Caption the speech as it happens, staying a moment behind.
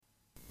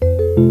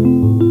Hello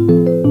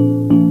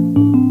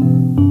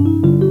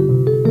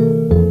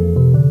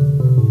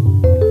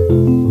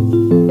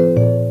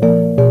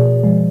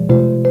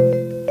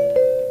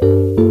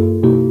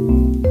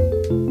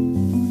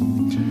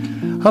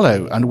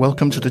and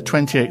welcome to the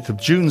 28th of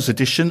June's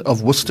edition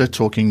of Worcester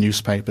Talking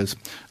Newspapers.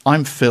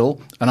 I'm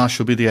Phil and I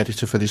shall be the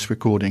editor for this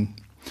recording.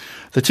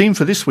 The team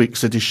for this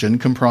week's edition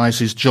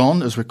comprises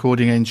John as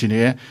recording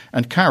engineer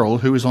and Carol,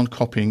 who is on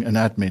copying and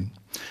admin.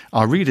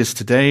 Our readers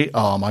today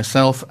are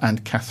myself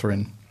and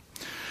Catherine.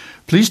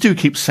 Please do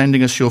keep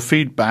sending us your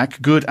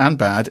feedback, good and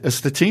bad, as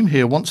the team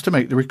here wants to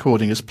make the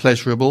recording as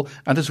pleasurable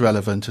and as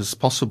relevant as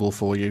possible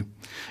for you.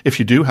 If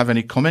you do have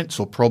any comments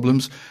or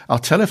problems, our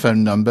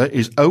telephone number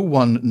is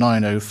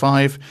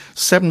 01905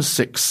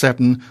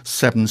 767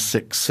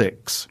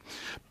 766.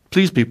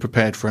 Please be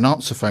prepared for an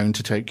answer phone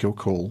to take your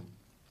call.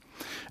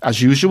 As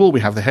usual,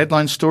 we have the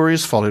headline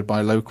stories followed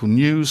by local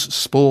news,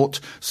 sport,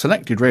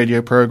 selected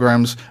radio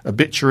programmes,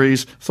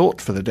 obituaries,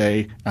 thought for the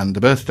day and the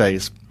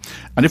birthdays.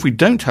 And if we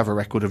don't have a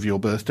record of your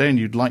birthday and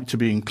you'd like to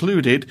be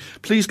included,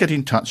 please get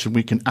in touch and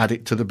we can add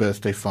it to the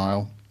birthday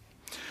file.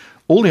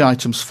 All the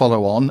items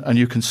follow on and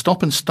you can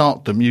stop and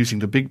start them using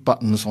the big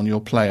buttons on your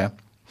player.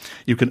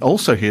 You can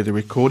also hear the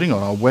recording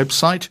on our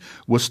website,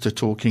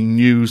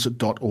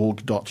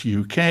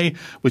 worcestertalkingnews.org.uk,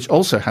 which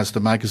also has the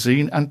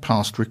magazine and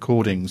past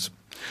recordings.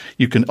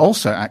 You can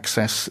also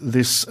access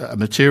this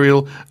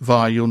material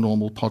via your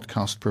normal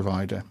podcast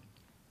provider.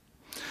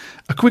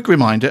 A quick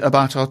reminder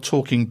about our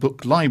Talking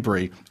Book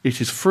Library. It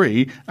is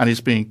free and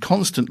is being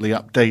constantly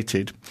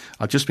updated.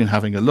 I've just been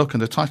having a look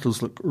and the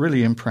titles look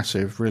really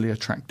impressive, really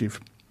attractive.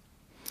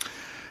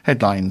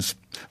 Headlines.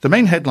 The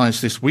main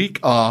headlines this week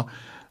are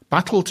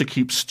Battle to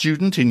Keep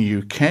Student in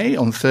UK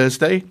on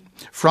Thursday.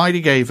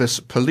 Friday gave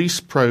us Police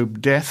Probe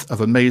Death of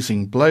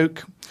Amazing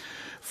Bloke.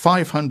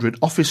 500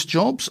 office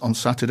jobs on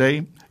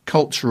Saturday.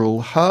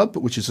 Cultural Hub,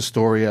 which is a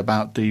story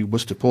about the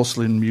Worcester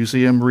Porcelain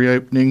Museum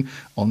reopening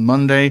on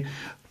Monday.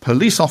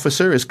 Police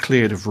officer is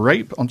cleared of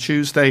rape on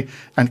Tuesday,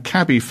 and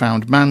cabbie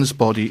found man's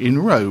body in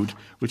road,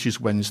 which is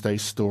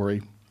Wednesday's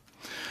story.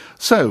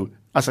 So,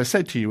 as I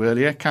said to you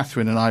earlier,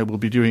 Catherine and I will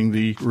be doing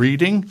the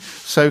reading.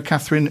 So,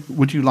 Catherine,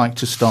 would you like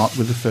to start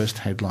with the first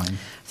headline?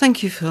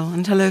 Thank you, Phil,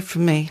 and hello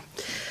from me.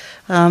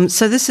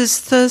 So this is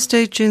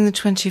Thursday, June the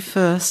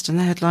 21st, and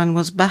the headline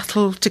was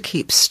Battle to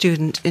Keep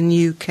Student in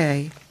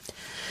UK.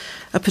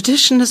 A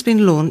petition has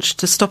been launched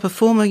to stop a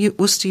former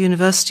Worcester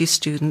University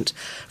student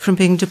from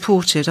being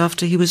deported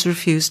after he was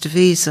refused a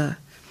visa.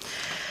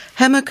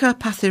 Hemeka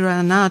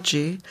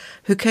Pathiranaji,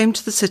 who came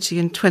to the city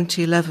in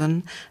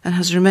 2011 and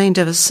has remained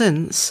ever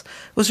since,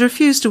 was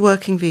refused a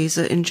working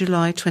visa in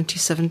July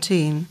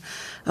 2017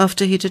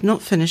 after he did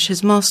not finish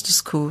his master's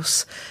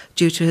course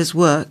due to his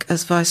work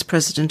as Vice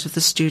President of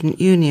the Student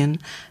Union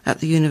at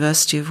the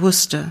University of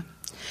Worcester.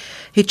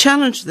 He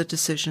challenged the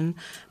decision,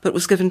 but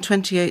was given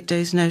 28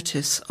 days'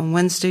 notice on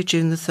Wednesday,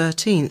 June the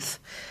 13th,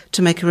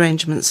 to make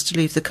arrangements to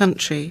leave the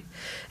country.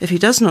 If he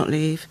does not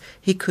leave,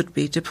 he could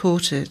be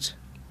deported.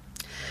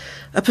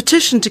 A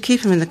petition to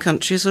keep him in the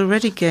country has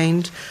already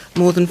gained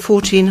more than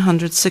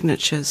 1,400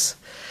 signatures.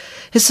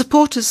 His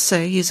supporters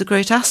say he is a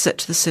great asset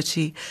to the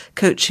city,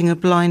 coaching a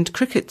blind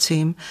cricket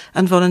team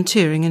and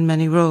volunteering in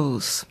many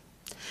roles.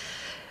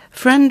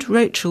 Friend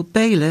Rachel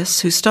Bayliss,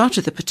 who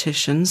started the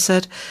petition,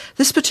 said,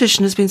 "This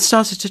petition has been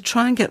started to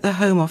try and get the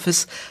Home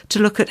Office to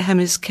look at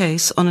Hemi's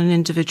case on an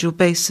individual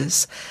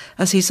basis,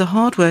 as he's a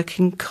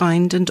hard-working,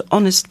 kind and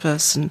honest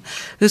person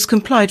who's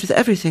complied with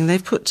everything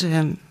they've put to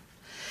him."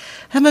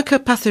 Hemeka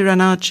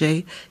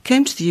Pathiranaji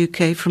came to the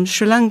UK from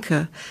Sri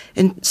Lanka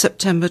in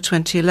September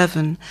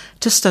 2011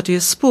 to study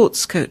a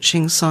sports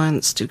coaching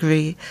science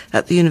degree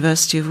at the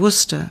University of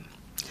Worcester.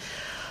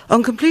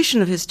 On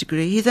completion of his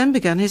degree, he then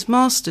began his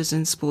master's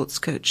in sports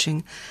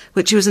coaching,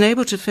 which he was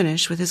unable to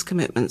finish with his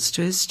commitments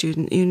to his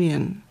student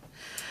union.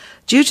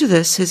 Due to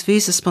this, his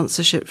visa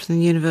sponsorship from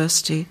the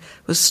university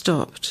was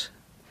stopped.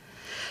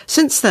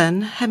 Since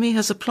then, Hemi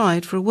has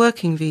applied for a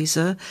working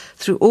visa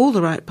through all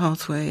the right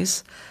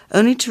pathways,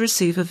 only to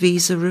receive a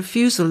visa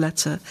refusal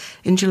letter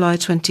in July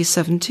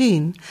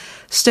 2017,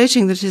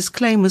 stating that his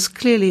claim was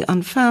clearly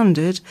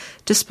unfounded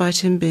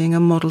despite him being a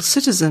model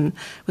citizen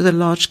with a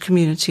large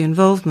community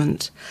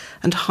involvement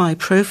and high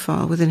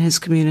profile within his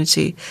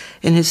community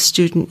in his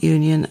student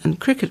union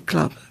and cricket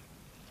club.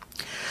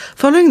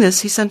 Following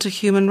this, he sent a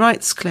human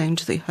rights claim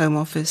to the Home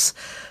Office,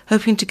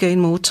 hoping to gain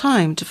more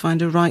time to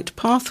find a right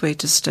pathway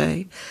to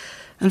stay,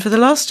 and for the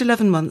last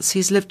 11 months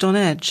he's lived on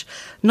edge,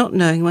 not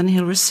knowing when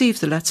he'll receive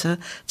the letter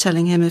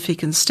telling him if he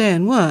can stay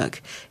and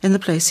work in the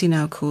place he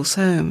now calls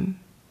home.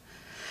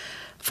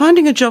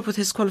 Finding a job with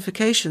his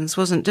qualifications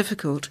wasn't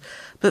difficult,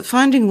 but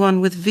finding one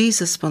with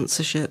visa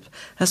sponsorship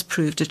has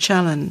proved a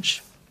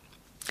challenge.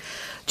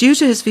 Due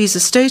to his visa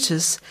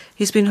status,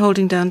 he's been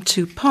holding down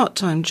 2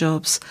 part-time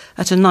jobs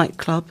at a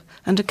nightclub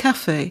and a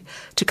cafe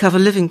to cover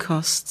living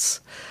costs,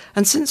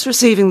 and since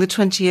receiving the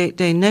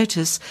 28-day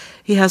notice,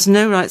 he has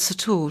no rights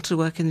at all to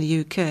work in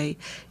the UK,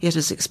 yet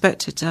is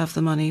expected to have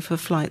the money for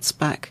flights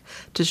back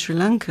to Sri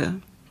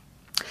Lanka.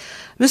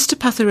 Mr.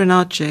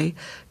 Pathiranajay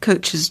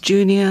coaches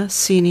junior,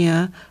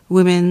 senior,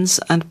 women's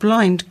and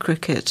blind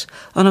cricket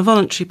on a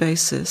voluntary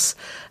basis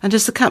and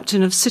is the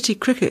captain of City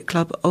Cricket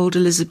Club Old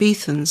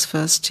Elizabethans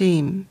first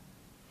team.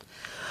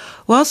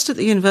 Whilst at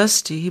the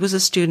university, he was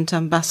a student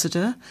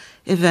ambassador,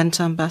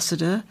 event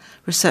ambassador,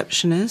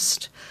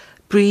 receptionist,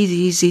 Breathe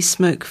Easy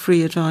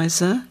Smoke-Free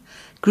advisor,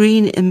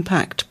 Green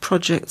Impact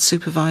project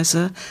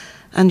supervisor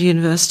and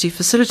university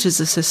facilities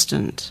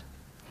assistant.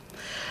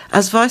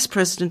 As Vice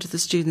President of the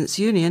Students'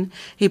 Union,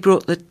 he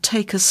brought the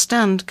Take a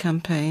Stand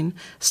campaign,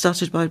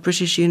 started by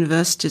British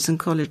Universities and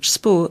College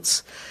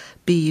Sports,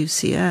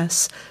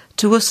 BUCS,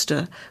 to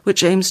Worcester,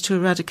 which aims to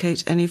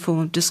eradicate any form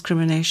of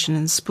discrimination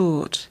in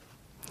sport.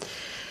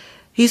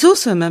 He's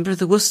also a member of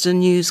the Worcester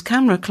News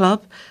Camera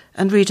Club,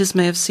 and readers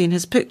may have seen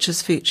his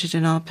pictures featured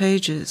in our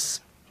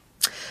pages.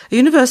 A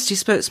university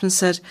spokesman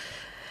said,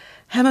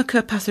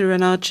 Hemeka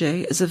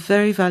Pathiranajay is a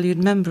very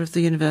valued member of the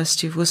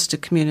University of Worcester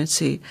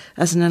community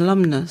as an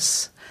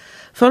alumnus.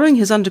 Following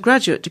his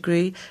undergraduate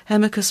degree,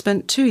 Hemeka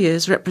spent 2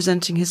 years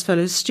representing his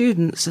fellow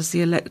students as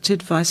the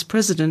elected Vice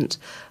President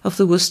of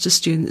the Worcester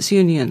Students'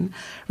 Union,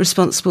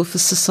 responsible for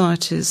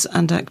societies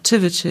and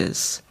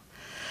activities.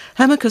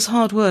 Hemeka's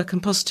hard work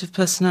and positive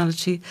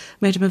personality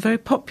made him a very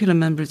popular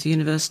member of the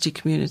university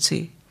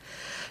community.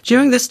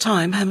 During this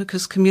time,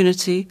 Hemeka's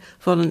community,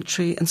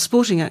 voluntary and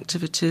sporting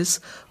activities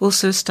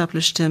also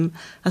established him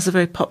as a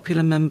very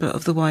popular member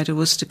of the wider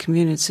Worcester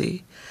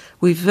community.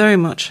 We very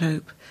much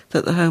hope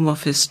that the Home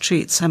Office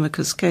treats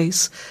Hemeka's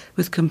case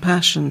with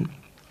compassion.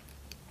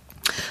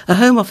 A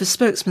Home Office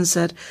spokesman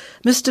said,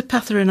 Mr.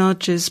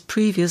 Pathiranajay's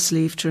previous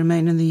leave to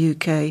remain in the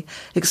UK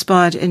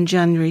expired in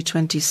January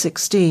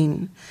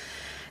 2016.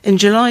 In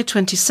July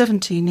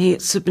 2017, he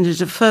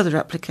submitted a further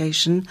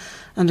application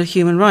under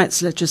human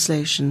rights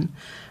legislation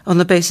on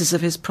the basis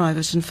of his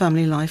private and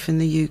family life in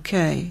the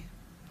UK.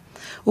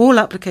 All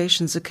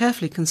applications are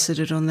carefully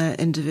considered on their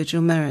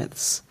individual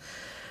merits.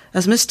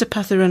 As Mr.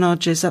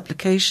 Pathiranajay's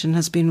application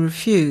has been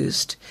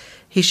refused,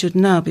 he should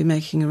now be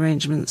making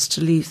arrangements to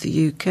leave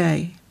the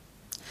UK.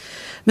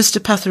 Mr.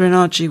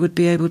 Pathiranajay would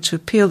be able to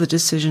appeal the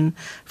decision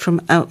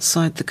from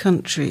outside the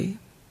country.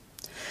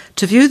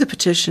 To view the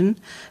petition,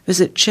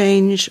 visit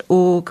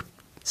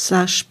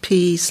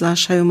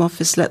change.org/p/Home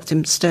Office Let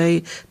Them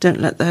Stay. Don't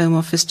let the Home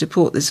Office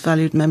deport this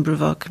valued member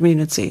of our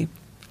community.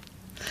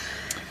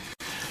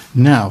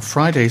 Now,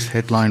 Friday's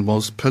headline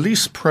was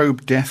Police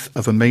Probe Death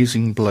of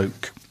Amazing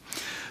Bloke.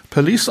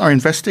 Police are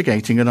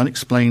investigating an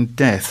unexplained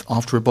death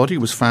after a body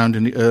was found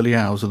in the early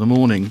hours of the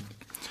morning.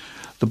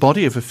 The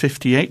body of a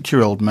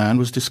 58-year-old man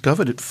was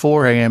discovered at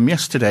 4 a.m.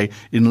 yesterday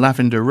in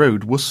Lavender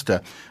Road, Worcester,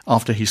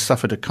 after he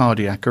suffered a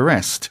cardiac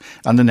arrest,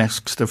 and the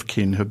next of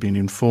kin have been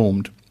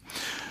informed.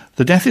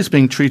 The death is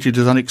being treated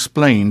as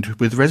unexplained,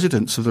 with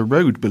residents of the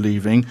road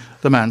believing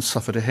the man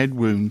suffered a head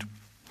wound.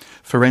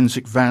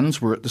 Forensic vans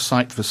were at the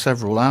site for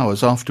several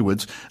hours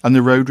afterwards, and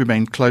the road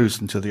remained closed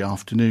until the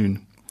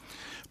afternoon.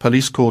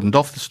 Police cordoned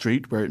off the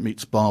street where it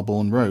meets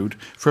Barbourne Road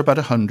for about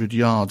 100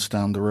 yards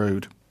down the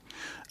road.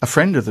 A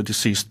friend of the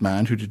deceased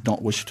man, who did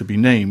not wish to be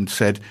named,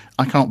 said,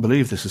 I can't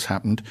believe this has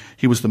happened.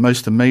 He was the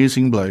most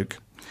amazing bloke.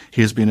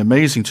 He has been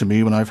amazing to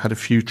me when I've had a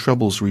few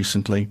troubles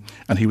recently,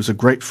 and he was a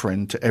great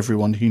friend to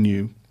everyone he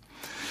knew.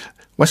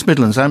 West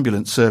Midlands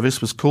Ambulance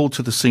Service was called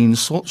to the scene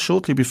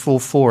shortly before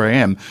 4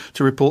 a.m.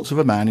 to reports of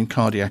a man in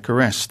cardiac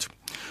arrest.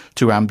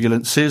 2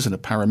 ambulances and a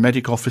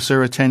paramedic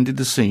officer attended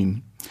the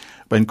scene.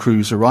 When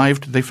crews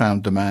arrived, they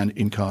found the man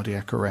in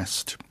cardiac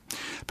arrest.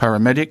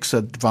 Paramedics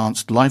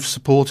advanced life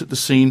support at the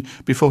scene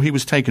before he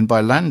was taken by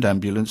land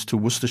ambulance to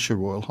Worcestershire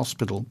Royal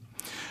Hospital.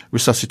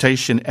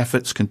 Resuscitation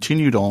efforts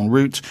continued en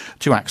route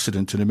to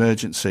accident and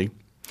emergency.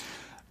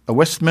 A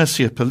West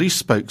Mercia police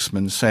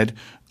spokesman said,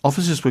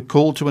 officers were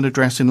called to an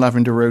address in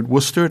Lavender Road,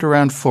 Worcester at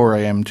around 4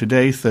 a.m.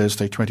 today,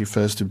 Thursday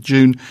 21st of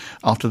June,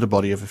 after the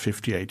body of a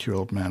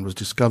 58-year-old man was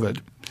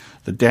discovered.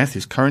 The death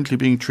is currently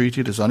being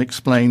treated as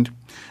unexplained.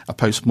 A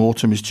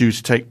post-mortem is due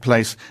to take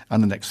place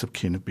and the next of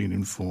kin have been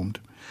informed.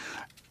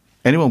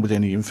 Anyone with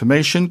any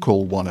information,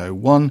 call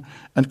 101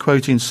 and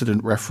quote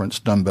incident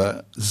reference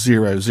number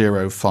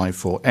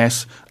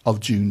 0054S of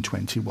June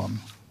 21.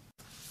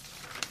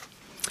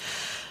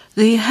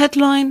 The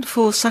headline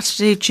for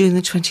Saturday, June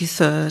the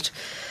 23rd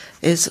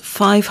is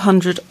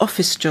 500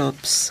 office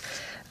jobs,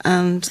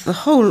 and the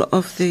whole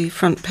of the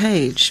front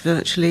page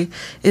virtually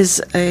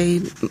is a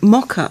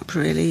mock-up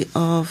really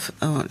of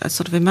a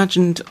sort of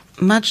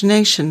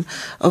imagination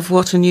of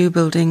what a new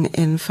building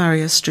in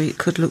Farrier Street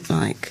could look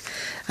like.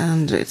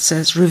 And it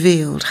says,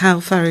 revealed how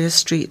Farrier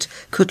Street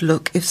could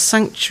look if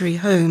Sanctuary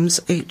Homes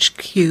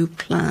HQ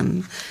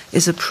plan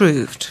is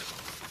approved.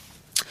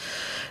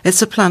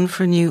 It's a plan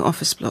for a new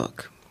office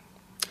block.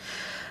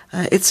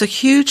 It's a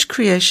huge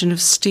creation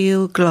of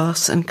steel,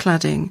 glass and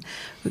cladding,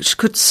 which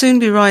could soon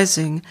be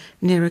rising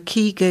near a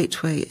key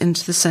gateway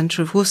into the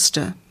centre of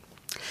Worcester.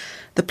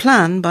 The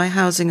plan by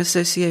Housing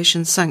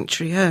Association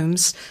Sanctuary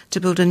Homes to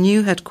build a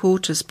new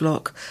headquarters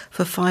block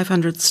for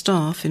 500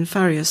 staff in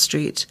Farrier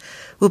Street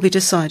will be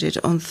decided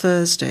on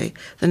Thursday,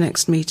 the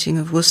next meeting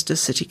of Worcester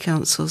City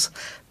Council's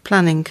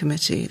Planning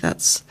Committee.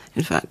 That's,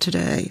 in fact,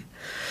 today,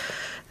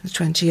 the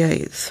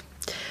 28th.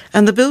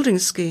 And the building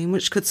scheme,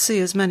 which could see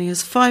as many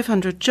as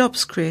 500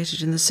 jobs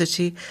created in the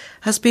city,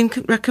 has been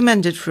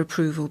recommended for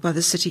approval by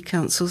the City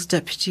Council's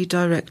Deputy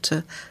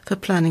Director for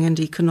Planning and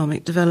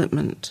Economic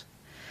Development.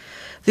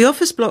 The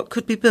office block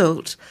could be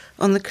built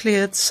on the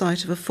cleared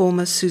site of a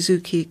former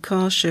Suzuki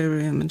car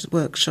showroom and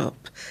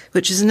workshop,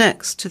 which is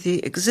next to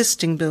the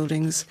existing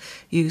buildings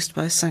used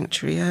by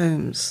Sanctuary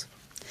Homes.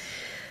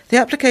 The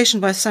application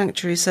by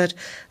Sanctuary said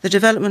the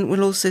development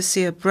will also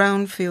see a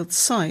brownfield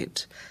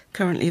site,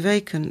 currently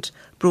vacant,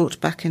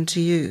 brought back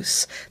into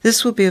use.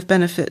 This will be of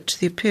benefit to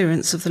the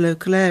appearance of the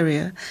local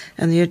area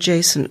and the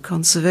adjacent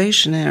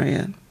conservation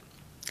area.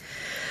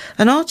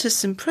 An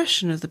artist's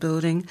impression of the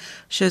building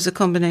shows a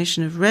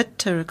combination of red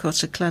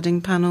terracotta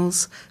cladding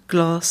panels,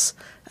 glass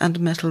and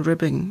metal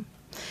ribbing.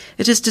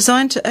 It is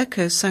designed to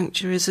echo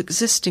Sanctuary's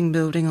existing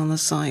building on the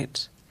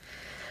site.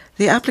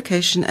 The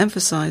application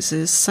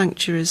emphasises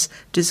Sanctuary's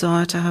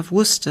desire to have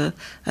Worcester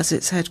as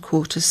its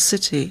headquarters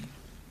city.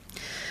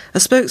 A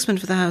spokesman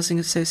for the Housing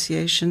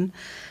Association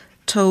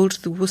told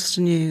the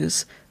Worcester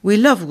News, "We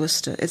love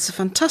Worcester. It's a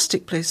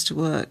fantastic place to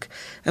work,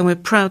 and we're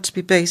proud to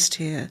be based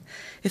here.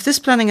 If this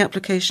planning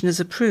application is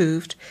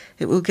approved,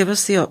 it will give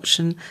us the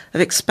option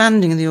of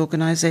expanding the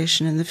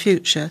organisation in the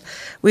future.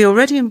 We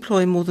already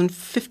employ more than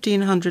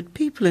 1,500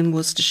 people in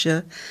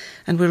Worcestershire,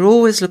 and we're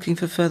always looking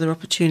for further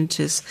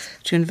opportunities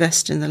to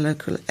invest in the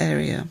local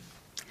area."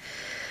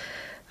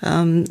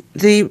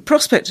 The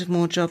prospect of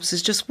more jobs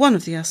is just one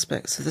of the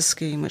aspects of the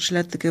scheme which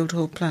led the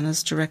Guildhall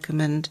planners to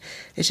recommend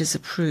it is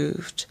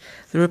approved.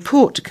 The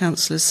report to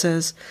councillors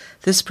says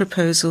this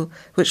proposal,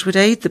 which would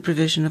aid the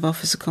provision of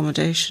office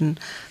accommodation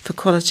for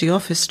quality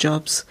office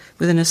jobs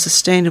within a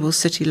sustainable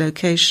city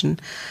location,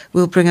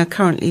 will bring a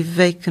currently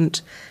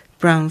vacant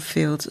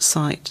brownfield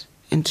site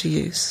into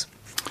use.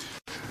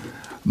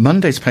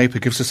 Monday's paper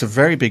gives us a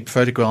very big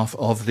photograph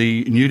of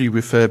the newly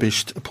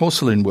refurbished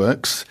Porcelain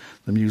Works,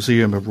 the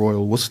Museum of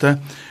Royal Worcester.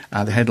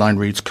 The headline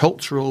reads,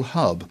 "Cultural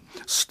Hub.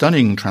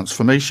 Stunning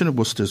transformation of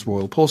Worcester's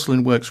Royal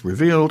Porcelain Works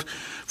revealed."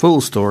 Full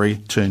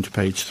story, turn to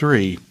page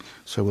 3.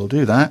 So we'll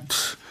do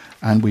that.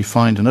 And we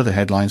find another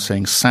headline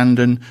saying,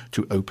 "Sandon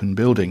to open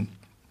building."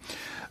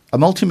 A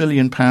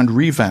multi-million-pound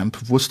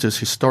revamp of Worcester's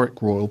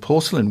historic Royal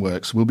Porcelain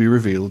Works will be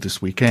revealed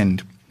this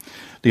weekend.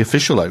 The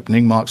official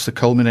opening marks the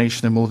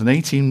culmination of more than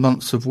 18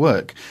 months of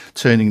work,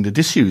 turning the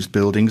disused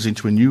buildings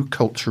into a new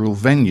cultural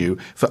venue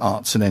for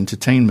arts and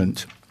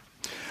entertainment.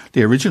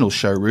 The original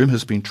showroom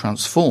has been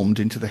transformed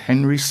into the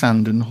Henry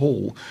Sandon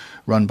Hall,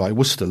 run by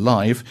Worcester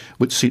Live,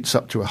 which seats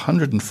up to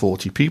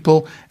 140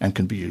 people and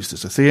can be used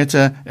as a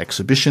theatre,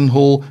 exhibition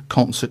hall,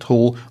 concert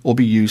hall, or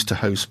be used to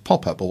host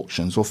pop-up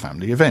auctions or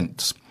family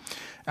events.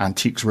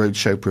 Antiques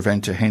Roadshow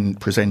presenter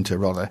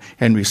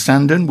Henry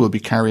Sandon will be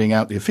carrying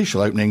out the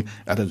official opening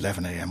at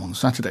 11 a.m. on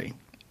Saturday.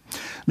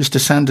 Mr.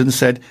 Sandon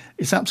said,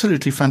 "It's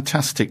absolutely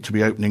fantastic to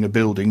be opening a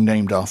building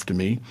named after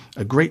me,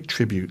 a great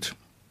tribute."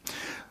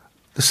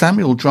 The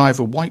Samuel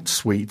Driver White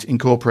Suite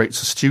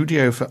incorporates a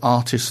studio for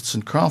artists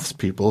and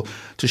craftspeople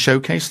to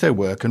showcase their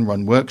work and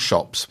run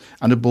workshops,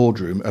 and a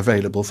boardroom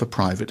available for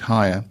private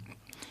hire.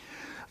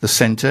 The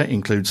centre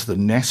includes the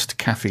Nest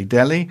Cafe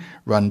Deli,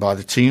 run by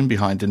the team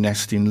behind the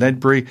Nest in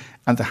Ledbury,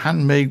 and the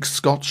Handmade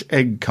Scotch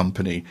Egg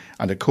Company,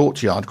 and a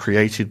courtyard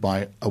created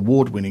by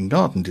award-winning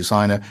garden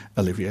designer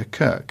Olivia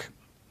Kirk.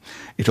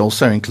 It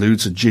also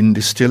includes a gin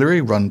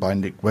distillery run by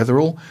Nick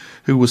Wetherall,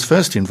 who was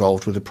first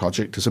involved with the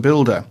project as a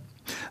builder.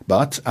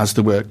 But as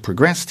the work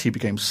progressed, he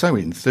became so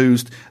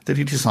enthused that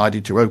he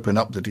decided to open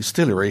up the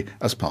distillery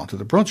as part of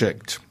the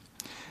project.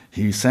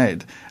 He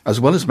said,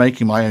 "As well as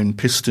making my own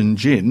piston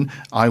gin,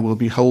 I will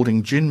be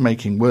holding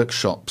gin-making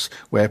workshops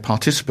where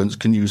participants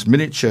can use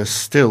miniature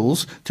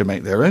stills to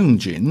make their own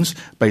gins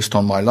based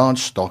on my large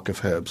stock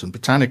of herbs and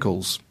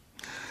botanicals."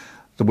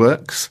 The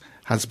works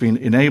has been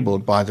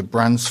enabled by the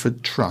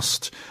Bransford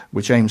Trust,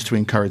 which aims to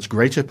encourage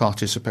greater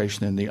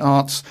participation in the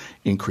arts,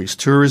 increase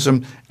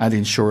tourism, and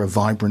ensure a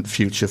vibrant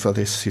future for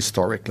this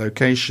historic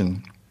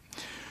location.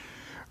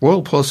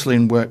 Royal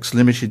Porcelain Works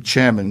Limited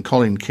Chairman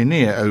Colin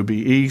Kinnear,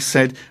 OBE,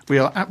 said, "We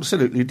are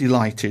absolutely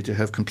delighted to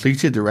have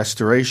completed the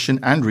restoration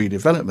and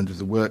redevelopment of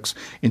the works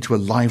into a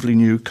lively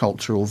new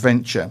cultural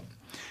venture."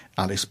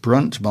 Alice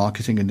Brunt,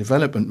 Marketing and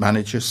Development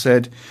Manager,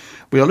 said,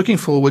 "We are looking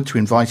forward to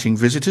inviting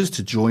visitors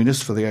to join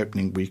us for the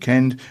opening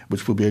weekend,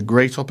 which will be a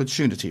great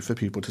opportunity for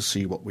people to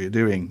see what we're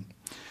doing."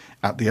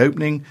 At the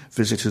opening,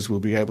 visitors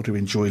will be able to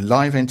enjoy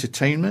live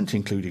entertainment,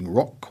 including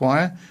rock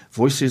choir,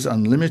 Voices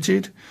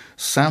Unlimited,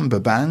 Samba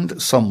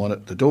Band, Someone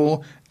at the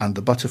Door, and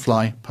the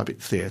Butterfly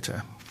Puppet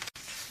Theatre.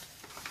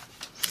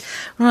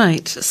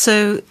 Right,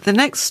 so the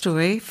next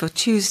story for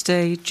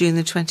Tuesday, June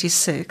the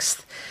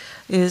 26th,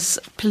 is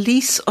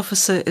police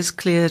officer is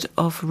cleared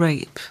of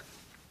rape.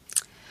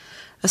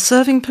 A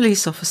serving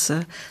police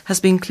officer has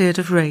been cleared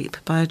of rape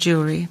by a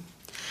jury.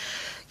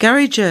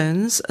 Gary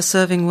Jones, a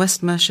serving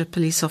West Mercia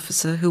police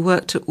officer who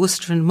worked at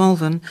Worcester and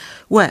Malvern,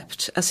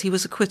 wept as he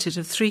was acquitted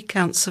of 3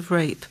 counts of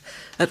rape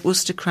at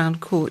Worcester Crown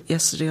Court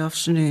yesterday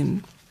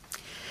afternoon.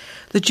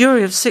 The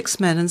jury of 6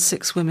 men and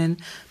 6 women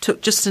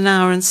took just an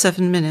hour and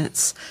 7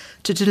 minutes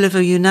to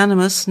deliver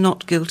unanimous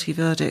not guilty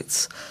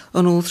verdicts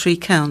on all 3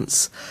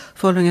 counts,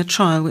 following a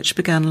trial which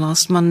began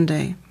last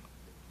Monday.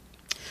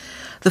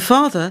 The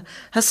father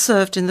has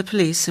served in the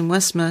police in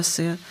West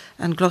Mercia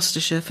and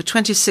Gloucestershire for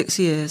 26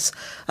 years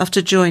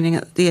after joining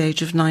at the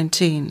age of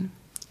 19.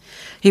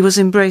 He was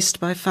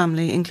embraced by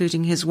family,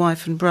 including his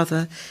wife and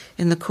brother,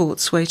 in the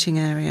court's waiting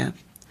area.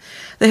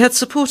 They had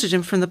supported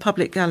him from the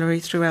public gallery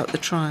throughout the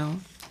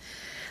trial.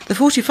 The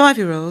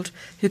 45-year-old,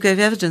 who gave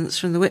evidence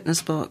from the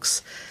witness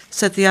box,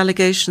 said the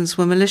allegations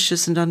were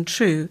malicious and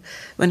untrue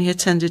when he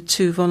attended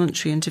 2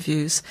 voluntary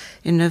interviews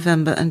in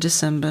November and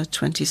December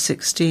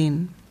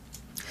 2016.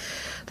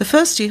 The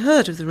first he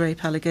heard of the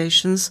rape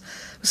allegations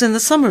was in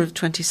the summer of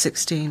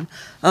 2016,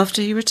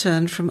 after he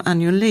returned from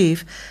annual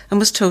leave and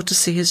was told to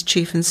see his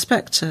chief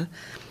inspector,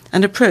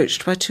 and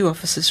approached by 2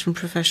 officers from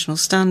Professional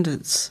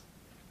Standards.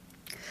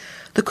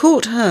 The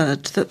court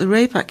heard that the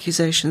rape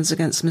accusations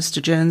against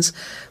Mr. Jones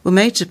were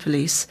made to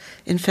police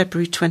in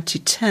February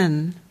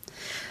 2010.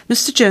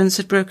 Mr. Jones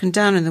had broken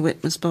down in the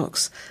witness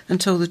box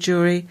and told the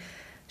jury,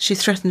 "She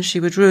threatened she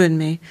would ruin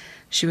me,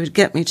 she would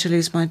get me to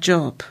lose my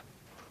job."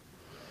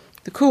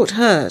 The court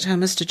heard how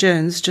Mr.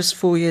 Jones, just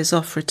 4 years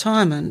off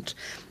retirement,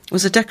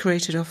 was a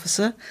decorated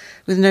officer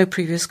with no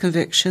previous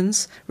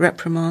convictions,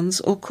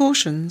 reprimands or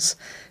cautions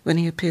when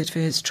he appeared for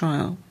his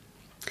trial.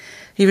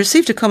 He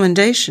received a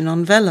commendation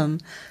on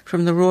vellum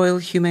from the Royal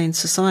Humane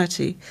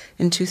Society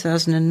in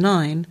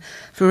 2009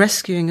 for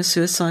rescuing a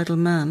suicidal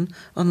man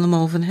on the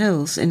Malvern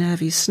Hills in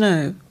heavy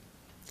snow.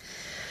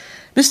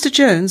 Mr.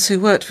 Jones, who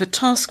worked for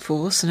Task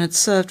Force and had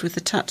served with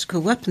the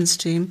Tactical Weapons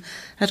Team,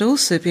 had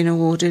also been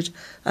awarded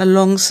a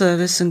Long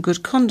Service and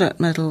Good Conduct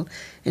Medal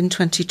in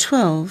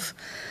 2012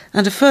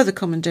 and a further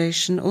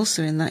commendation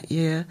also in that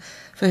year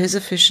for his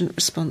efficient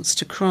response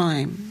to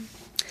crime.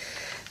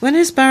 When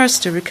his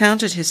barrister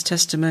recounted his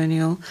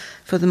testimonial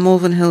for the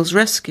Malvern Hills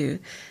rescue,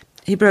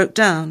 he broke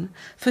down,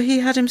 for he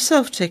had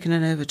himself taken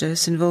an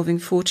overdose involving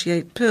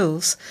 48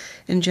 pills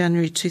in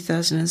January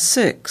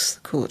 2006, the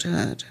court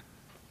heard.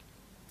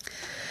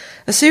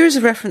 A series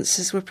of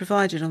references were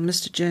provided on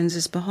Mr.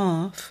 Jones's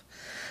behalf,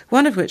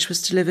 one of which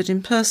was delivered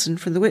in person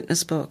from the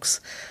witness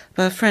box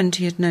by a friend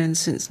he had known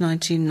since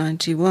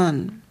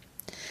 1991.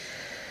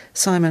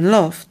 Simon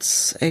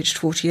Lofts, aged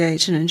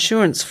 48, an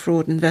insurance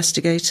fraud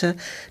investigator,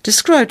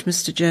 described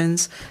Mr.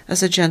 Jones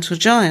as a gentle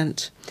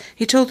giant.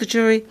 He told the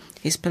jury,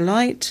 "He's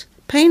polite,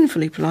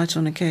 painfully polite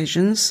on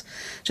occasions,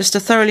 just a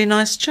thoroughly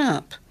nice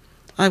chap.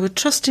 I would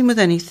trust him with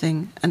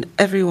anything and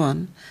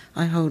everyone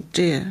I hold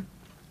dear."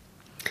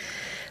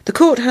 The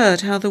court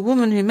heard how the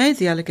woman who made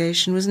the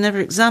allegation was never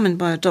examined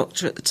by a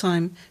doctor at the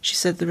time she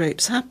said the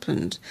rapes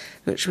happened,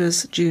 which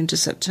was June to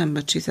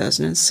September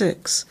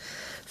 2006,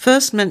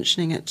 first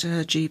mentioning it to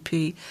her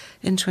GP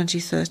in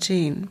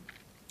 2013.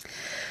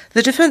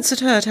 The defence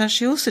had heard how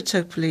she also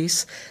told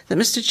police that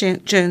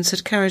Mr. Jones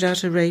had carried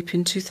out a rape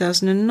in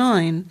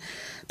 2009,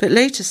 but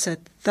later said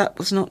that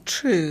was not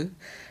true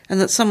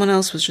and that someone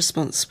else was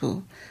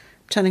responsible,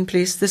 telling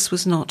police this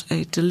was not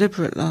a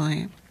deliberate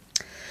lie.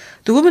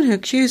 The woman who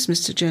accused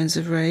Mr. Jones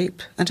of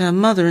rape and her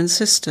mother and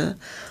sister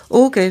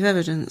all gave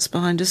evidence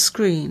behind a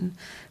screen,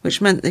 which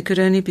meant they could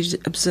only be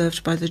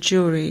observed by the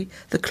jury,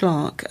 the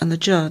clerk and the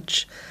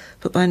judge,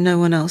 but by no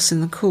one else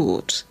in the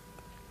court.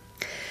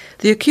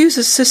 The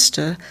accuser's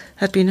sister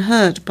had been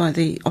heard by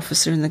the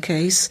officer in the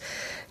case,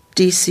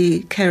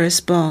 DC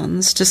Keris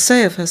Barnes, to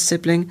say of her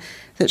sibling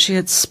that she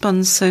had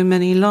spun so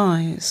many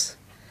lies.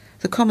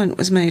 The comment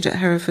was made at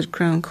Hereford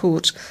Crown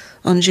Court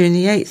on June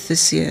the 8th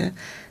this year,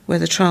 where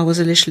the trial was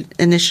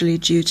initially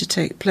due to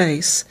take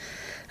place,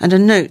 and a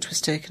note was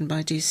taken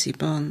by DC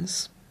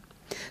Barnes.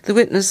 The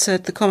witness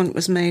said the comment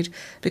was made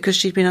because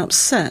she'd been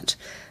upset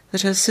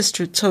that her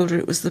sister had told her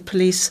it was the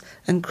police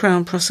and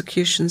Crown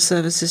Prosecution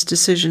Service's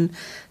decision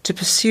to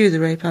pursue the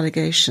rape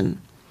allegation,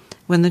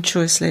 when the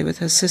choice lay with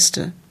her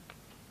sister.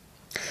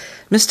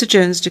 Mr.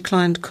 Jones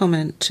declined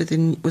comment to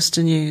the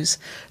Worcester News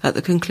at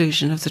the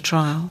conclusion of the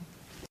trial.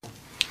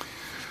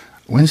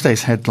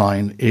 Wednesday's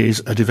headline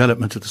is a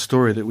development of the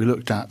story that we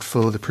looked at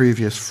for the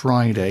previous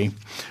Friday.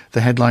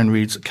 The headline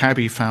reads,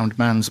 "Cabbie found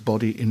man's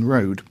body in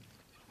road."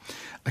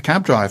 A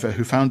cab driver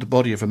who found the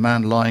body of a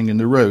man lying in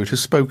the road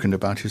has spoken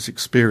about his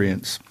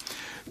experience.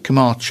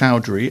 Kumar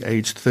Chowdhury,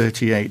 aged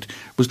 38,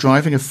 was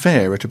driving a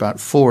fare at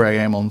about 4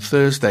 a.m. on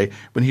Thursday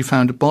when he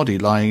found a body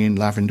lying in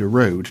Lavender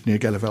Road near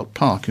Gallivelt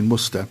Park in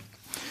Worcester.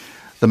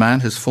 The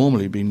man has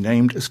formerly been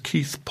named as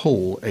Keith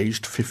Paul,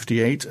 aged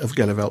 58, of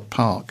Gallivelt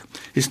Park.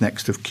 His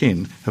next of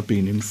kin have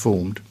been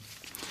informed.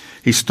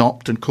 He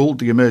stopped and called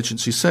the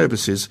emergency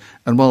services,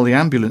 and while the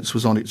ambulance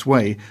was on its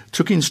way,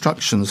 took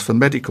instructions for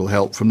medical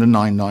help from the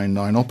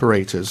 999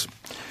 operators.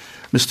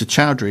 Mr.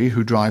 Chowdhury,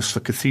 who drives for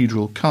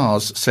Cathedral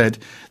Cars, said,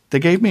 "They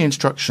gave me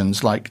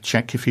instructions like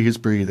check if he is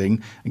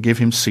breathing and give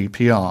him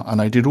CPR, and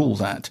I did all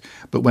that,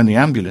 but when the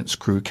ambulance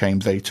crew came,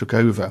 they took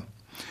over.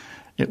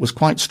 It was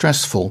quite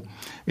stressful.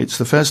 It's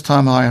the first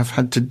time I have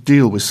had to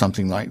deal with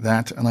something like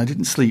that, and I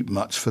didn't sleep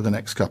much for the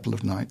next couple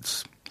of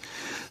nights."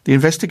 The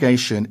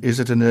investigation is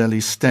at an early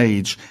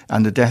stage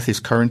and the death is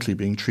currently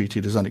being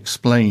treated as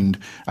unexplained,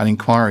 and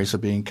inquiries are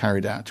being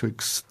carried out to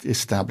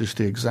establish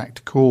the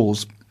exact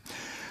cause.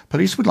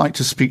 Police would like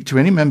to speak to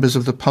any members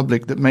of the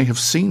public that may have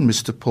seen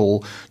Mr.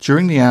 Paul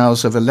during the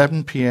hours of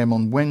 11 p.m.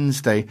 on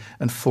Wednesday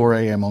and 4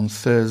 a.m. on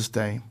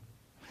Thursday.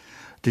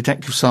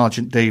 Detective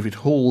Sergeant David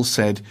Hall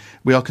said,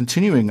 "We are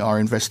continuing our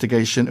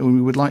investigation and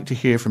we would like to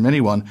hear from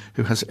anyone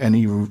who has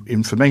any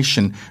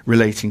information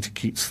relating to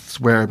Keats'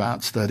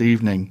 whereabouts that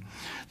evening.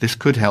 This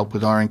could help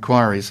with our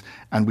inquiries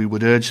and we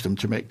would urge them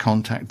to make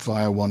contact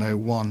via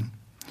 101.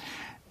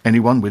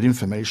 Anyone with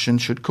information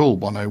should call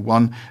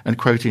 101 and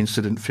quote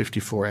Incident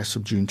 54S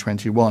of June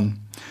 21.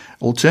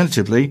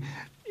 Alternatively,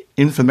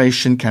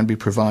 information can be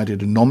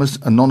provided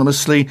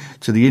anonymously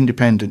to the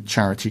independent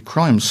charity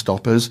Crime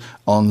Stoppers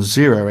on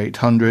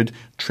 0800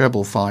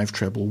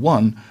 555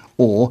 111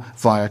 or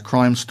via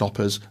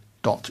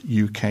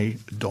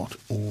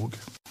crimestoppers.uk.org.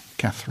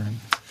 Catherine.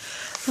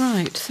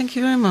 Right, thank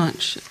you very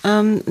much.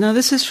 Now,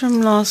 this is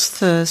from last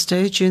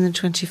Thursday, June the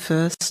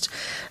 21st,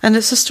 and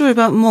it's a story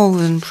about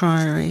Malvern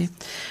Priory.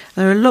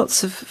 There are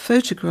lots of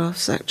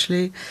photographs,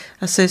 actually,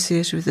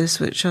 associated with this,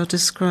 which I'll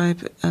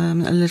describe a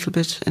little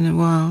bit in a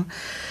while.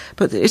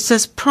 But it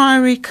says,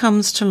 Priory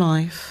comes to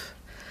life.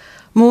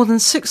 More than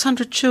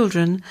 600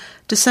 children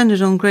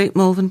descended on Great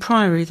Malvern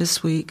Priory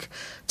this week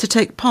to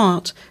take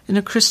part in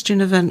a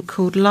Christian event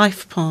called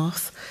Life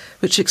Path,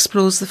 which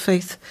explores the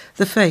faith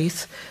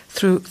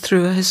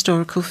through a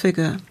historical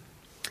figure.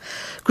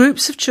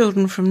 Groups of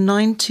children from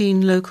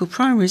 19 local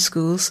primary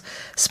schools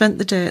spent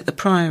the day at the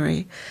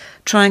Priory,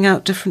 trying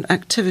out different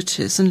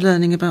activities and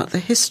learning about the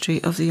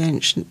history of the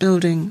ancient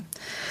building.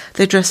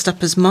 They dressed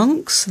up as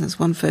monks. There's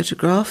one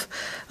photograph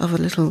of a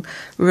little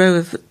row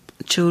of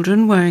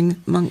children wearing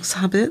monks'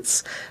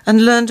 habits,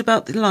 and learned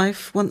about the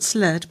life once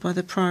led by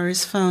the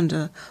Priory's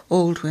founder,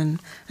 Aldwyn,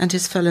 and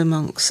his fellow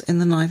monks in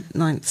the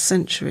 9th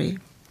century.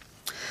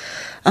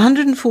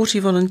 140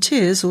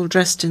 volunteers, all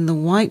dressed in the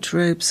white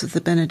robes of the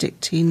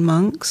Benedictine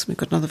monks, we've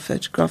got another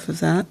photograph of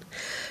that,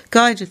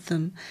 guided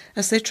them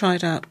as they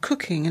tried out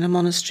cooking in a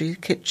monastery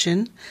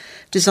kitchen,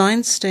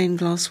 designed stained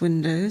glass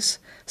windows,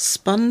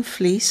 spun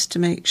fleece to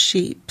make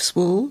sheep's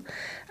wool,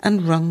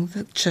 and rung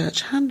the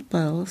church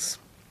handbells.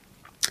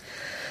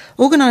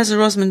 Organiser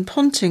Rosamond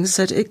Ponting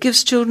said it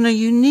gives children a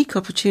unique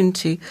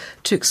opportunity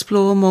to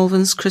explore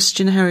Malvern's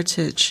Christian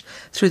heritage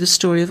through the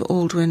story of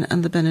Aldwyn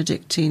and the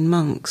Benedictine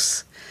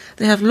monks.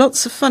 They have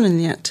lots of fun in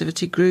the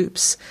activity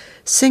groups,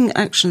 sing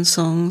action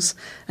songs,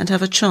 and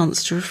have a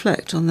chance to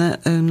reflect on their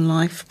own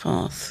life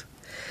path.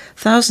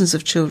 Thousands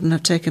of children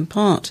have taken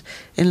part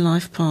in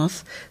Life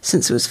Path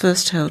since it was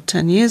first held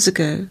 10 years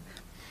ago.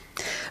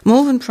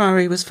 Malvern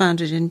Priory was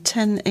founded in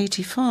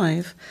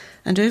 1085,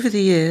 and over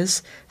the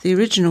years the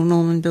original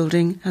Norman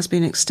building has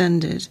been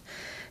extended.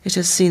 It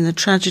has seen the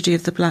tragedy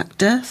of the Black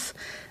Death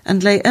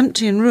and lay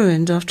empty and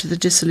ruined after the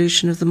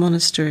dissolution of the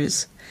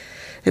monasteries.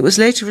 It was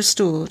later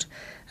restored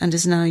and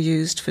is now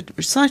used for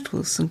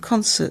recitals and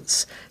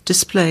concerts,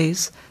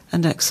 displays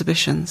and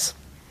exhibitions.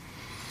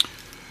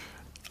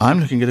 I'm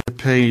looking at a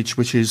page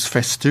which is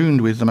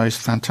festooned with the most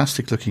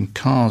fantastic-looking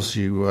cars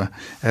you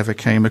ever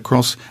came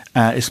across,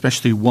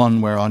 especially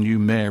one where our new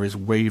mayor is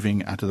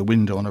waving out of the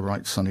window on a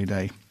bright sunny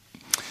day.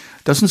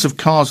 Dozens of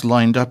cars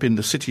lined up in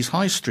the city's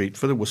high street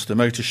for the Worcester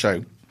Motor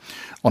Show.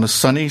 On a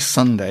sunny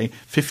Sunday,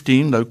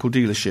 15 local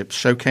dealerships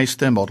showcased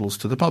their models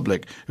to the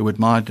public, who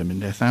admired them in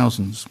their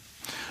thousands.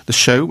 The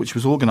show, which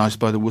was organised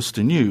by the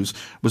Worcester News,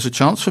 was a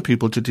chance for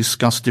people to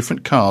discuss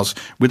different cars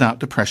without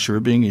the pressure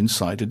of being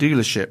inside a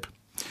dealership.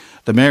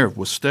 The Mayor of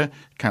Worcester,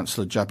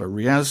 Councillor Jabbar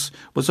Riaz,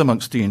 was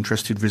amongst the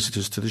interested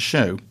visitors to the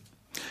show.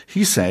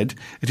 He said,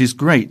 "It is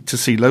great to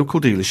see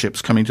local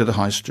dealerships coming to the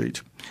high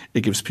street.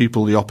 It gives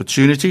people the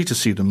opportunity to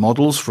see the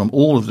models from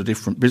all of the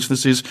different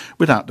businesses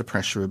without the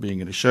pressure of being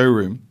in a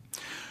showroom.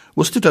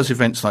 Worcester does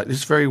events like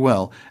this very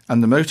well,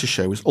 and the motor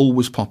show is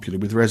always popular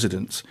with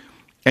residents.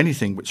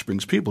 Anything which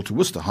brings people to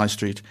Worcester High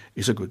Street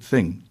is a good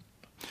thing."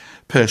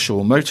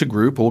 Pershaw Motor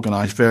Group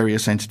organised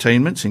various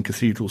entertainments in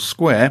Cathedral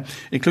Square,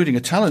 including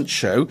a talent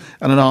show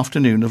and an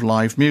afternoon of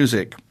live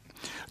music.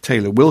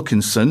 Taylor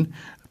Wilkinson,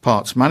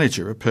 parts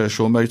manager of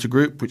Pershaw Motor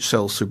Group, which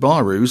sells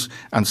Subarus,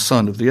 and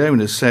son of the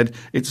owners, said,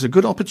 "It's a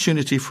good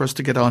opportunity for us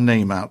to get our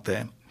name out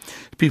there.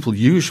 People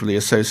usually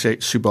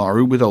associate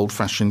Subaru with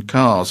old-fashioned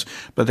cars,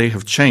 but they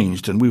have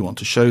changed and we want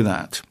to show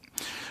that.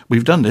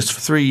 We've done this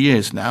for 3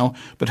 years now,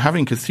 but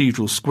having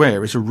Cathedral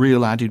Square is a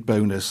real added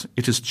bonus.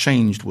 It has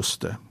changed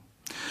Worcester."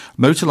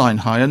 Motorline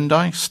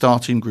Hyundai,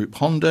 Starting Group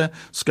Honda,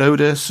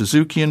 Skoda,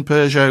 Suzuki and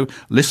Peugeot,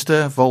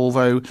 Lister,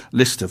 Volvo,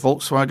 Lister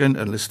Volkswagen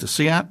and Lister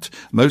Seat,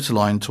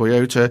 Motorline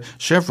Toyota,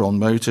 Chevron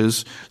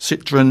Motors,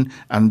 Citroën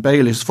and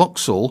Baylis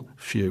Vauxhall,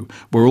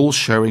 were all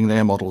showing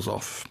their models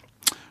off.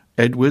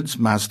 Edwards,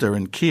 Mazda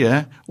and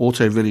Kia,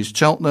 Auto Village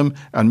Cheltenham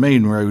and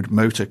Main Road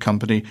Motor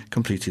Company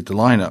completed the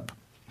lineup.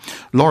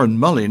 Lauren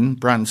Mullin,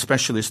 brand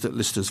specialist at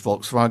Lister's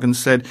Volkswagen,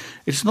 said,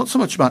 "It's not so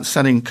much about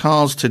selling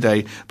cars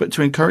today, but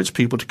to encourage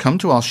people to come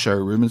to our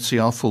showroom and see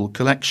our full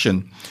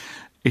collection.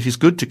 It is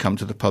good to come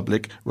to the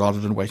public rather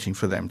than waiting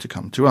for them to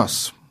come to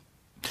us.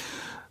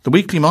 The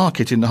weekly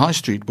market in the High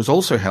Street was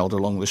also held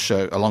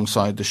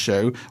alongside the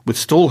show, with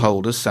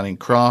stallholders selling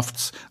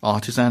crafts,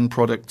 artisan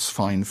products,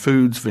 fine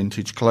foods,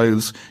 vintage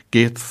clothes,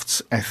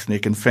 gifts,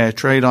 ethnic and fair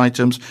trade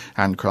items,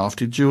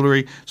 handcrafted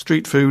jewellery,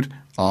 street food,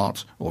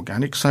 art,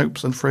 organic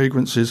soaps and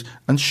fragrances,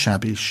 and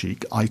shabby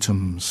chic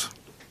items.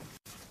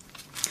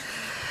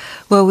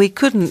 Well, we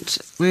couldn't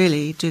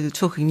really do the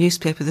Talking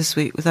Newspaper this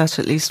week without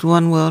at least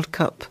one World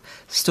Cup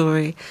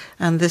story,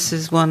 and this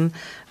is one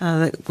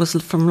that was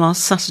from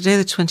last Saturday,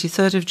 the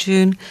 23rd of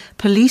June.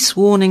 Police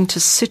warning to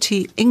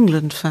City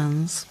England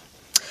fans.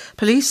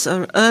 Police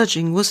are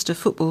urging Worcester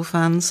football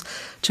fans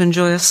to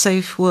enjoy a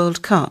safe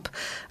World Cup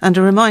and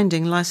are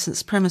reminding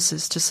licensed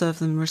premises to serve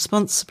them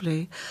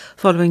responsibly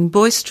following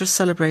boisterous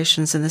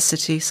celebrations in the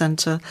city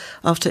centre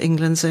after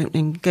England's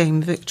opening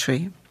game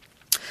victory.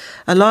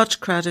 A large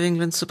crowd of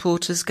England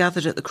supporters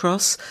gathered at the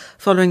Cross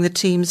following the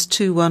team's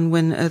 2-1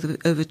 win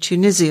over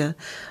Tunisia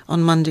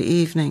on Monday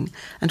evening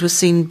and were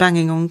seen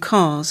banging on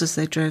cars as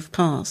they drove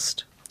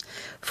past.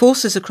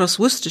 Forces across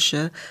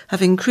Worcestershire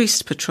have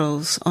increased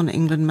patrols on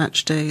England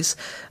match days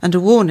and are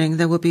warning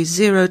there will be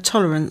zero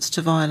tolerance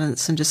to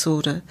violence and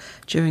disorder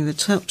during the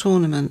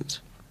tournament.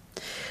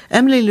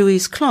 Emily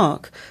Louise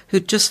Clark,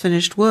 who'd just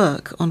finished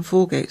work on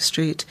Foregate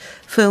Street,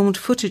 filmed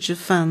footage of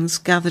fans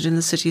gathered in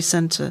the city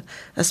centre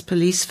as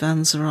police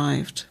vans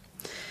arrived.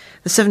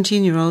 The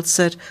 17-year-old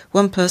said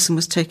one person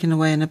was taken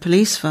away in a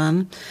police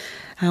van,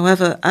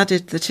 however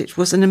added that it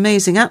was an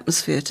amazing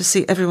atmosphere to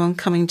see everyone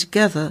coming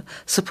together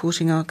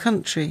supporting our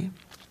country.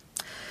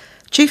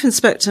 Chief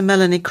Inspector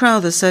Melanie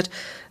Crowther said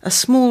a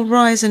small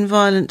rise in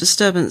violent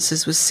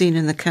disturbances was seen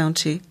in the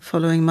county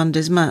following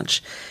Monday's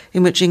match,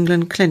 in which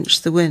England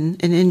clinched the win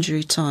in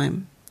injury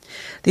time.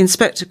 The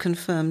inspector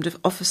confirmed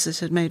officers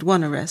had made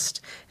one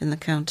arrest in the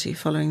county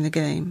following the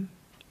game.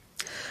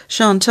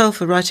 Sian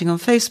Telfer, writing on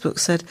Facebook,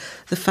 said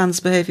the fans'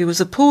 behaviour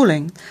was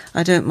appalling.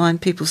 I don't mind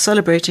people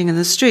celebrating in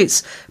the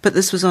streets, but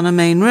this was on a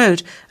main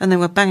road and they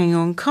were banging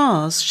on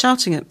cars,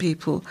 shouting at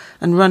people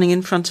and running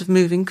in front of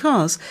moving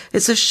cars.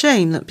 It's a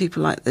shame that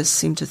people like this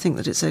seem to think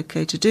that it's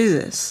okay to do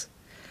this.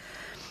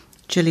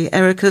 Gilly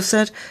Erica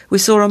said, we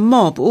saw a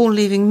mob all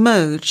leaving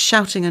Mode,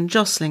 shouting and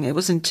jostling. It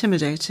was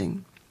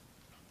intimidating.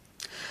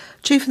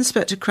 Chief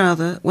Inspector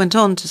Crowther went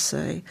on to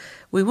say,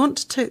 we want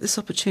to take this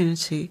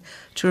opportunity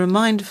to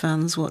remind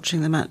fans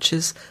watching the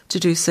matches to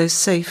do so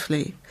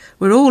safely.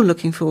 We're all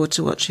looking forward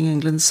to watching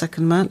England's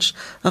second match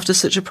after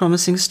such a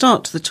promising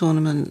start to the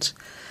tournament.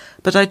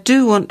 But I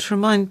do want to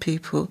remind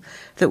people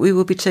that we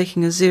will be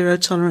taking a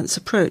zero-tolerance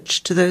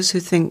approach to those who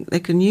think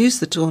they can use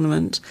the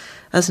tournament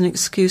as an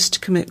excuse to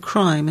commit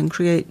crime and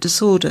create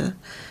disorder,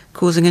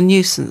 causing a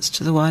nuisance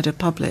to the wider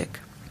public.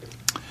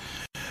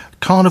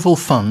 Carnival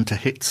fun to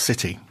hit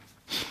City.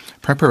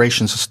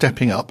 Preparations are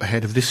stepping up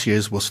ahead of this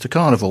year's Worcester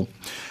Carnival.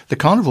 The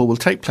Carnival will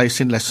take place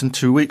in less than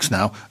 2 weeks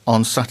now,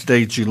 on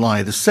Saturday,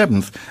 July the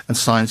 7th, and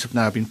signs have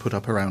now been put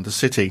up around the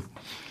city.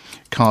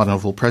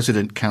 Carnival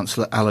President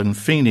Councillor Alan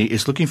Feeney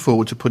is looking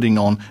forward to putting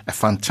on a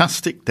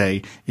fantastic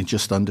day in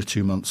just under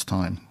 2 months'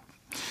 time.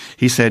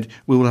 He said,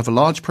 we will have a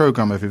large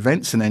programme of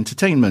events and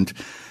entertainment.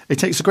 It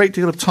takes a great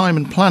deal of time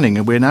and planning,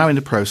 and we're now in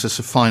the process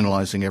of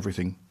finalising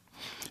everything.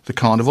 The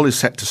Carnival is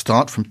set to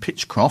start from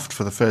Pitchcroft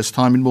for the first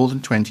time in more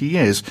than 20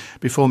 years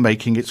before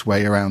making its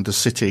way around the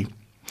city.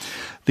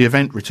 The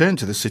event returned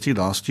to the city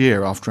last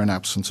year after an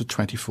absence of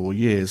 24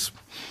 years.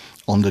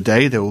 On the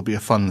day there will be a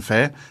fun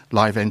fair,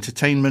 live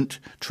entertainment,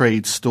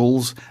 trade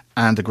stalls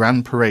and a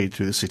grand parade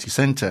through the city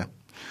centre.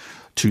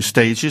 2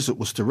 stages at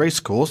Worcester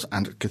Racecourse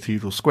and at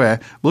Cathedral Square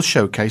will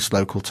showcase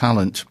local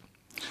talent.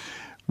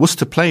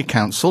 Worcester Play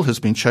Council has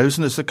been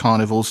chosen as the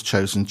Carnival's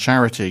chosen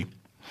charity.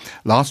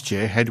 Last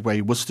year,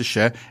 Headway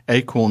Worcestershire,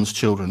 Acorns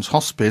Children's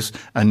Hospice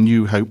and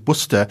New Hope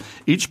Worcester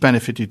each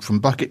benefited from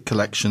bucket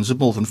collections of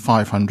more than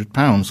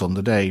 £500 on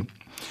the day.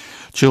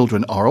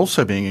 Children are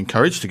also being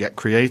encouraged to get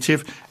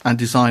creative and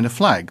design a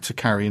flag to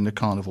carry in the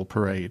Carnival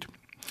parade.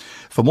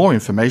 For more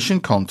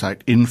information,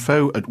 contact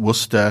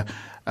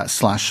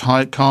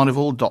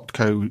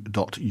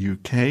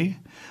info@worcester/carnival.co.uk.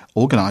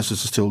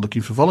 Organisers are still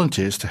looking for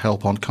volunteers to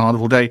help on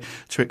Carnival Day.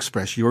 To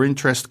express your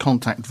interest,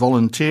 contact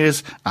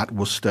volunteers at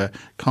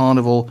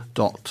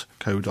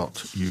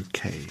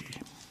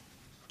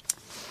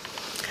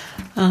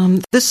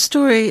worcestercarnival.co.uk. This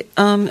story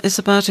is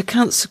about a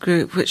cancer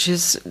group which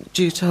is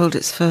due to hold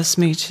its first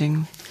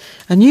meeting.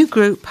 A new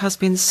group has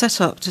been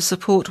set up to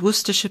support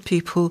Worcestershire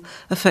people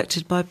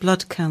affected by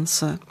blood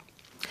cancer.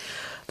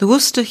 The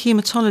Worcester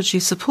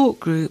Haematology Support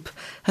Group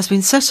has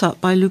been set up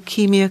by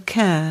Leukemia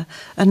Care,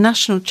 a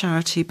national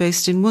charity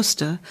based in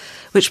Worcester,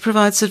 which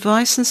provides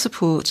advice and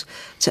support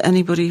to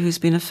anybody who's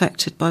been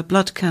affected by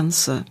blood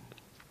cancer.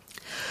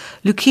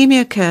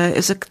 Leukemia Care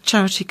is a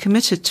charity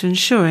committed to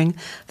ensuring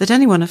that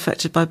anyone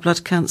affected by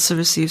blood cancer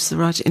receives the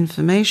right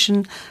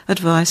information,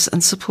 advice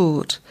and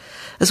support.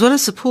 As well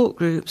as support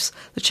groups,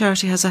 the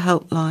charity has a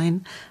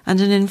helpline and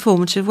an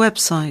informative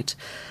website,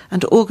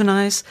 and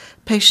organise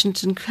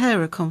patient and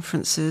carer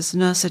conferences,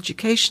 nurse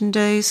education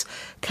days,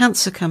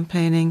 cancer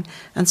campaigning,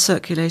 and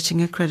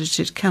circulating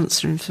accredited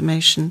cancer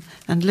information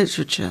and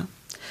literature.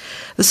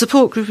 The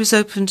support group is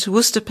open to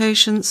Worcester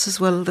patients as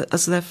well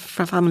as their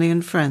family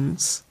and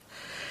friends.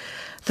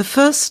 The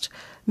first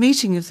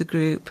meeting of the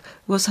group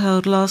was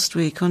held last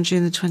week on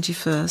June the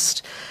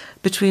 21st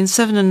between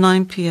 7 and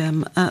 9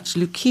 p.m. at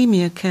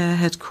Leukemia Care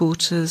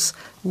Headquarters,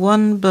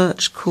 1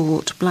 Birch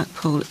Court,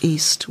 Blackpool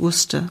East,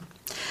 Worcester.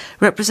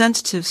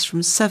 Representatives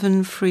from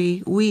 7 free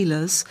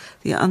wheelers,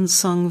 the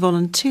unsung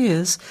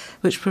volunteers,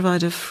 which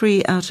provide a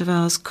free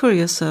out-of-hours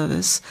courier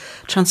service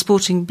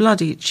transporting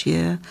blood each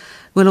year,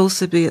 will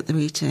also be at the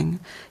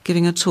meeting,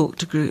 giving a talk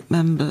to group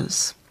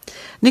members.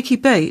 Nikki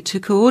Bate,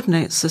 who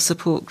coordinates the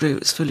support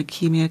groups for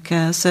Leukemia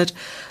Care, said,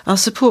 "Our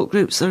support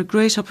groups are a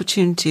great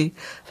opportunity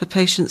for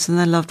patients and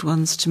their loved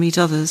ones to meet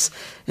others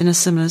in a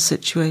similar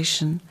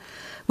situation.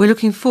 We're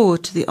looking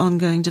forward to the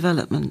ongoing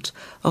development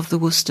of the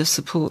Worcester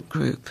support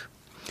group."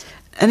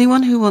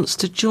 Anyone who wants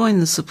to join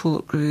the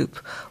support group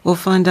or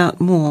find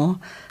out more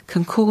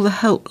can call the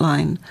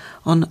helpline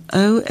on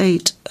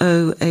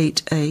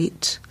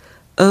 08088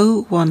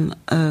 010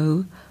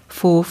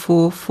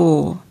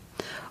 444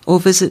 or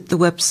visit the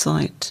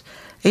website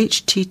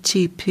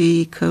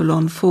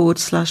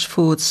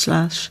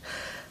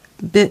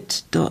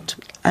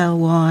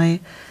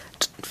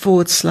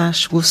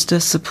http://bit.ly/Worcester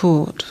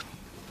support.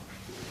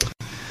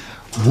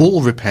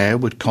 Wall repair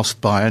would cost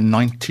buyer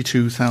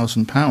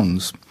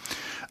 £92,000.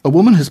 A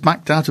woman has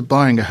backed out of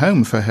buying a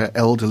home for her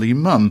elderly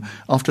mum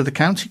after the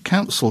county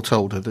council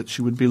told her that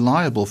she would be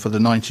liable for the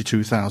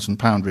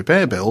 £92,000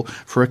 repair bill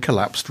for a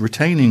collapsed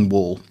retaining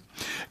wall.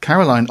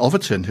 Caroline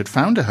Overton had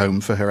found a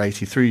home for her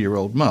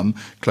 83-year-old mum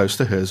close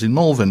to hers in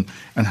Malvern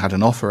and had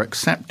an offer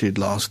accepted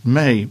last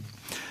May.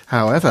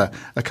 However,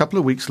 a couple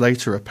of weeks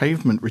later, a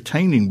pavement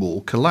retaining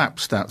wall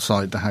collapsed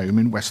outside the home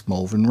in West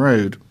Malvern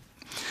Road.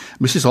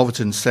 Mrs.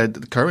 Overton said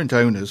that the current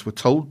owners were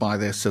told by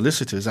their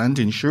solicitors and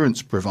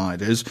insurance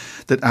providers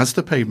that as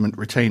the pavement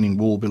retaining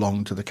wall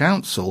belonged to the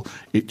council,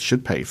 it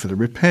should pay for the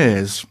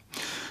repairs.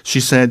 She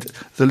said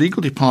the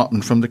legal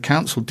department from the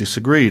council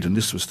disagreed, and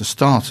this was the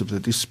start of the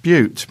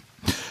dispute.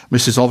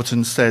 Mrs.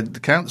 Overton said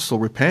the council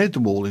repaired the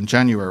wall in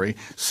January,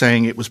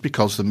 saying it was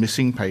because the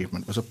missing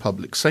pavement was a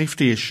public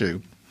safety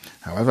issue.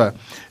 However,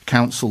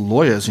 council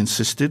lawyers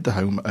insisted the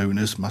home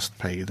owners must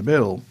pay the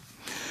bill.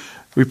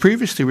 We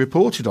previously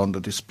reported on the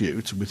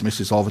dispute, with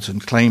Mrs.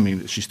 Overton claiming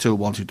that she still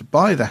wanted to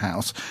buy the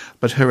house,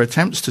 but her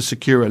attempts to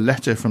secure a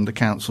letter from the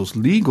council's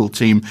legal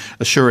team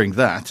assuring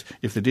that,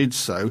 if they did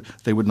so,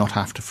 they would not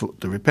have to foot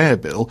the repair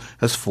bill,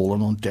 has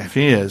fallen on deaf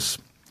ears.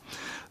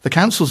 The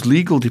council's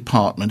legal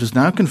department has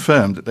now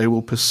confirmed that they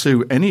will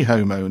pursue any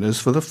homeowners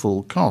for the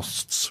full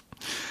costs.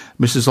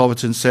 Mrs.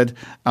 Overton said,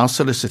 "Our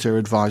solicitor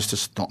advised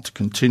us not to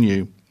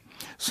continue.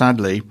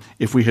 Sadly,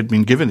 if we had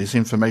been given this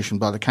information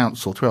by the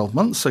council 12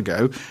 months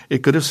ago,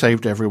 it could have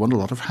saved everyone a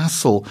lot of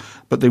hassle,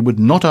 but they would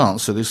not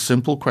answer this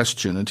simple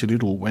question until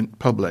it all went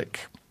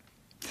public."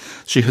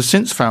 She has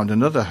since found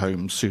another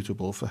home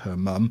suitable for her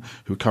mum,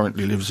 who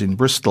currently lives in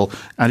Bristol,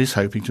 and is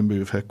hoping to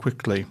move her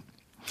quickly.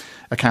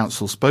 A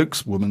council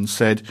spokeswoman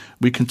said,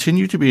 "We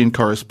continue to be in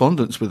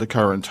correspondence with the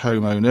current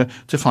homeowner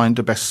to find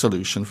the best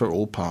solution for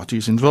all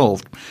parties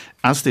involved.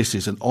 As this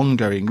is an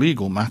ongoing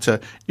legal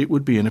matter, it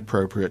would be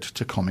inappropriate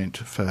to comment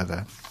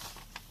further."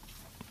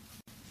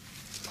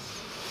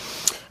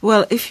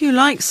 Well, if you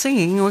like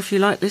singing or if you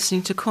like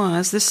listening to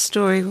choirs, this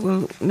story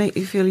will make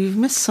you feel you've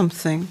missed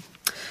something.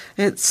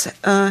 Its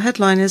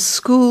headline is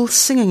 "School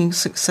Singing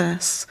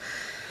Success."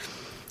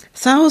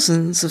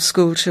 Thousands of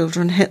school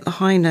children hit the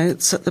high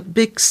notes at the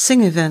Big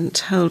Sing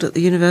event held at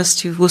the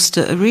University of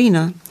Worcester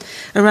Arena.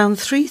 Around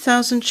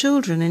 3,000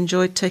 children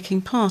enjoyed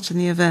taking part in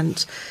the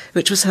event,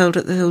 which was held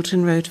at the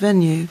Hilton Road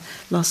venue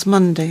last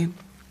Monday.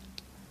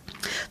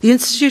 The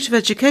Institute of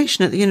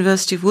Education at the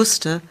University of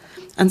Worcester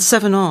and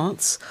Seven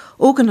Arts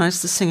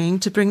organised the singing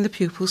to bring the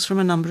pupils from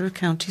a number of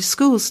county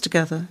schools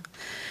together.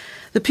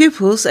 The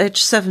pupils,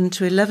 aged 7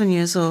 to 11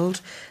 years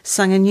old,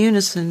 sang in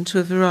unison to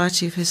a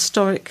variety of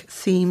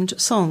historic-themed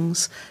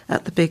songs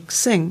at the Big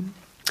Sing.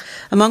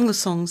 Among the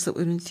songs that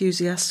were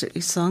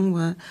enthusiastically sung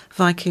were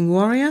Viking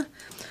Warrior,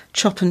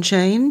 Chop and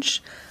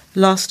Change,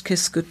 Last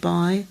Kiss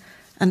Goodbye,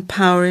 and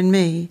Power in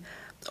Me,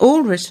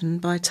 all written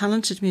by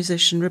talented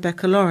musician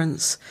Rebecca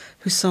Lawrence,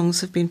 whose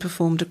songs have been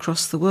performed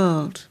across the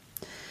world.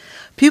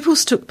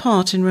 Pupils took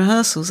part in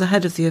rehearsals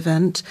ahead of the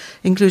event,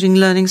 including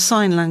learning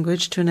sign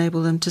language to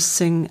enable them to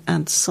sing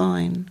and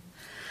sign.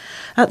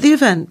 At the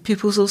event,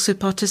 pupils also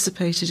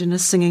participated in a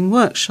singing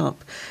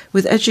workshop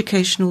with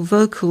educational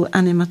vocal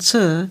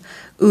animateur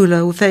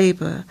Ulla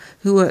Weber,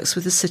 who works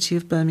with the City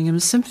of Birmingham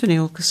Symphony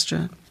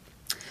Orchestra.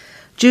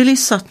 Julie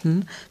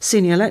Sutton,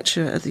 senior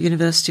lecturer at the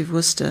University of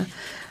Worcester,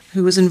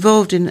 who was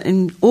involved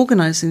in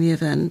organising the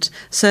event,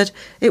 said,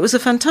 "It was a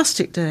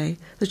fantastic day.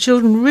 The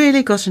children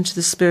really got into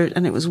the spirit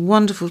and it was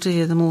wonderful to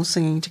hear them all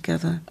singing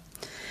together."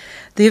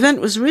 The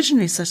event was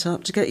originally set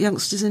up to get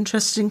youngsters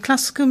interested in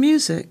classical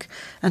music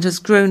and has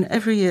grown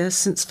every year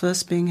since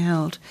first being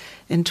held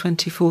in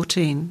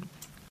 2014.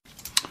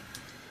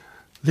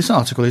 This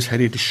article is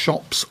headed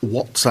Shops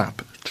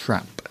WhatsApp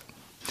Trap.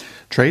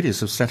 Traders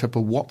have set up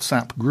a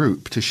WhatsApp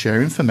group to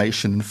share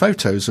information and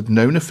photos of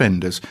known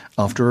offenders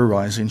after a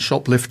rise in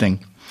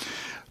shoplifting.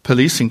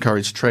 Police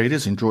encouraged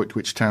traders in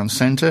Droitwich Town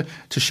Centre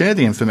to share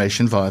the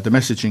information via the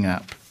messaging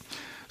app.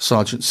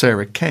 Sergeant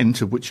Sarah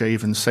Kent of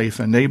Wychavon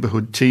Safer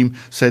Neighbourhood team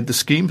said the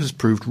scheme has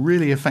proved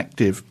really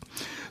effective.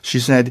 She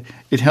said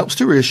it helps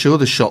to reassure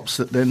the shops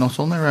that they're not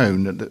on their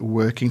own and that they're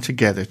working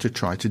together to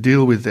try to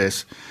deal with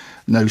this.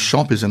 No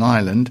shop is an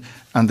island,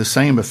 and the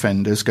same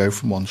offenders go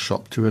from one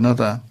shop to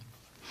another.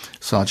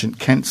 Sergeant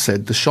Kent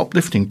said the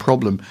shoplifting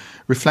problem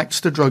reflects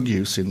the drug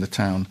use in the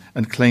town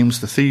and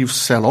claims the thieves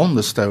sell on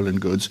the stolen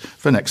goods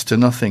for next to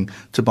nothing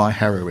to buy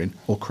heroin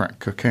or crack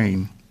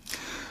cocaine.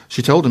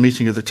 She told a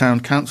meeting of the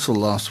town council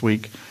last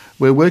week,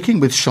 "We're working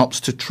with shops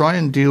to try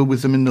and deal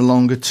with them in the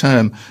longer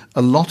term.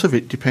 A lot of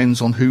it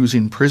depends on who's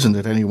in prison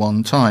at any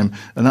one time,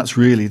 and that's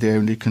really the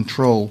only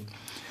control.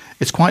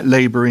 It's quite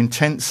labour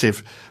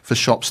intensive for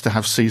shops to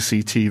have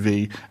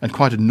CCTV and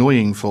quite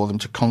annoying for them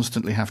to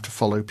constantly have to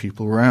follow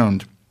people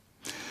around."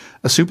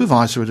 A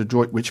supervisor at a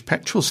Droitwich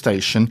petrol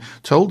station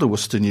told the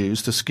Worcester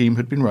News the scheme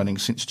had been running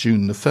since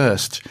June the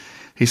 1st.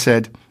 He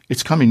said,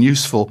 "It's come in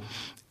useful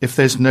if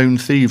there's known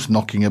thieves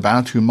knocking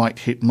about who might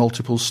hit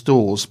multiple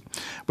stores.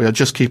 We are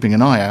just keeping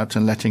an eye out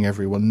and letting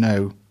everyone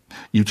know.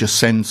 You just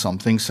send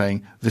something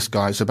saying, 'This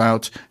guy's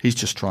about, he's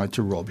just tried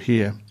to rob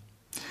here.'"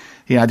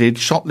 He added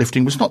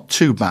shoplifting was not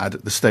too bad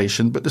at the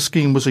station, but the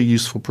scheme was a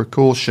useful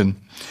precaution.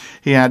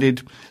 He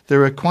added,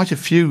 "There are quite a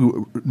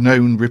few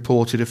known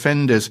reported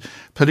offenders.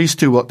 Police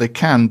do what they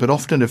can, but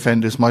often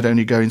offenders might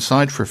only go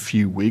inside for a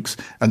few weeks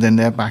and then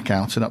they're back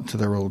out and up to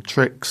their old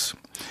tricks."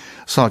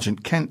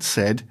 Sergeant Kent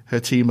said her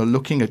team are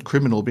looking at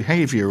criminal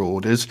behaviour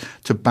orders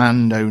to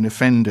ban known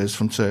offenders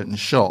from certain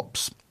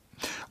shops.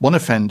 One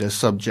offender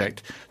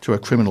subject to a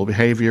criminal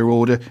behaviour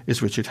order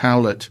is Richard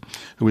Howlett,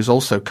 who is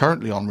also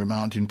currently on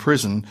remand in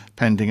prison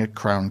pending a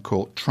Crown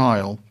Court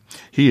trial.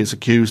 He is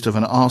accused of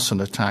an arson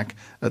attack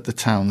at the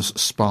town's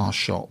spa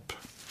shop.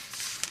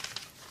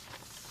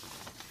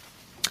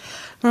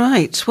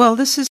 Right, well,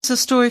 this is a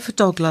story for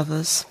dog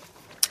lovers.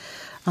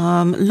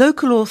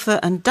 Local author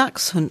and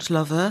dachshund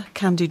lover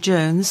Candy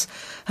Jones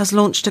has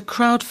launched a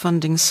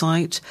crowdfunding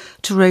site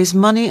to raise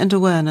money and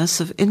awareness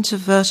of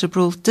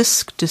intervertebral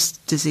disc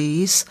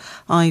disease,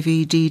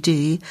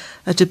 IVDD,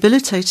 a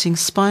debilitating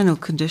spinal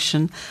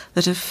condition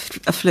that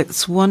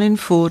afflicts 1 in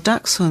 4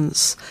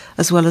 dachshunds,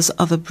 as well as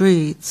other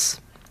breeds.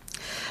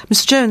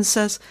 Ms. Jones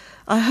says,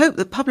 "I hope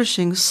that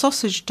publishing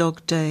Sausage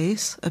Dog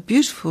Days, a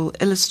beautiful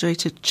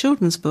illustrated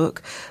children's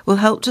book, will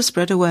help to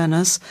spread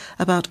awareness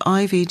about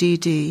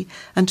IVDD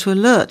and to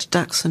alert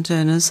dachshund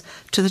owners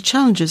to the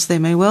challenges they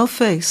may well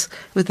face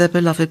with their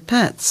beloved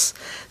pets.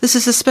 This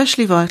is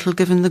especially vital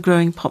given the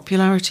growing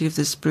popularity of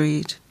this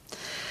breed.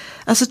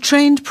 As a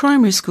trained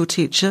primary school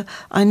teacher,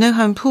 I know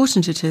how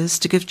important it is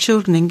to give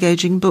children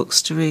engaging books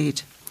to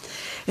read.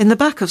 In the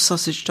back of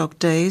Sausage Dog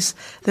Days,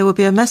 there will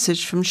be a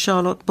message from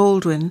Charlotte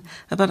Baldwin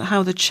about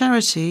how the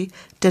charity,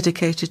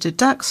 dedicated to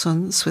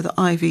dachshunds with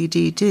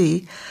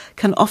IVDD,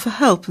 can offer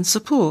help and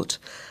support,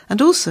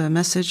 and also a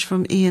message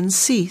from Ian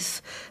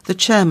Seath, the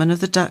chairman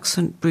of the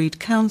Dachshund Breed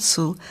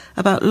Council,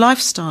 about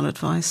lifestyle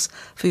advice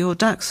for your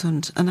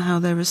dachshund and how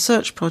their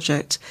research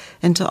project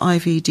into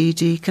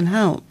IVDD can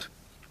help.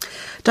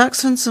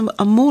 Dachshunds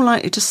are more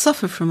likely to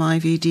suffer from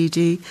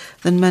IVDD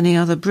than many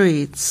other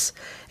breeds.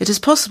 It is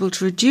possible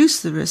to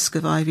reduce the risk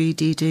of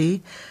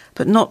IVDD,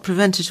 but not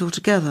prevent it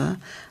altogether,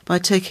 by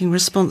taking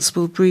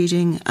responsible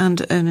breeding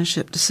and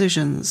ownership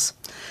decisions.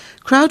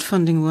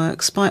 Crowdfunding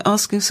works by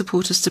asking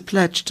supporters to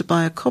pledge to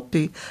buy a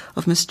copy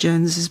of Miss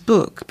Jones's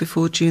book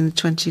before June the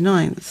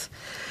 29th.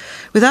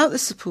 Without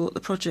this support, the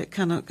project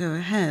cannot go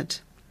ahead.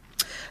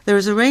 There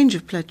is a range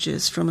of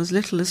pledges from as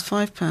little as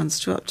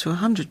 £5 to up to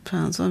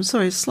 £100. I'm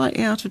sorry, it's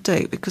slightly out of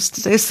date because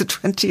today's the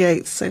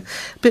 28th, so a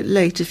bit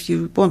late if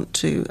you want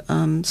to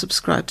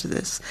subscribe to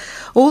this.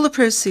 All the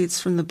proceeds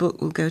from the book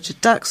will go to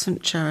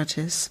Dachshund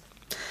charities.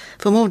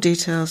 For more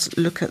details,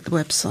 look at the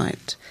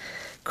website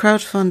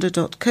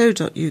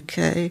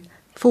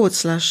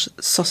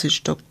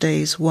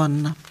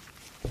crowdfunder.co.uk/sausagedogdays1.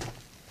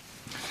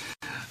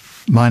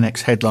 My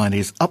next headline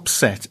is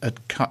Upset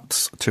at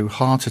Cuts to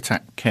Heart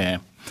Attack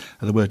Care.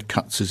 The word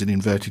cuts is in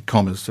inverted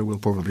commas, so we'll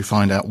probably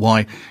find out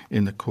why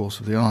in the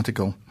course of the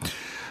article.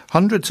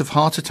 Hundreds of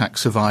heart attack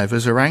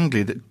survivors are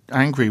angry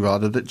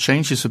that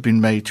changes have been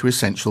made to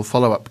essential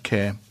follow-up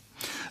care.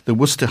 The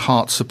Worcester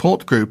Heart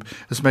Support Group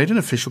has made an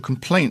official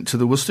complaint to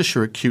the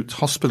Worcestershire Acute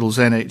Hospitals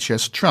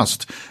NHS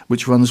Trust,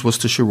 which runs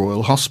Worcestershire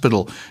Royal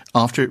Hospital,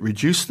 after it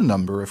reduced the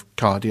number of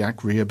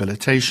cardiac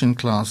rehabilitation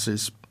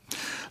classes.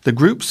 The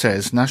group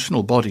says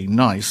national body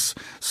NICE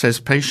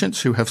says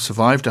patients who have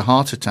survived a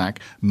heart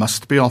attack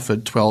must be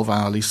offered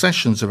 12-hourly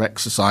sessions of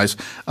exercise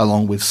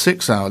along with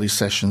 6-hourly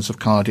sessions of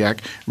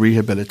cardiac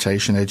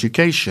rehabilitation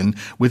education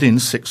within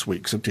 6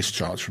 weeks of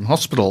discharge from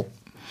hospital.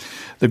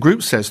 The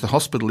group says the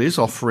hospital is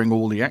offering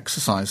all the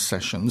exercise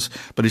sessions,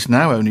 but is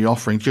now only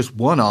offering just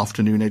one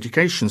afternoon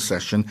education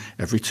session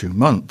every 2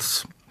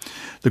 months.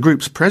 The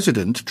group's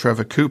president,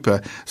 Trevor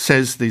Cooper,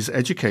 says these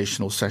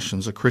educational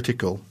sessions are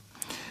critical.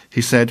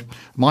 He said,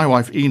 "My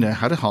wife Ina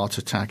had a heart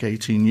attack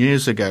 18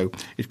 years ago.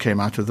 It came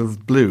out of the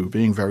blue,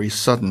 being very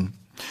sudden.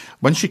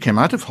 When she came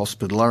out of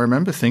hospital, I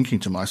remember thinking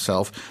to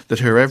myself that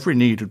her every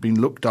need had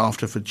been looked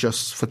after for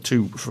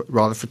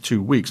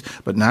 2 weeks,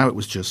 but now it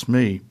was just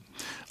me.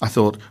 I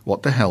thought,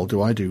 what the hell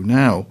do I do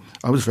now?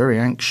 I was very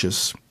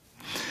anxious."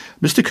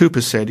 Mr. Cooper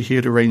said he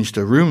had arranged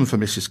a room for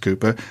Mrs.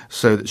 Cooper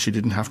so that she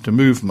didn't have to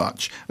move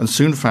much, and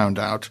soon found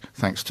out,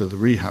 thanks to the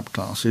rehab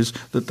classes,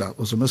 that that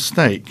was a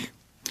mistake.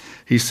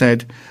 He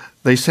said,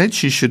 They said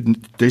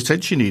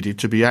she needed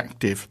to be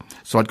active,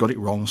 so I'd got it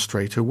wrong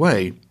straight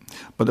away.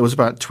 But there was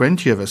about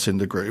 20 of us in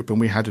the group, and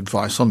we had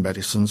advice on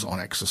medicines, on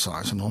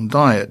exercise and on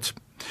diet.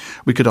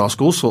 We could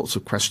ask all sorts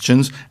of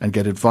questions and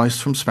get advice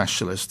from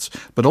specialists,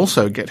 but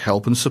also get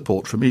help and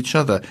support from each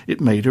other.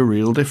 It made a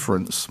real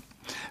difference.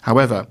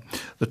 However,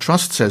 the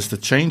Trust says the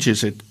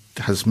changes it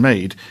has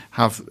made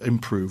have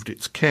improved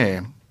its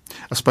care.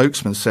 A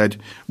spokesman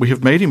said, "We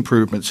have made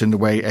improvements in the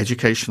way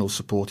educational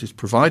support is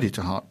provided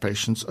to heart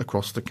patients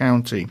across the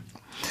county.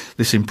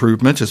 This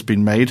improvement has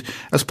been made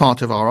as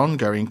part of our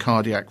ongoing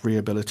cardiac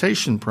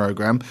rehabilitation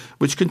programme,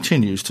 which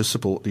continues to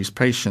support these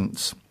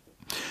patients.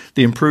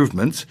 The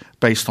improvements,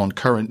 based on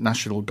current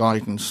national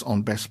guidance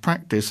on best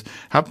practice,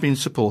 have been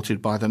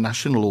supported by the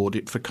National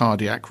Audit for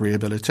Cardiac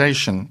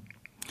Rehabilitation.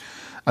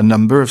 A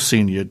number of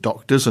senior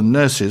doctors and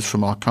nurses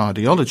from our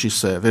cardiology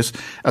service,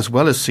 as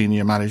well as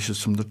senior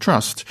managers from the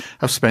Trust,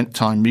 have spent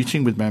time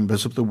meeting with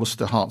members of the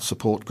Worcester Heart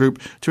Support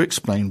Group to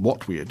explain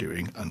what we are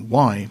doing and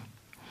why.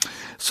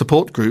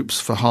 Support groups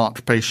for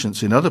heart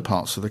patients in other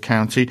parts of the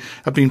county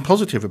have been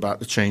positive about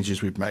the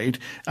changes we've made,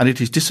 and it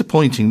is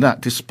disappointing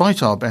that,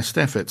 despite our best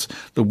efforts,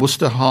 the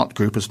Worcester Heart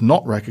Group has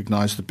not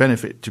recognised the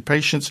benefit to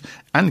patients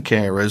and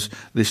carers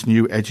this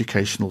new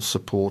educational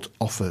support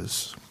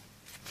offers."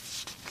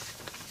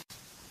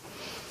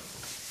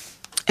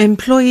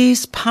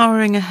 Employees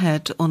powering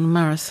ahead on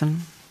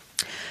marathon.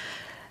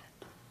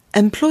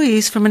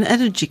 Employees from an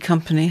energy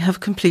company have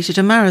completed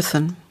a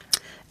marathon.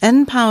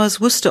 N-Power's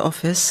Worcester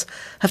office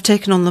have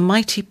taken on the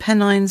mighty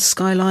Pennine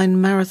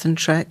Skyline Marathon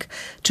Trek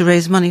to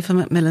raise money for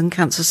Macmillan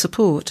Cancer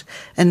Support,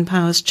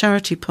 N-Power's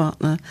charity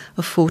partner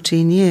of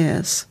 14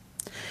 years.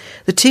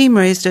 The team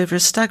raised over a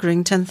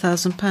staggering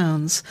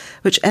 £10,000,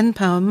 which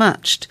N-Power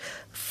matched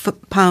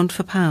pound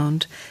for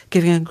pound,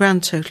 giving a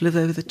grand total of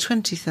over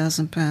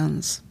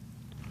 £20,000.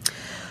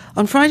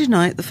 On Friday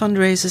night, the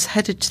fundraisers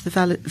headed to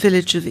the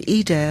village of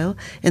Edale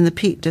in the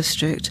Peak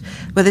District,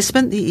 where they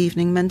spent the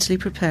evening mentally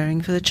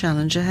preparing for the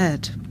challenge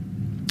ahead.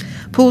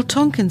 Paul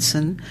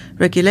Tonkinson,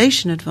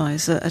 Regulation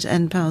Advisor at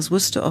N-Power's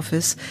Worcester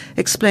office,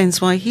 explains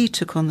why he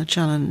took on the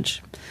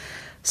challenge.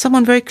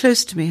 "Someone very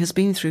close to me has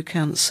been through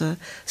cancer,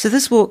 so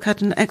this walk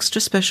had an extra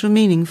special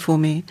meaning for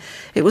me.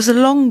 It was a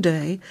long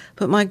day,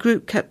 but my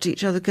group kept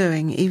each other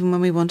going even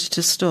when we wanted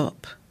to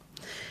stop."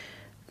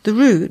 The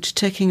route,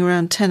 taking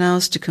around 10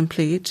 hours to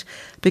complete,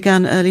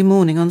 began early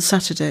morning on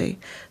Saturday.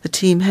 The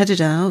team headed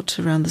out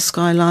around the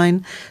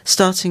skyline,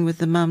 starting with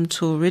the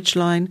Mamtor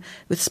Ridgeline,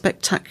 with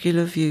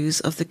spectacular views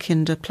of the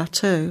Kinder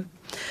Plateau.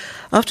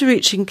 After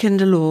reaching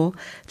Kinder Law,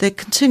 they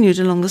continued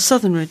along the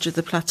southern ridge of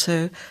the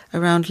plateau,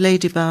 around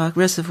Ladybower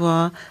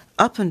Reservoir,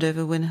 up and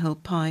over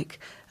Winhill Pike,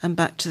 and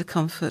back to the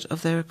comfort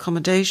of their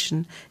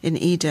accommodation in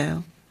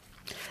Edale.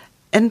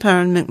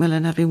 N-Power and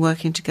Macmillan have been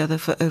working together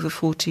for over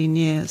 14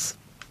 years.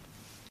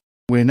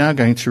 We're now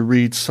going to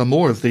read some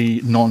more of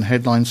the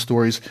non-headline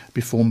stories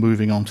before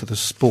moving on to the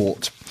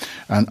sport.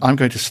 And I'm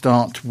going to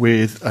start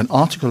with an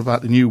article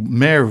about the new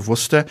Mayor of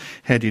Worcester,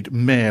 headed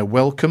Mayor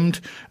Welcomed,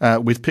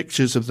 with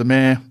pictures of the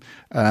Mayor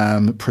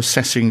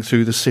processing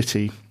through the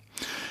city.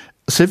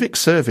 Civic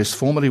Service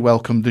formally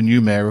welcomed the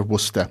new Mayor of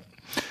Worcester.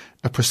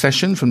 A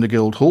procession from the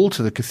Guildhall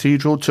to the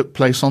Cathedral took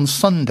place on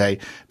Sunday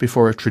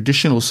before a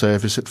traditional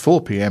service at 4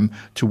 p.m.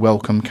 to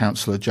welcome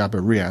Councillor Jabba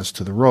Riaz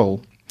to the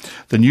role.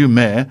 The new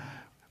Mayor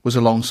was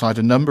alongside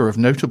a number of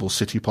notable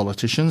city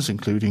politicians,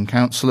 including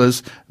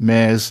councillors,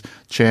 mayors,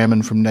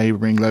 chairmen from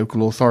neighbouring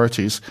local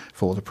authorities,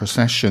 for the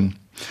procession.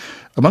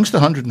 Amongst the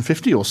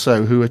 150 or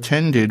so who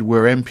attended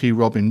were MP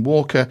Robin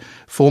Walker,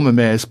 former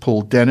mayors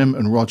Paul Denham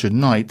and Roger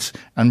Knight,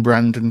 and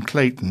Brandon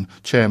Clayton,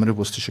 chairman of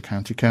Worcestershire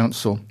County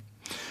Council.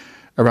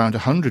 Around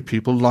 100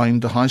 people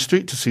lined the High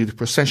Street to see the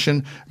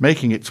procession,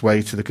 making its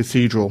way to the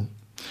cathedral.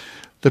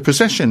 The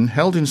procession,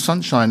 held in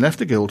sunshine, left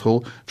the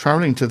Guildhall,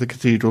 travelling to the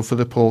cathedral for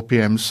the 4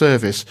 p.m.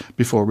 service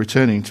before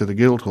returning to the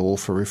Guildhall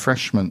for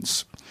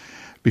refreshments.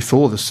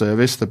 Before the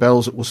service, the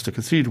bells at Worcester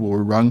Cathedral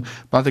were rung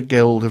by the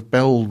Guild of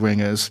Bell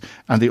Ringers,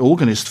 and the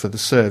organist for the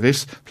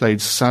service played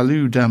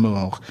Salut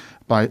d'Amour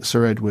by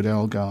Sir Edward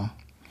Elgar.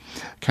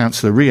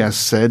 Councillor Riaz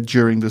said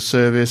during the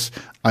service,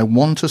 "I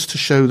want us to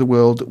show the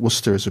world that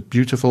Worcester is a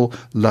beautiful,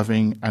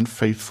 loving and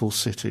faithful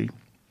city.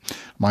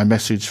 My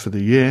message for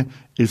the year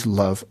is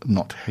love,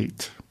 not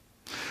hate."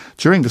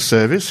 During the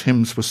service,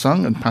 hymns were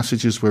sung and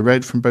passages were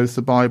read from both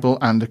the Bible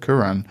and the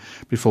Quran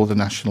before the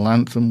national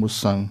anthem was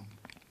sung.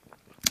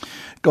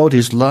 God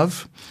is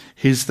love.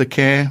 His the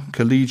care,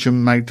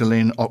 Collegium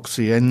Magdalene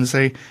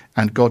Oxiense,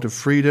 and God of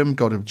Freedom,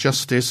 God of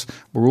Justice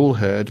were all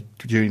heard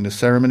during the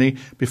ceremony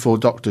before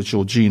Dr.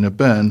 Georgina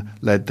Byrne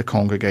led the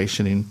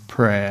congregation in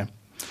prayer.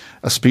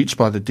 A speech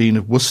by the Dean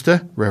of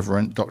Worcester,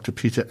 Reverend Dr.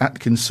 Peter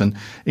Atkinson,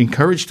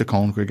 encouraged the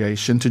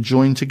congregation to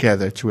join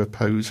together to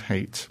oppose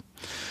hate.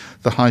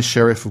 The High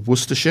Sheriff of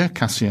Worcestershire,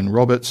 Cassian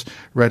Roberts,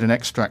 read an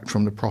extract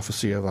from the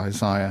prophecy of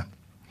Isaiah.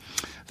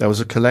 There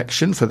was a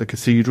collection for the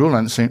Cathedral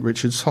and St.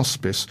 Richard's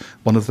Hospice,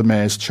 one of the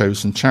Mayor's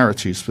chosen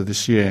charities for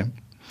this year.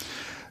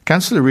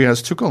 Councillor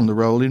Riaz took on the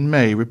role in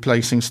May,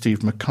 replacing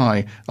Steve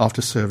Mackay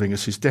after serving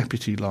as his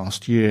deputy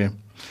last year.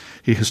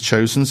 He has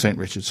chosen St.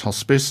 Richard's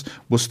Hospice,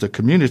 Worcester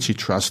Community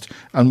Trust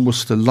and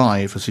Worcester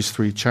Live as his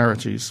 3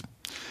 charities.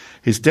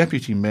 His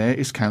deputy mayor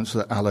is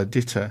Councillor Alla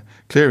Ditter,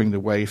 clearing the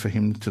way for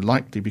him to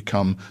likely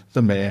become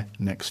the mayor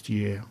next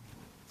year.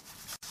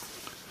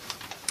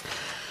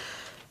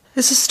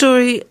 There's a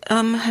story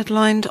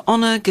headlined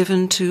Honour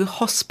Given to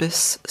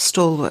Hospice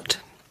Stalwart.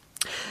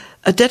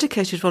 A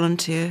dedicated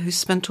volunteer who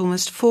spent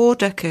almost 4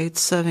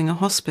 decades serving a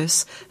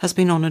hospice has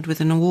been honoured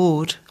with an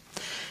award.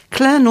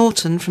 Claire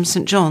Norton from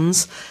St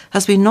John's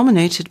has been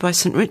nominated by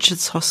St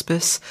Richard's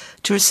Hospice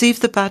to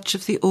receive the Badge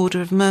of the Order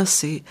of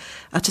Mercy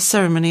at a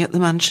ceremony at the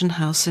Mansion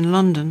House in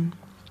London.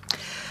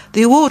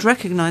 The award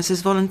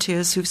recognises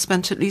volunteers who've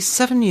spent at least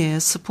 7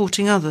 years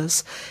supporting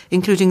others,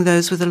 including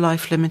those with a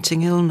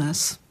life-limiting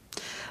illness.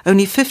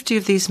 Only 50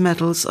 of these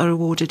medals are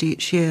awarded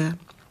each year.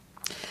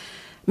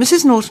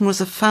 Mrs Norton was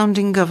a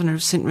founding governor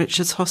of St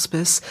Richard's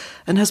Hospice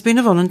and has been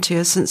a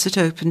volunteer since it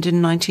opened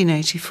in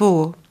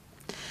 1984.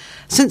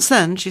 Since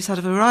then, she's had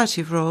a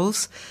variety of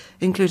roles,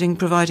 including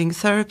providing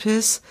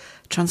therapies,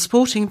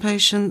 transporting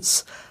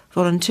patients,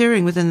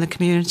 volunteering within the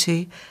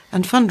community,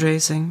 and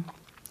fundraising.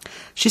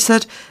 She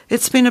said,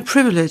 "It's been a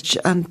privilege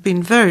and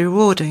been very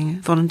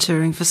rewarding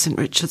volunteering for St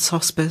Richard's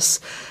Hospice,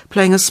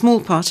 playing a small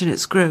part in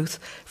its growth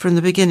from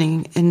the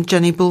beginning in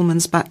Jenny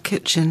Bullman's back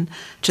kitchen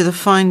to the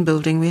fine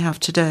building we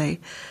have today,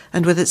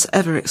 and with its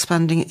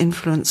ever-expanding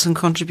influence and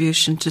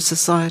contribution to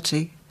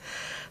society.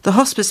 The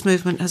hospice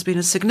movement has been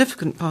a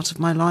significant part of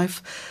my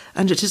life,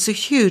 and it is a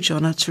huge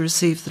honour to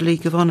receive the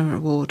League of Honour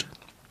Award."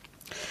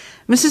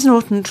 Mrs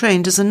Norton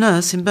trained as a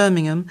nurse in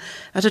Birmingham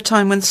at a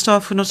time when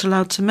staff were not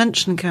allowed to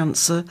mention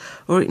cancer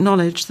or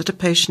acknowledge that a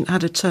patient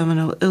had a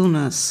terminal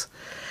illness.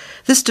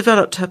 This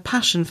developed her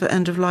passion for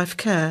end-of-life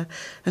care,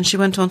 and she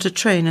went on to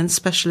train in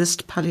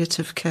specialist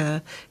palliative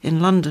care in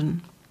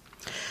London.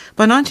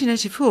 By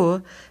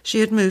 1984, she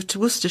had moved to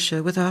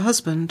Worcestershire with her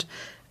husband,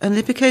 and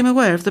they became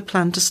aware of the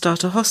plan to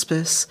start a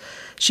hospice.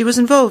 She was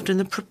involved in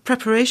the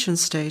preparation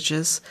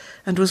stages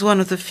and was one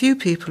of the few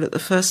people at the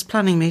first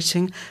planning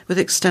meeting with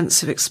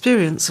extensive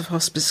experience of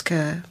hospice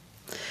care.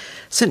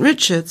 St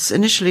Richard's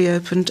initially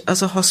opened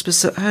as a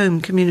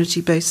hospice-at-home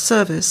community-based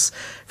service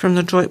from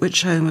the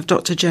Droitwich home of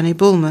Dr Jenny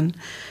Bullman,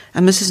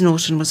 and Mrs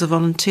Norton was a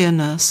volunteer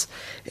nurse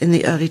in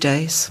the early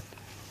days.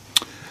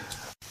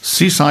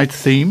 Seaside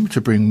theme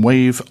to bring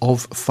wave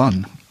of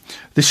fun.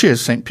 This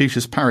year's St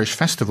Peter's Parish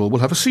Festival will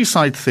have a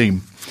seaside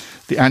theme.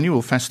 The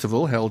annual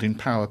festival, held in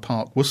Power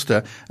Park,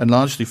 Worcester, and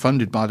largely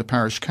funded by the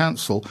Parish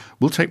Council,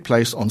 will take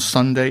place on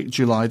Sunday,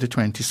 July the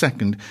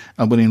 22nd,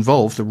 and will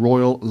involve the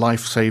Royal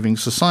Life Saving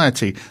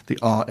Society, the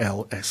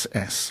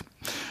RLSS.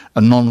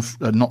 A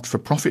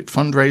not-for-profit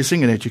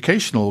fundraising and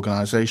educational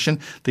organisation,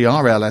 the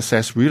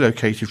RLSS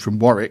relocated from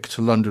Warwick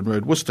to London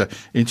Road, Worcester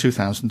in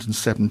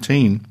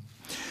 2017.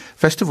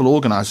 Festival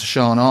organiser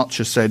Sian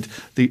Archer said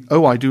the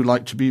 "Oh, I do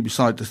like to be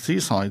beside the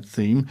seaside"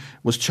 theme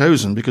was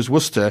chosen because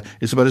Worcester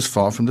is about as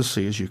far from the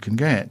sea as you can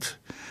get.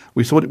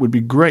 We thought it would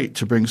be great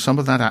to bring some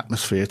of that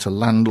atmosphere to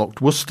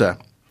landlocked Worcester.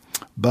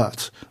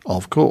 But,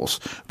 of course,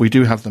 we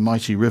do have the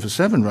mighty River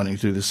Severn running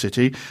through the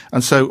city,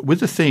 and so with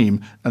the theme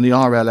and the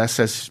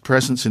RLSS's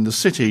presence in the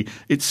city,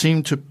 it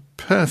seemed too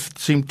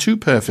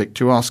perfect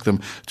to ask them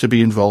to be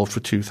involved for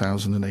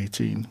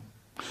 2018.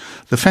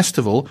 The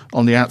festival,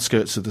 on the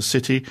outskirts of the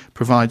city,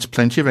 provides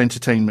plenty of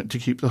entertainment to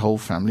keep the whole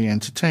family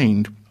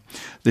entertained.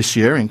 This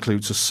year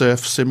includes a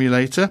surf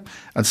simulator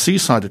and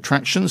seaside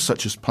attractions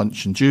such as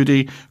Punch and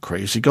Judy,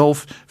 Crazy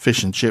Golf,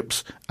 fish and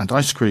chips and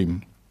ice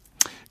cream.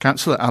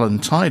 Councillor Alan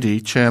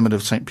Tidy, chairman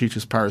of St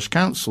Peter's Parish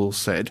Council,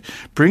 said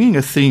bringing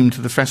a theme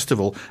to the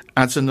festival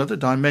adds another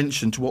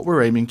dimension to what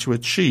we're aiming to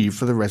achieve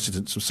for the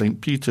residents of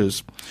St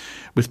Peter's.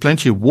 With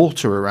plenty of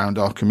water around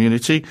our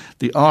community,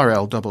 the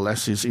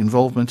RLSS's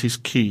involvement is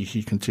key,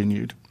 he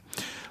continued.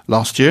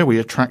 Last year we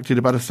attracted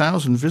about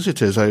 1,000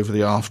 visitors over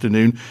the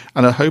afternoon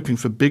and are hoping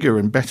for bigger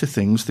and better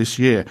things this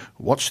year.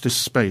 Watch this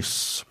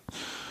space.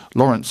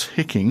 Lawrence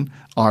Hicking,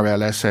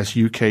 RLSS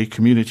UK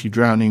Community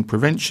Drowning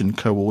Prevention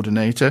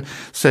Coordinator,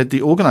 said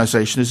the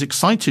organisation is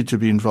excited to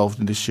be involved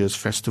in this year's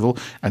festival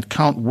and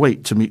can't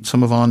wait to meet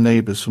some of our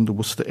neighbours from the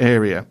Worcester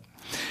area.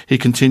 He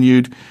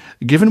continued,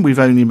 "Given we've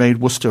only made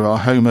Worcester our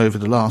home over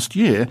the last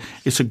year,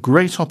 it's a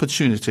great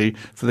opportunity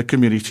for the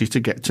community to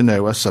get to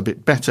know us a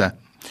bit better.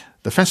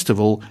 The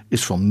festival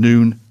is from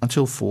noon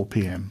until 4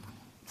 p.m.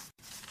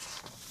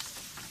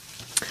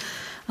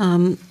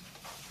 A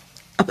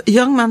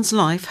young man's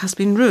life has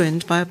been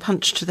ruined by a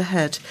punch to the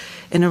head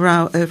in a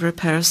row over a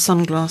pair of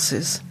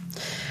sunglasses.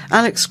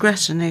 Alex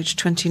Gretton, aged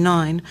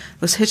 29,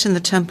 was hit in the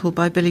temple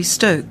by Billy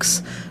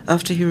Stokes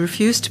after he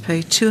refused to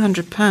pay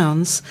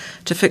 £200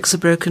 to fix a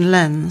broken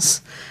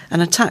lens,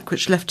 an attack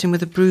which left him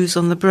with a bruise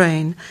on the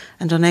brain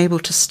and unable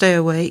to stay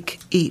awake,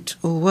 eat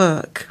or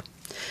work.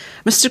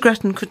 Mr.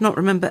 Gretton could not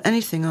remember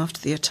anything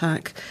after the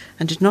attack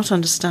and did not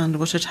understand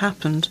what had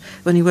happened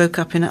when he woke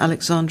up in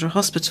Alexandra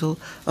Hospital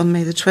on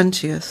May the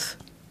 20th.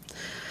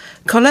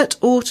 Colette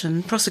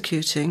Orton,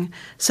 prosecuting,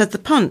 said the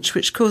punch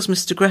which caused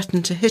Mr.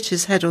 Gretton to hit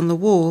his head on the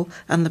wall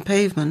and the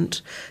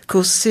pavement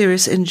caused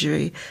serious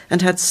injury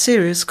and had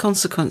serious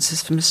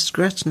consequences for Mr.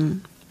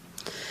 Gretton.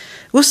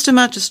 Worcester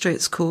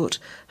Magistrates Court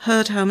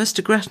heard how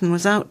Mr. Gretton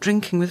was out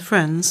drinking with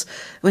friends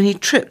when he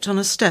tripped on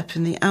a step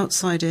in the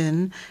outside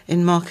inn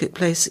in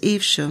Marketplace,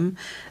 Evesham,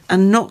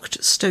 and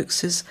knocked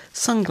Stokes's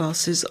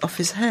sunglasses off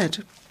his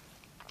head.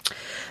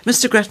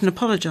 Mr. Gretton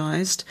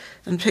apologised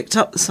and picked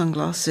up the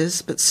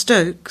sunglasses, but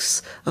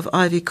Stokes of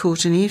Ivy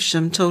Court in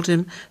Evesham told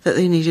him that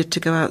they needed to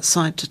go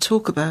outside to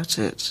talk about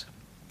it.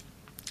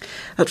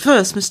 At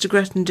first, Mr.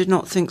 Gretton did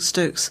not think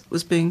Stokes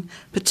was being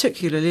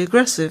particularly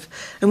aggressive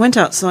and went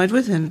outside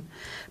with him.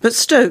 But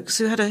Stokes,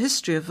 who had a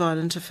history of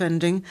violent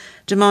offending,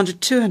 demanded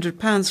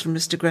 £200 from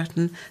Mr.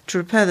 Gretton to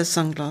repair the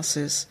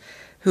sunglasses,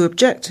 who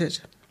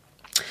objected.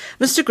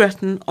 Mr.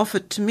 Gretton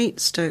offered to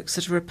meet Stokes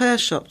at a repair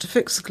shop to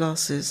fix the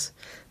glasses,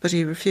 but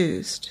he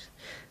refused.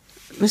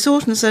 Miss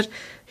Orton said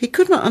he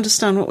could not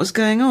understand what was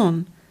going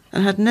on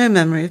and had no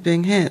memory of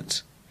being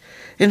hit.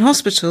 In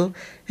hospital,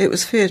 it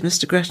was feared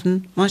Mr.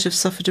 Gretton might have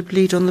suffered a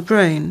bleed on the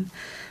brain,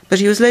 but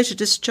he was later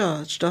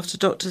discharged after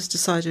doctors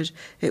decided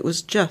it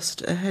was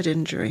just a head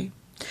injury.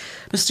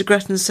 Mr.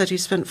 Gretton said he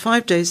spent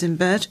 5 days in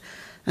bed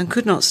and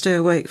could not stay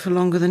awake for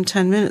longer than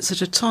 10 minutes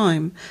at a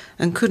time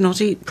and could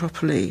not eat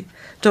properly.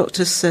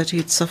 Doctors said he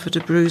had suffered a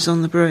bruise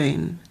on the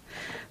brain.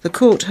 The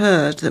court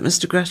heard that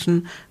Mr.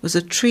 Gretton was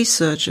a tree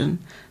surgeon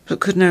but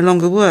could no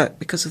longer work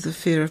because of the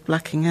fear of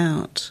blacking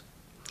out.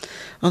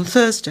 On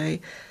Thursday,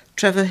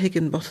 Trevor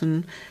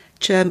Higginbotham,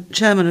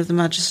 chairman of the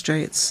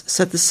magistrates,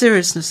 said the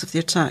seriousness of the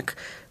attack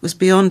was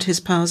beyond his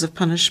powers of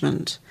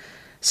punishment.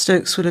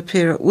 Stokes will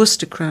appear at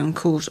Worcester Crown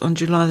Court on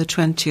July the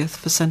 20th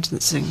for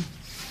sentencing.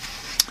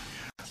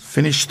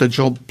 Finish the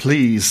job,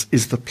 please,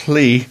 is the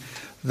plea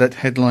that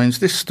headlines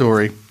this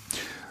story.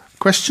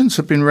 Questions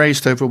have been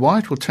raised over why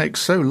it will take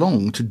so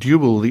long to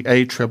dual the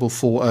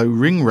A440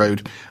 ring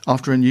road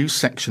after a new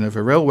section of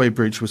a railway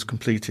bridge was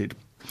completed.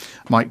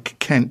 Mike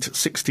Kent,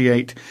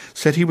 68,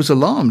 said he was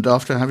alarmed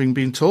after having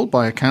been told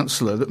by a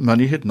councillor that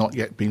money had not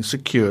yet been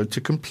secured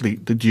to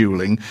complete the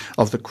dualling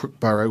of the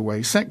Crookbarrow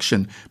Way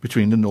section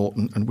between the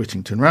Norton and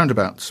Whittington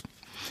roundabouts.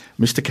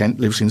 Mr. Kent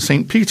lives in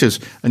St. Peter's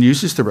and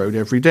uses the road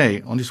every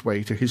day on his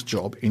way to his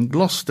job in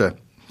Gloucester.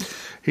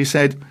 He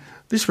said,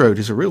 "This road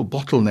is a real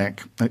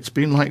bottleneck, and it's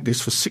been like this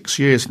for 6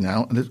 years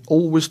now, and there's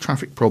always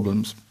traffic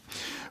problems.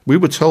 We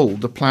were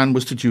told the plan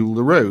was to dual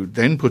the road,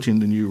 then put in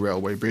the new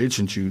railway bridge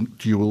and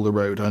dual the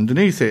road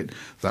underneath it.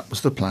 That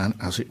was the plan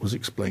as it was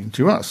explained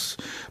to us.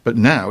 But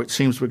now it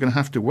seems we're going to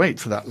have to wait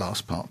for that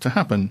last part to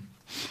happen."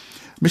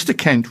 Mr.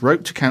 Kent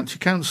wrote to county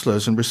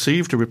councillors and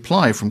received a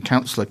reply from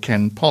Councillor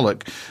Ken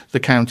Pollock, the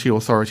County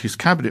Authority's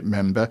Cabinet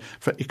Member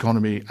for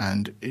Economy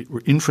and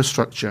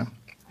Infrastructure.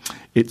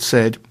 It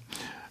said,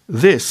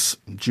 "This,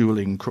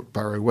 dualling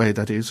Crookbarrow Way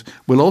that is,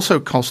 will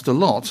also cost a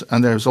lot,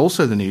 and there is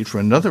also the need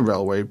for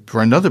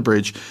another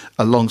bridge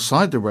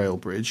alongside the rail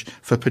bridge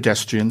for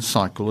pedestrian,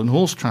 cycle and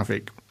horse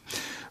traffic.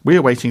 We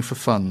are waiting for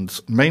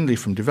funds, mainly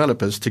from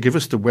developers, to give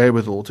us the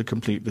wherewithal to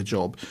complete the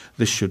job.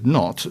 This should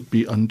not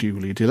be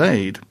unduly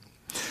delayed."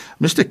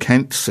 Mr.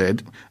 Kent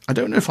said, "I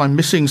don't know if I'm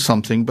missing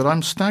something, but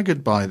I'm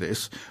staggered by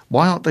this.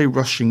 Why aren't they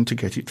rushing to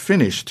get it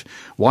finished?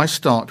 Why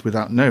start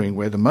without knowing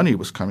where the money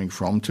was coming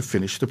from to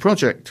finish the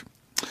project?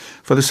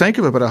 For the sake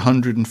of about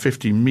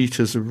 150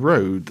 metres of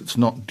road that's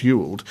not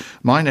dualled,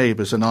 my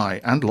neighbours and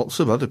I, and lots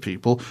of other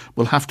people,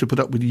 will have to put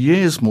up with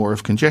years more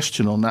of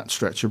congestion on that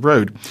stretch of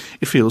road.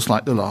 It feels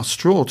like the last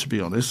straw, to be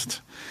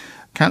honest."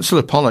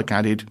 Councillor Pollock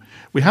added,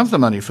 "We have the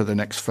money for the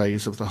next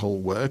phase of the whole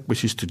work,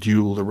 which is to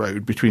dual the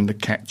road between the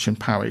Ketch and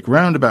Powick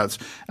roundabouts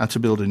and to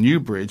build a new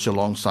bridge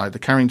alongside the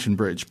Carrington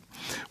Bridge.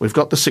 We've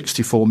got the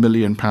 £64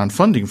 million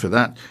funding for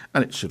that,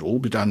 and it should all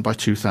be done by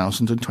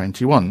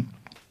 2021.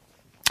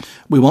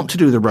 We want to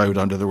do the road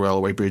under the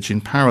railway bridge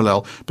in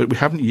parallel, but we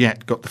haven't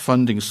yet got the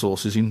funding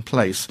sources in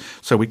place,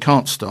 so we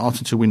can't start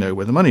until we know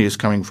where the money is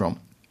coming from.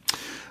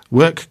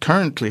 Work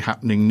currently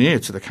happening near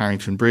to the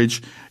Carrington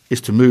Bridge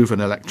is to move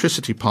an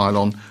electricity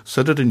pylon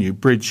so that a new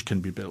bridge can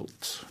be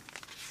built."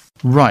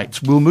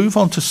 Right, we'll move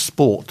on to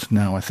sport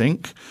now, I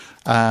think,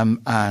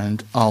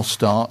 and I'll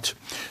start.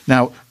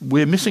 Now,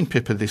 we're missing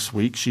Pippa this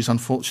week. She's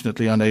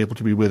unfortunately unable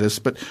to be with us,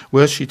 but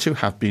were she to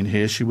have been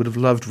here, she would have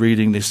loved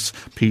reading this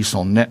piece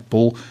on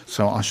netball,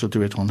 so I shall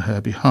do it on her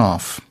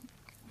behalf.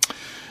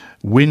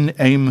 Win,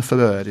 aim for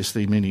Bird is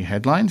the mini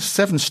headline.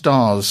 7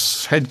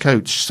 Stars head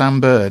coach Sam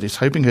Bird is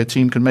hoping her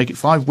team can make it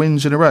 5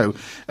 wins in a row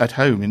at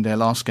home in their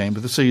last game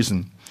of the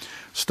season.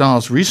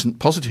 Stars' recent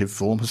positive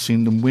form has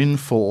seen them win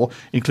 4,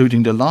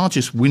 including the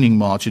largest winning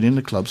margin in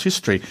the club's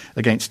history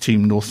against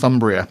Team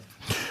Northumbria.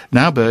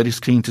 Now Bird is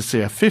keen to see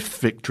a 5th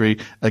victory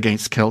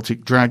against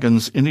Celtic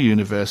Dragons in the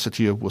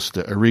University of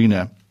Worcester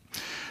Arena.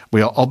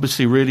 We are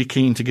obviously really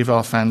keen to give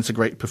our fans a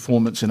great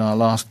performance in our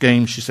last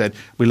game, she said.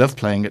 We love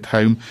playing at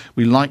home.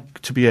 We like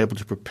to be able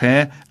to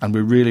prepare, and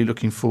we're really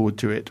looking forward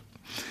to it.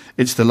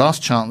 It's the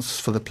last chance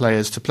for the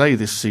players to play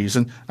this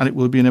season, and it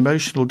will be an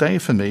emotional day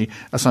for me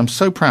as I'm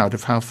so proud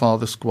of how far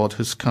the squad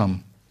has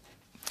come.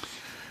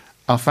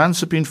 Our fans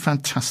have been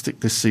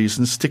fantastic this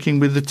season, sticking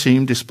with the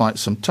team despite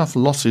some tough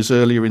losses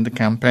earlier in the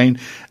campaign,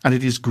 and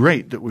it is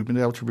great that we've been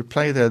able to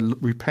repay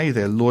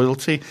their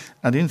loyalty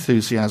and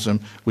enthusiasm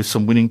with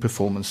some winning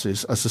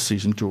performances as the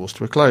season draws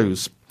to a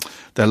close.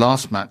 Their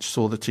last match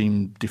saw the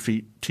team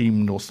defeat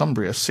Team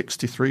Northumbria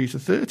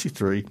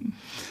 63-33.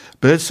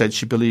 Bird said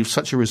she believes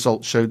such a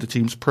result showed the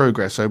team's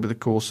progress over the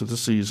course of the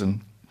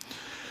season.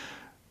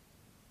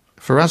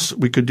 For us,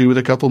 we could do with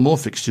a couple more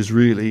fixtures,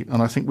 really,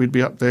 and I think we'd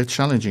be up there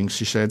challenging,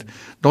 she said.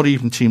 Not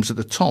even teams at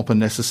the top are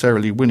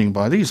necessarily winning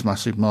by these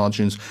massive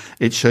margins.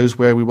 It shows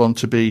where we want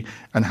to be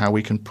and how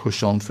we can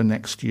push on for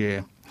next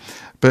year.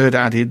 Bird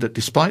added that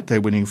despite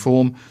their winning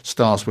form,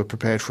 Stars were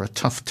prepared for a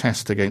tough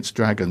test against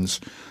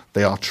Dragons.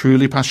 They are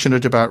truly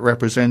passionate about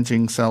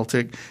representing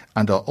Celtic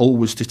and are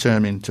always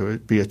determined to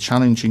be a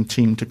challenging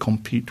team to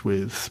compete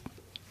with.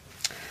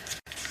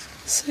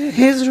 So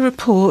here's a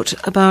report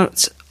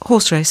about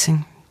horse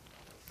racing.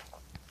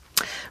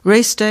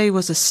 Race day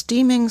was a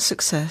steaming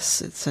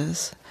success, it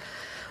says.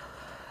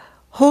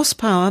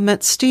 Horsepower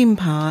met steam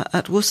power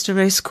at Worcester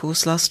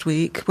Racecourse last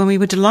week when we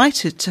were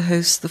delighted to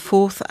host the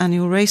 4th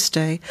annual race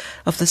day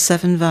of the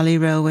Severn Valley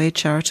Railway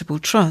Charitable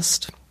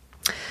Trust.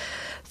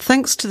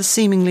 Thanks to the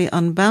seemingly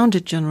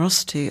unbounded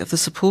generosity of the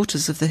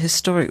supporters of the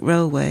historic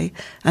railway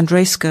and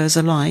racegoers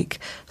alike,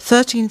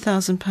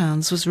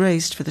 £13,000 was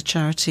raised for the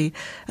charity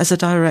as a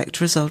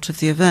direct result of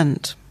the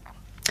event.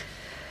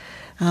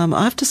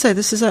 I have to say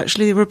this is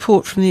actually a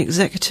report from the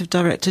Executive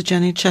Director,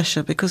 Jenny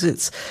Cheshire,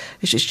 because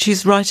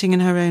she's writing in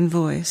her own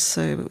voice.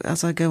 So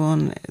as I go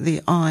on,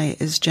 the I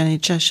is Jenny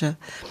Cheshire.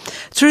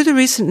 Through the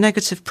recent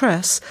negative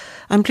press,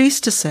 I'm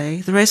pleased to say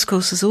the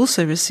racecourse has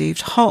also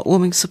received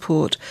heartwarming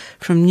support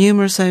from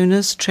numerous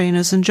owners,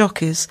 trainers and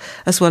jockeys,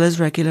 as well as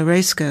regular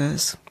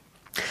racegoers.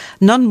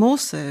 None more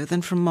so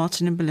than from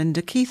Martin and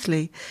Belinda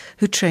Keithley,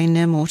 who train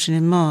near Moreton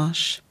in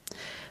Marsh.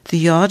 The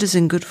yard is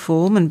in good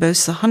form and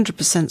boasts a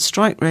 100%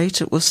 strike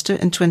rate at Worcester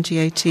in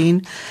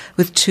 2018,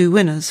 with 2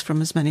 winners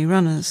from as many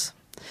runners.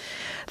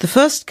 The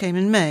first came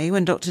in May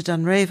when Dr.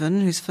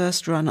 Dunraven, whose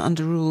first run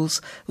under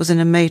rules was in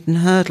a maiden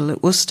hurdle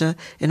at Worcester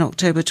in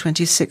October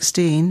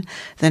 2016,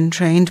 then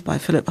trained by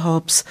Philip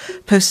Hobbs,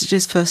 posted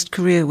his first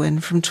career win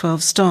from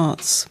 12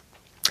 starts.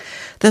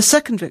 Their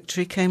second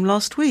victory came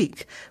last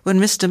week when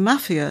Mr.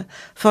 Mafia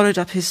followed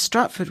up his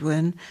Stratford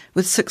win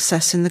with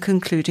success in the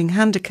concluding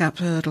handicap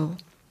hurdle.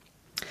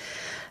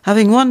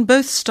 Having won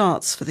both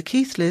starts for the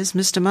Keithleys,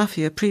 Mr.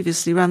 Mafia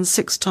previously ran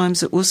 6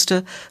 times at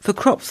Worcester for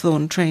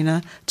Cropthorne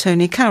trainer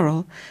Tony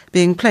Carroll,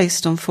 being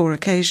placed on 4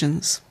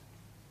 occasions.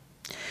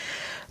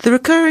 The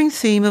recurring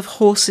theme of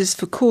horses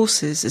for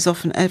courses is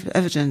often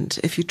evident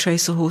if you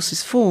trace a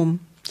horse's form.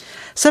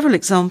 Several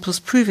examples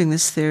proving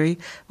this theory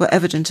were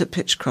evident at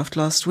Pitchcroft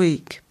last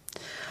week.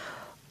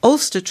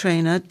 Ulster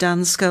trainer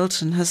Dan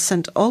Skelton has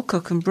sent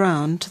Alcock and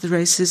Brown to the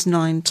races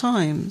 9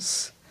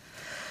 times.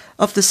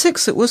 Of the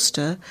 6 at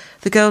Worcester,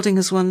 the gelding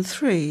has won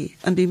 3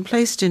 and been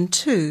placed in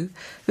 2,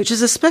 which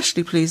is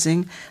especially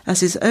pleasing as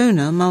his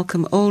owner,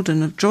 Malcolm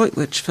Olden of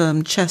Droitwich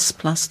firm Chess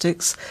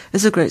Plastics,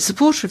 is a great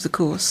supporter of the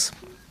course.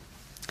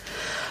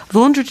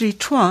 Vendredi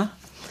Trois,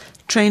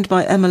 trained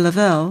by Emma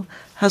Lavelle,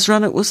 has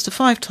run at Worcester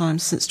 5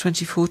 times since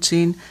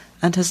 2014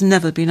 and has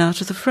never been out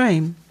of the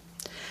frame.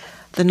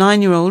 The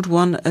 9-year-old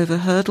won over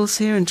hurdles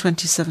here in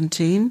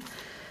 2017,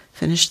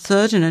 finished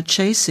 3rd in a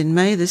chase in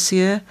May this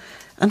year,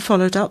 and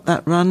followed up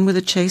that run with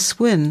a chase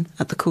win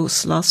at the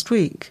course last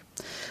week.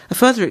 A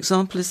further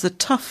example is the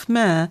tough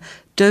mare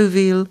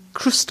Deauville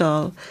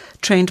Crustal,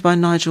 trained by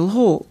Nigel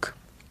Hawke.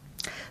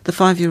 The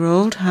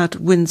 5-year-old had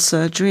wind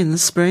surgery in the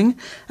spring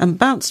and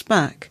bounced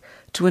back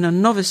to win a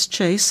novice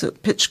chase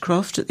at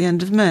Pitchcroft at the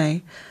end of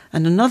May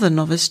and another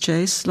novice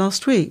chase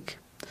last week.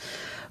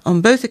 On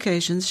both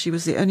occasions she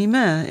was the only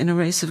mare in a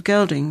race of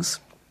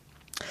geldings.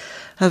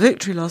 Her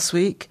victory last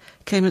week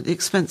came at the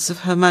expense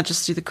of Her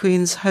Majesty the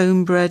Queen's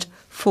homebred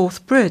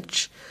Fourth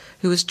Bridge,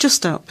 who was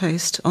just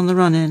outpaced on the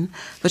run-in,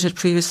 but had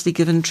previously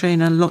given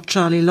trainer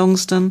Charlie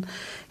Longsdon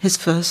his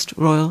first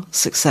royal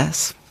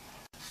success.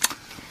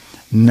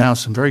 Now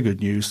some very good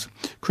news.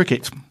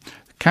 Cricket.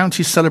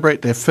 Counties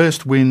celebrate their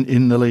first win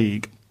in the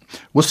league.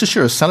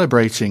 Worcestershire are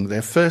celebrating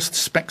their first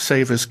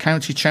Specsavers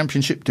County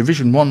Championship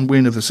Division 1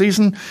 win of the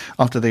season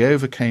after they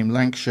overcame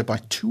Lancashire by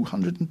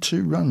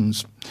 202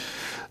 runs.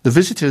 The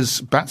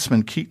visitors'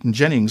 batsman Keaton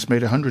Jennings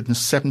made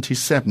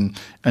 177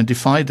 and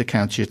defied the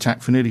county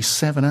attack for nearly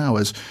 7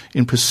 hours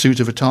in pursuit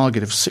of a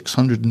target of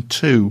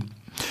 602.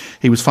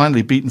 He was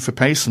finally beaten for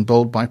pace and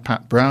bowled by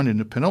Pat Brown in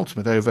the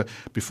penultimate over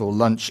before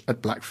lunch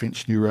at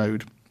Blackfinch New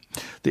Road.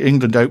 The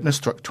England opener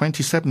struck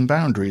 27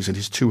 boundaries at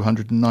his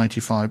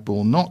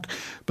 295-ball knock,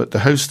 but the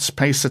hosts'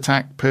 pace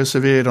attack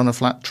persevered on a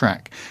flat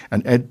track,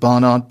 and Ed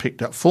Barnard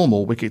picked up 4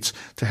 more wickets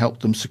to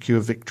help them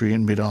secure victory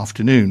in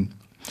mid-afternoon.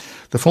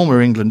 The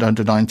former England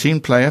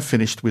under-19 player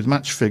finished with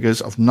match figures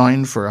of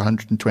 9 for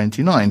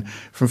 129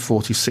 from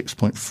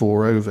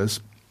 46.4 overs.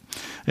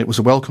 It was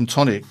a welcome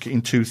tonic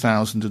in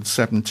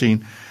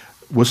 2017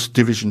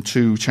 Division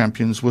 2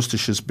 champions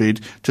Worcestershire's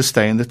bid to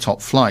stay in the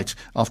top flight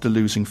after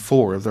losing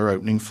 4 of their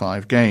opening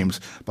 5 games,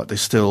 but they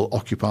still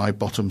occupy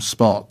bottom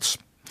spots.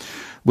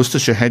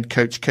 Worcestershire head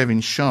coach Kevin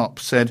Sharp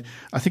said,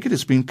 "I think it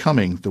has been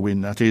coming, the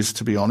win that is,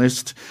 to be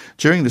honest.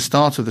 During the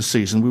start of the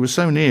season we were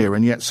so near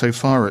and yet so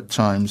far at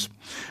times.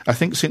 I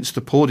think since the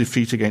poor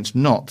defeat against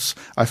Notts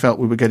I felt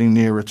we were getting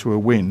nearer to a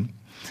win.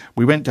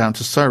 We went down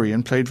to Surrey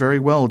and played very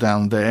well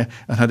down there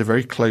and had a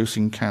very close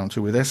encounter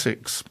with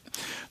Essex.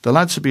 The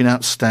lads have been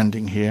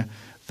outstanding here.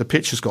 The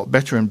pitch has got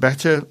better and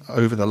better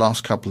over the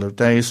last couple of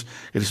days.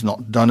 It has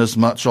not done as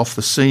much off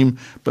the seam,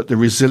 but the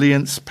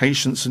resilience,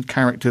 patience and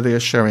character they are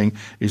showing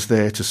is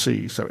there to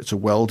see, so it's a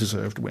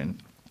well-deserved win."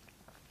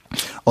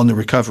 On the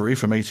recovery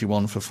from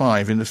 81 for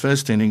 5 in the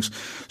first innings,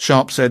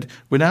 Sharp said,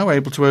 "We're now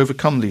able to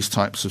overcome these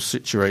types of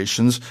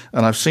situations,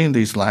 and I've seen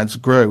these lads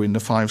grow in the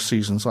 5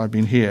 seasons I've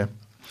been here.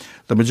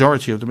 The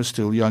majority of them are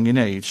still young in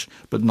age,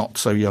 but not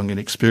so young in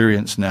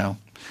experience now.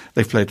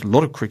 They've played a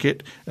lot of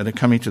cricket and are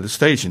coming to the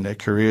stage in their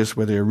careers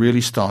where they are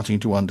really starting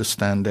to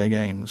understand their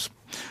games.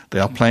 They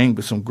are playing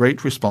with some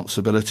great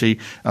responsibility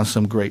and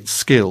some great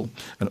skill,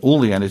 and all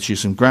the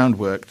energies and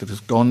groundwork that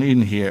has gone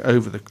in here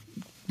over the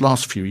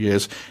last few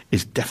years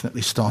is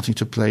definitely starting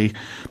to pay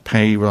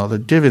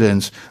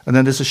dividends." And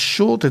then there's a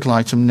short little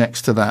item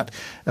next to that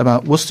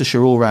about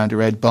Worcestershire all-rounder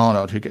Ed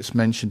Barnard, who gets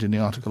mentioned in the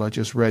article I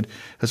just read,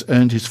 has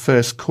earned his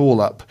first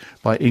call-up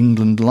by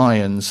England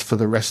Lions for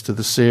the rest of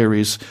the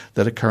series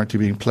that are currently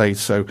being played,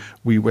 so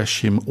we wish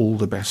him all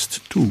the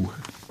best too.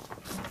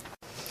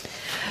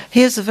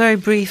 Here's a very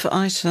brief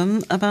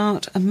item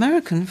about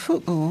American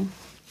football.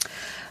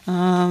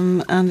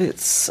 And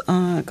it's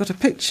got a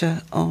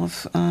picture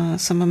of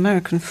some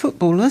American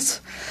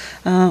footballers,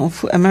 or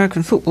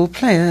American football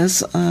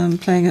players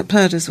playing at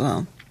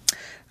Purdeswell.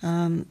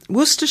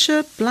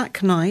 Worcestershire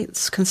Black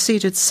Knights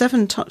conceded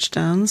 7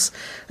 touchdowns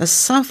as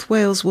South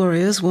Wales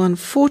Warriors won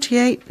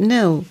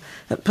 48-0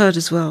 at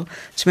Purdeswell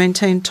to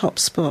maintain top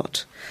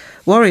spot.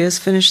 Warriors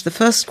finished the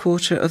first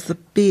quarter of the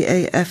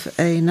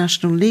BAFA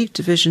National League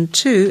Division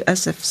 2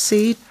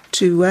 SFC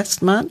 2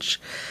 West match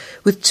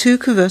with 2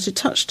 converted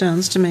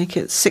touchdowns to make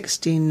it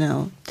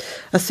 16-0.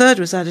 A third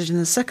was added in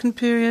the second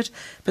period,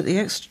 but the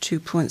extra 2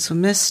 points were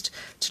missed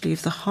to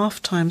leave the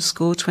half-time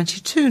score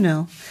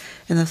 22-0.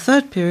 In the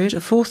third period,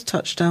 a 4th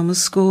touchdown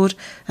was scored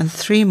and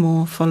 3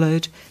 more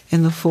followed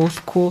in the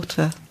 4th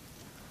quarter.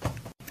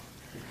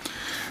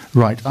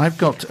 Right, I've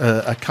got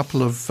a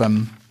couple of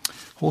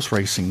horse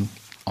racing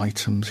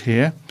items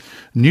here.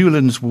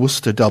 Newland's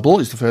Worcester Double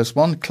is the first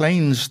one.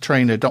 Claines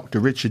trainer Dr.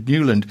 Richard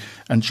Newland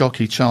and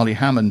jockey Charlie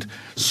Hammond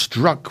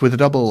struck with a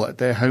double at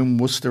their home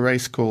Worcester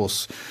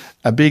racecourse.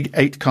 A big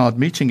 8-card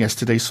meeting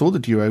yesterday saw the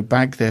duo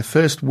bag their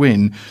first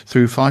win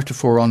through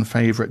 5-4 on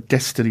favourite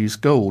Destiny's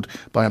Gold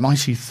by a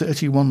mighty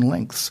 31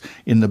 lengths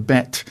in the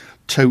Bet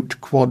Tote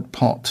Quad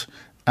Pot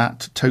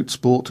at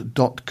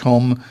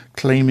totesport.com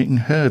claiming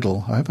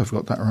hurdle. I hope I've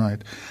got that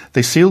right.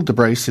 They sealed the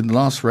brace in the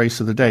last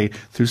race of the day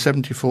through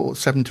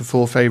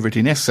 7-4 favourite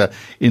Inessa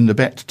in the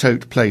Bet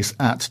Tote place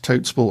at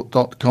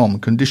totesport.com.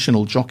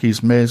 Conditional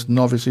jockeys, mares,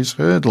 novices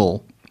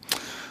hurdle.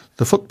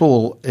 The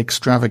football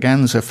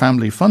extravaganza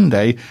Family Fun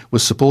Day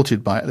was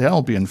supported by the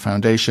Albion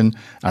Foundation,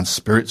 and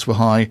spirits were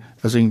high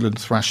as England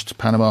thrashed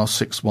Panama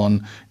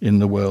 6-1 in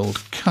the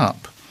World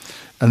Cup.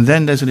 And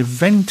then there's an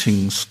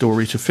eventing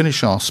story to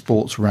finish our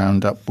sports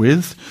roundup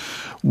with.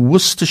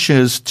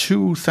 Worcestershire's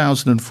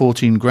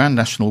 2014 Grand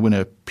National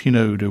winner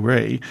Pinot de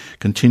Ray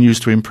continues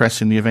to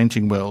impress in the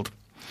eventing world.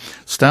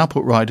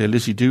 Stourport rider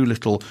Lizzie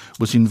Doolittle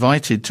was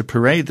invited to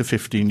parade the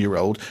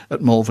 15-year-old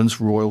at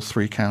Malvern's Royal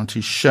Three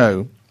Counties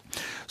Show.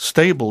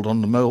 Stabled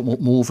on the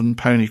Malvern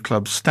Pony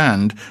Club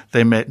stand,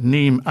 they met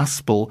Neem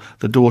Aspel,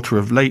 the daughter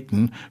of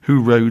Leighton,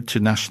 who rode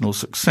to national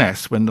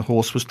success when the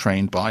horse was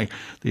trained by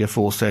the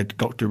aforesaid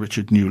Dr.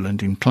 Richard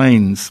Newland in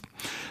Claines.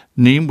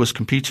 Neem was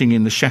competing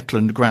in the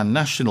Shetland Grand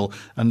National,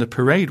 and the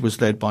parade was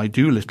led by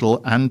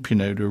Doolittle and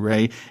Pinot de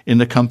Ray in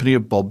the company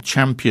of Bob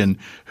Champion,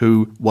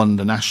 who won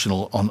the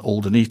National on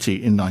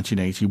Aldenete in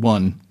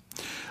 1981.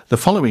 The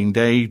following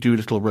day,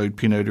 Doolittle rode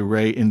Pinot de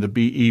Ray in the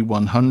BE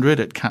 100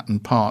 at Catton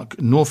Park,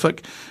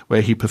 Norfolk,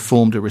 where he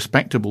performed a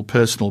respectable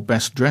personal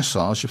best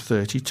dressage of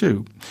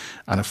 32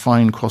 and a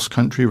fine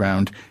cross-country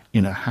round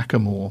in a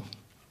hackamore.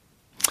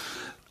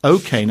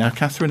 Okay, now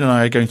Catherine and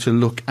I are going to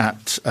look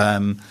at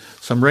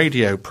some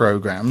radio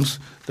programmes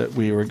that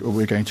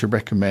we're going to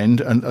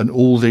recommend, and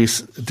all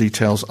these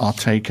details are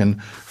taken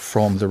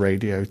from the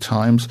Radio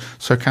Times.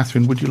 So,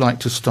 Catherine, would you like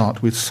to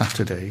start with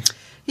Saturday?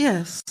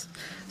 Yes.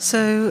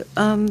 So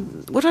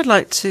what I'd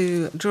like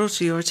to draw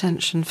to your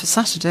attention for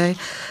Saturday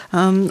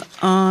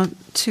are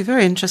two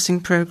very interesting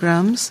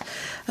programmes.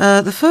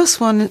 The first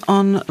one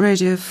on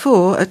Radio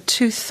 4 at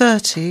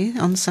 2:30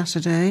 on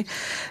Saturday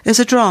is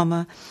a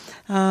drama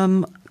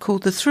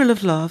called The Thrill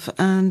of Love,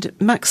 and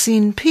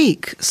Maxine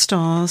Peake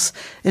stars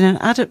in an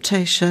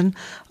adaptation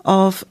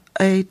of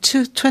a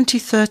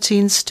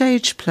 2013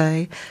 stage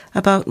play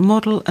about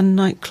model and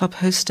nightclub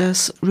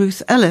hostess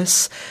Ruth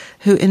Ellis,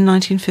 who in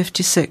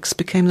 1956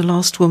 became the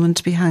last woman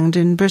to be hanged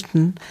in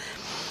Britain,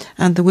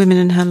 and the women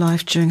in her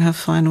life during her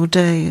final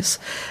days.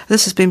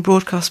 This has been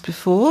broadcast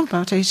before,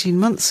 about 18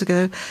 months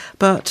ago,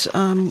 but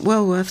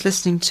well worth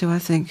listening to, I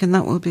think, and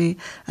that will be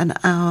an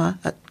hour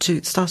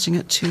starting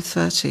at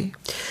 2:30.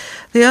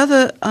 The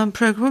other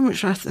programme,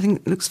 which I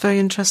think looks very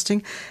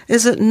interesting,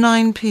 is at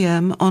 9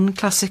 p.m. on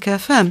Classic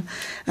FM,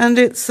 and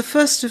it's the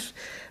first of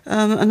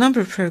a number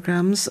of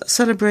programmes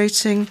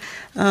celebrating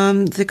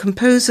the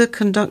composer,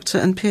 conductor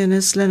and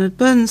pianist Leonard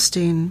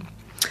Bernstein,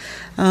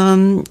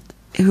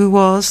 who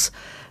was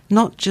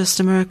not just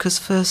America's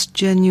first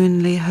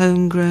genuinely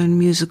homegrown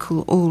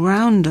musical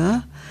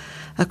all-rounder,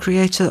 a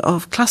creator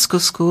of classical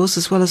scores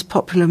as well as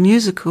popular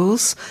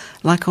musicals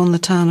like On the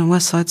Town and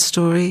West Side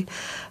Story,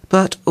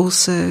 but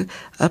also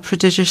a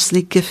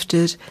prodigiously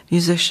gifted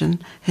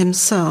musician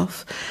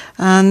himself.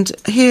 And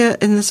here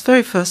in this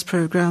very first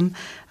programme,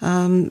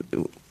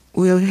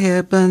 we'll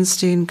hear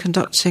Bernstein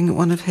conducting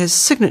one of his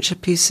signature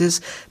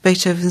pieces,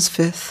 Beethoven's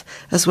Fifth,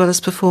 as well as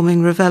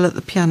performing Ravel at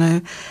the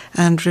piano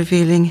and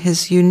revealing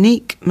his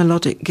unique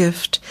melodic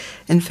gift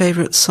in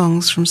favourite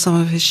songs from some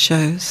of his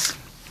shows.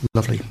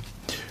 Lovely.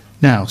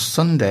 Now,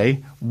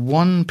 Sunday,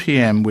 1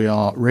 p.m, we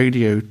are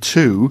Radio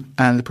 2,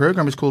 and the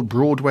programme is called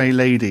Broadway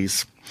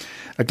Ladies.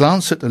 A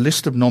glance at the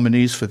list of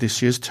nominees for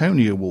this year's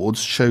Tony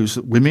Awards shows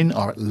that women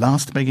are at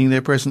last making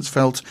their presence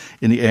felt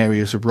in the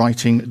areas of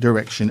writing,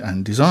 direction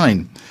and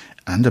design.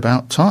 And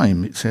about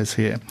time, it says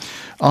here.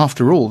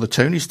 After all, the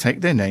Tonys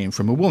take their name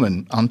from a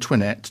woman,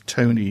 Antoinette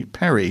Tony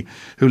Perry,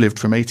 who lived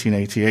from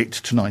 1888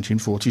 to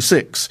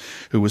 1946,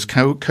 who was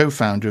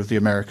co-founder of the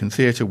American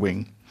Theatre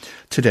Wing.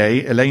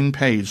 Today, Elaine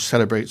Page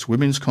celebrates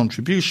women's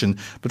contribution,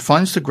 but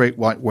finds the Great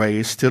White Way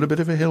is still a bit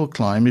of a hill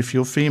climb if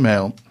you're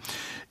female.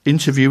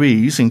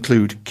 Interviewees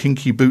include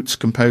Kinky Boots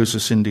composer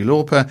Cyndi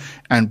Lauper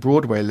and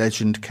Broadway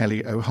legend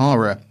Kelly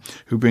O'Hara,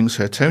 who brings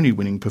her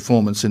Tony-winning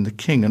performance in The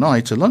King and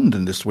I to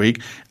London this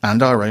week,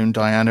 and our own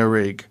Diana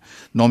Rigg,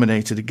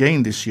 nominated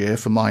again this year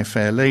for My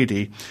Fair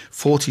Lady,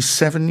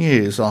 47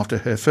 years after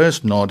her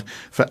first nod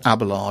for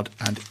Abelard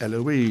and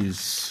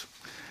Eloise.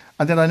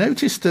 And then I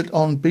noticed that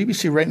on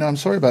BBC Radio, now I'm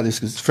sorry about this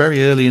because it's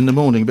very early in the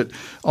morning, but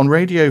on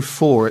Radio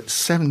 4 at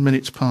 7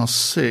 minutes past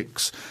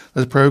 6,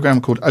 there's a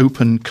programme called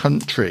Open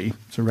Country.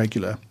 It's a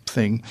regular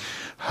thing.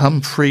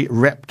 Humphrey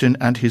Repton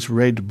and His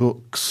Red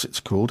Books, it's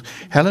called.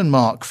 Helen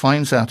Mark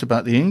finds out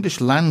about the English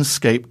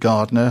landscape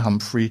gardener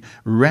Humphrey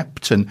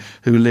Repton,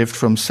 who lived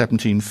from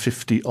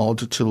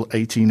 1750-odd till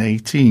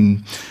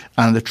 1818,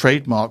 and the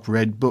trademark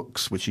red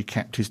books, which he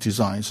kept his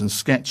designs and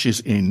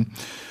sketches in.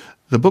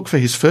 The book for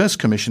his first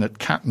commission at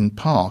Catton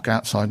Park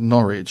outside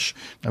Norwich,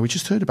 now we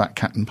just heard about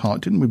Catton Park,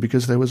 didn't we,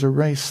 because there was a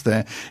race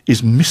there,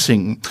 is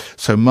missing.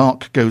 So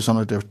Mark goes on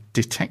a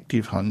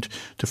detective hunt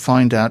to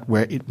find out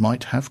where it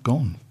might have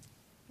gone.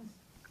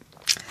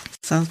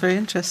 Sounds very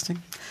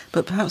interesting,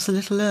 but perhaps a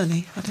little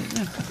early, I don't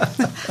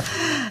know.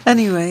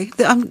 Anyway,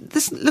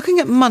 looking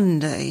at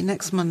Monday,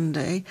 next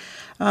Monday,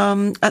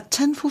 at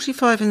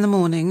 10:45 in the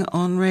morning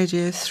on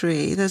Radio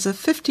 3, there's a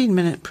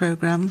 15-minute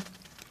programme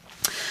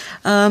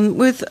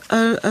with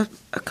a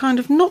kind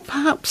of not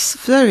perhaps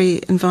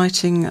very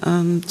inviting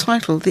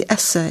title, The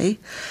Essay,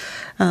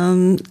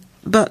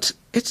 but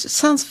it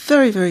sounds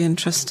very, very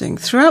interesting.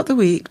 Throughout the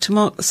week, to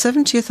mark the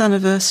 70th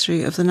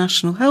anniversary of the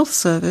National Health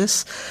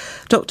Service,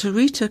 Dr.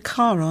 Rita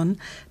Caron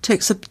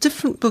takes a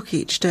different book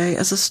each day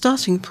as a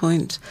starting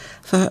point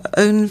for her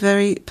own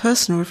very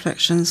personal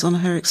reflections on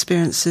her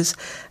experiences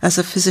as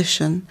a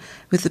physician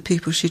with the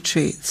people she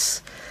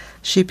treats.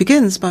 She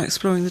begins by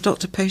exploring the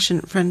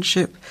doctor-patient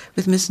friendship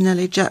with Miss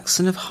Nellie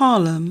Jackson of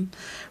Harlem,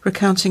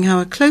 recounting how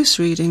a close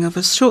reading of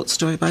a short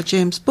story by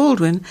James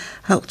Baldwin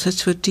helped her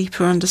to a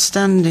deeper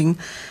understanding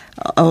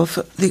of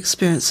the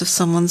experience of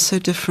someone so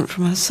different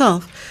from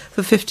herself.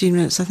 For 15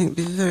 minutes, I think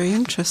would be very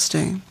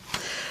interesting.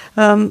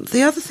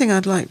 The other thing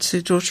I'd like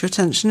to draw to your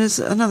attention is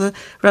another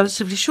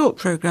relatively short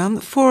programme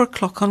at 4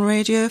 o'clock on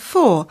Radio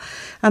 4.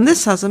 And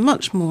this has a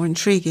much more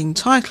intriguing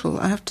title,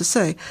 I have to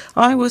say.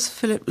 I Was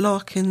Philip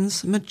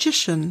Larkin's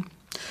Magician.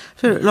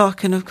 Philip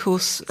Larkin, of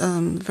course,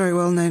 very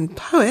well-known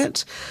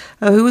poet,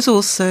 who was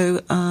also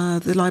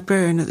the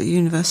librarian at the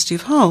University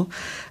of Hull.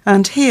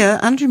 And here,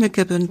 Andrew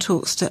McGibbon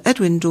talks to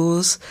Edwin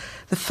Dawes,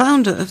 the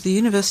founder of the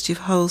University of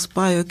Hull's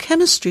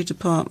Biochemistry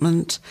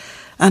Department,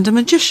 and a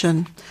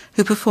magician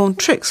who performed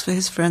tricks for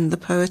his friend, the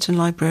poet and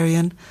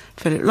librarian,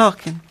 Philip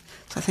Larkin.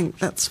 So I think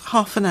that's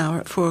half an hour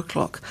at 4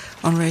 o'clock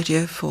on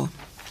Radio 4.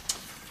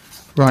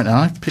 Right,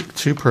 now I've picked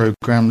two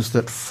programmes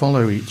that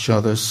follow each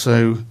other,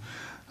 so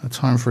a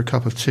time for a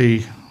cup of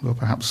tea, or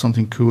perhaps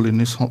something cool in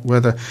this hot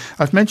weather.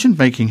 I've mentioned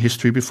Making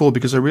History before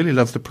because I really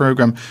love the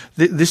programme.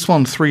 This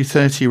one,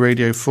 3:30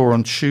 Radio 4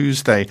 on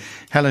Tuesday.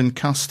 Helen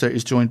Custer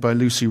is joined by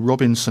Lucy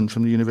Robinson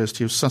from the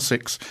University of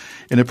Sussex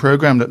in a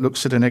programme that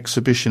looks at an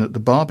exhibition at the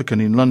Barbican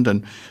in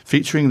London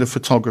featuring the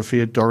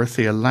photography of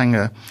Dorothea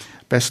Lange,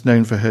 best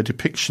known for her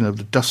depiction of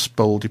the Dust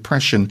Bowl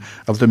depression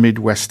of the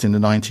Midwest in the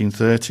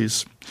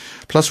 1930s.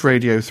 Plus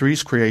Radio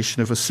 3's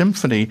creation of a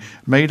symphony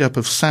made up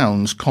of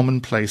sounds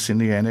commonplace in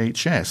the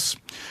NHS.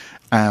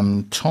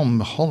 Tom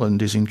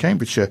Holland is in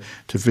Cambridgeshire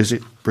to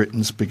visit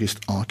Britain's biggest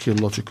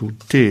archaeological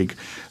dig.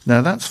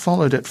 Now that's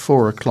followed at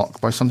 4 o'clock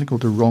by something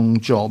called The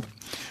Wrong Job.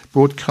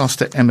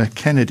 Broadcaster Emma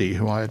Kennedy,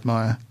 who I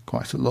admire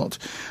quite a lot,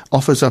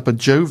 offers up a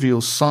jovial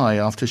sigh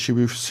after she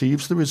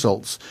receives the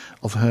results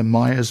of her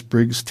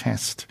Myers-Briggs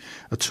test,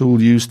 a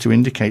tool used to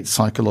indicate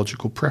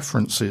psychological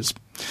preferences.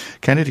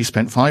 Kennedy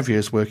spent 5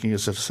 years working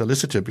as a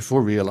solicitor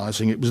before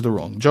realising it was the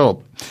wrong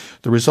job.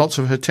 The results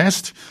of her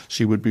test,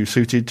 she would be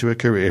suited to a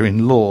career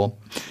in law.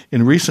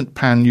 In a recent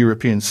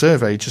pan-European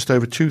survey, just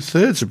over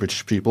 2/3 of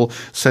British people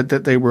said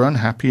that they were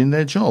unhappy in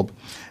their job,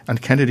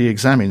 and Kennedy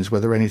examines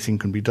whether anything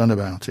can be done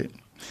about it.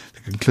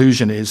 The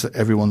conclusion is that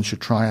everyone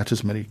should try out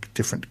as many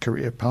different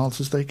career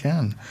paths as they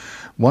can.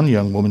 One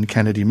young woman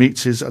Kennedy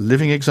meets is a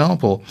living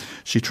example.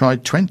 She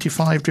tried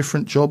 25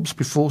 different jobs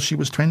before she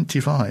was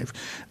 25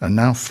 and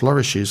now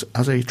flourishes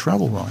as a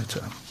travel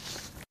writer.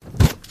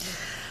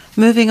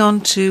 Moving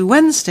on to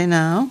Wednesday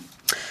now.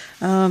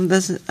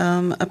 There's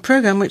a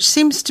programme which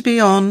seems to be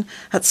on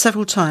at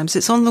several times.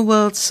 It's on the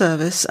World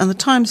Service, and the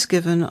times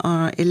given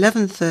are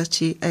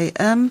 11:30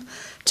 a.m.,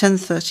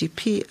 10:30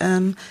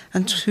 p.m.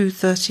 and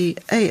 2:30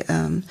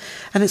 a.m.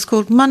 And it's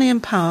called Money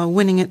and Power,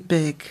 Winning It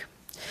Big.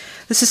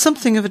 This is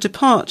something of a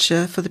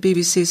departure for the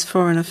BBC's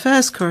Foreign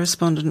Affairs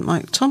correspondent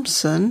Mike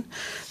Thompson,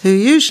 who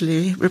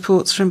usually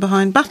reports from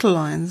behind battle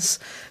lines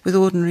with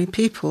ordinary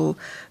people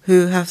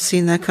who have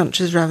seen their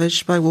countries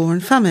ravaged by war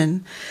and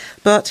famine.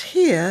 But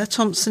here,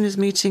 Thompson is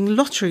meeting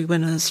lottery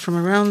winners from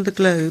around the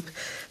globe.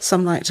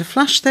 Some like to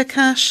flash their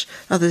cash,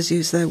 others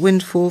use their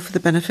windfall for the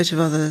benefit of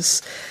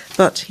others.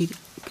 But he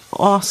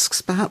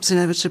asks, perhaps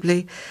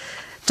inevitably,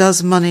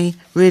 does money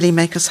really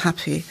make us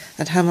happy?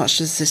 And how much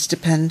does this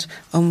depend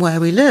on where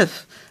we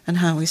live and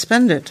how we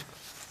spend it?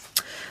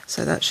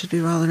 So that should be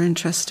rather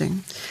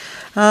interesting.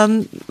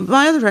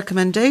 My other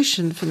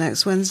recommendation for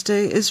next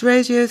Wednesday is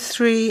Radio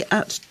 3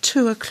 at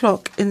 2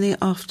 o'clock in the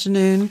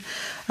afternoon.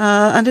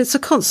 And it's a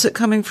concert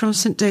coming from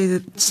St.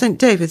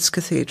 David's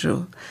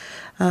Cathedral.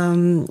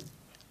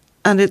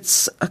 And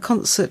it's a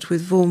concert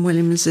with Vaughan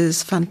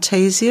Williams's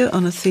Fantasia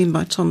on a theme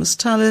by Thomas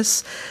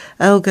Tallis,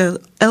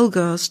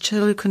 Elgar's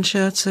Cello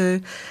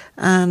Concerto,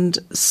 and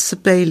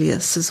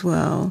Sibelius as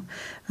well.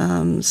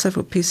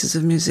 Several pieces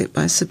of music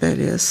by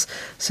Sibelius.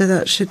 So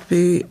that should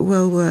be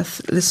well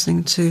worth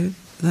listening to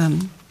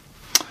them.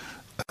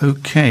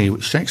 Okay,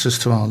 which takes us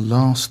to our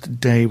last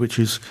day, which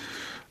is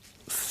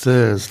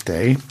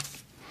Thursday.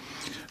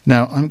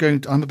 Now,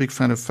 I'm a big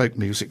fan of folk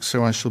music,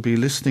 so I shall be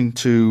listening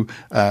to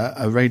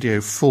a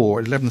Radio 4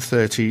 at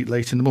 11:30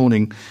 late in the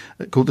morning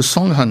called The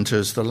Song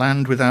Hunters, The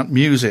Land Without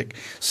Music.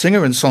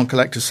 Singer and song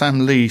collector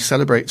Sam Lee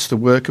celebrates the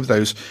work of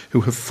those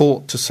who have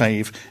fought to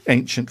save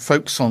ancient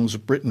folk songs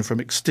of Britain from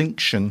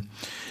extinction.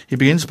 He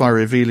begins by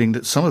revealing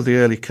that some of the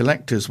early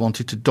collectors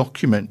wanted to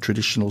document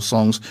traditional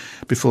songs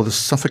before the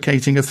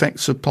suffocating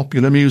effects of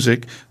popular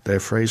music, their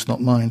phrase not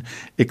mine,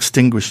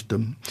 extinguished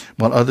them,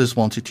 while others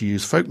wanted to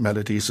use folk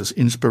melodies as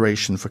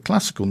inspiration for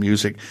classical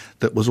music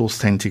that was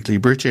authentically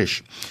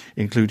British,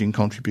 including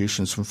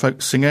contributions from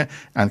folk singer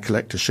and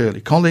collector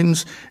Shirley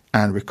Collins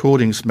and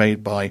recordings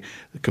made by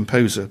the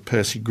composer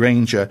Percy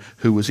Grainger,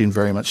 who was in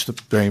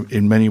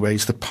many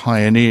ways the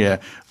pioneer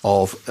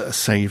of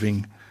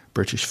saving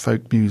British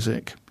folk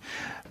music.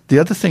 The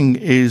other thing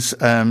is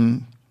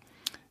a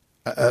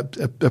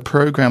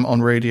programme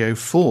on Radio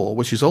 4,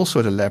 which is also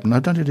at 11.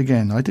 I've done it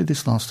again. I did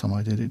this last time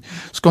I did it.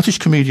 Scottish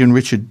comedian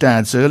Richard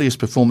Dadd's earliest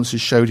performances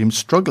showed him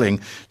struggling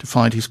to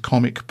find his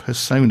comic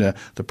persona.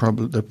 The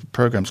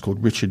programme's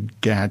called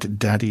Richard Gadd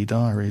Daddy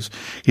Diaries.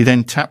 He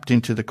then tapped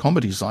into the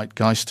comedy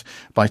zeitgeist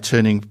by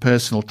turning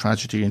personal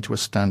tragedy into a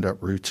stand-up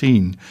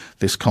routine.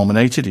 This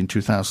culminated in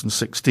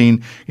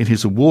 2016 in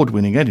his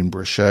award-winning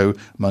Edinburgh show,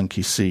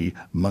 Monkey See,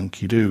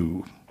 Monkey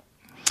Do.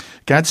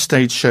 Gadd's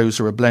stage shows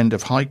are a blend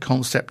of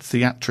high-concept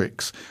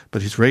theatrics,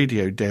 but his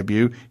radio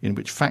debut, in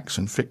which facts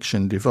and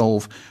fiction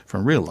devolve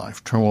from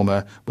real-life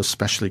trauma, was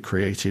specially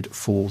created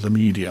for the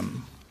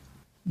medium.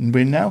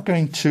 We're now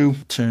going to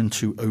turn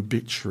to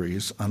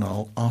obituaries, and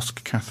I'll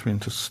ask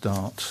Catherine to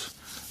start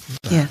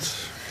that.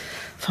 Yes,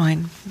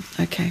 fine,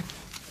 okay.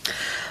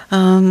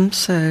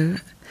 So,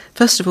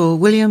 first of all,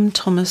 William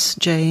Thomas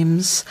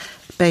James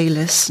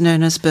Bayliss,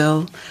 known as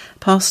Bill,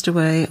 passed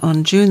away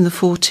on June the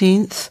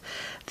 14th.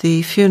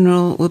 The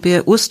funeral will be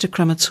at Worcester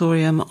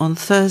Crematorium on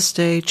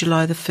Thursday,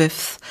 July the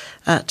 5th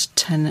at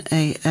 10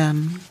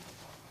 a.m.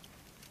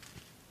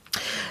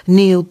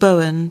 Neil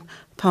Bowen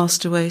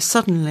passed away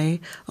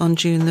suddenly on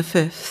June the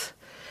 5th.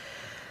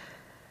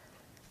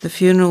 The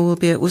funeral will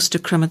be at Worcester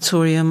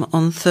Crematorium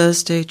on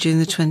Thursday, June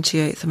the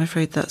 28th. I'm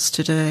afraid that's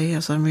today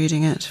as I'm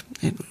reading it.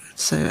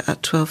 So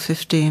at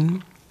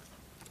 12:15.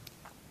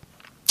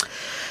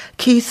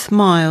 Keith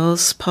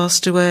Miles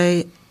passed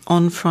away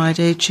on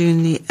Friday,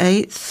 June the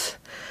 8th,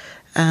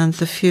 and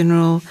the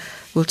funeral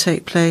will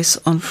take place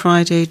on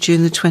Friday,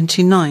 June the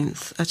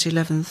 29th at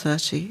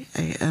 11:30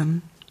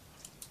 a.m.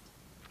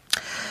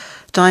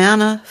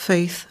 Diana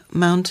Faith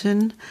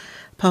Mountain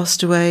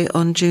passed away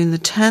on June the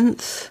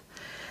 10th,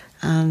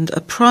 and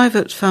a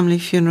private family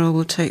funeral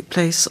will take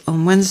place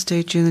on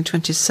Wednesday, June the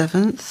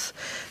 27th,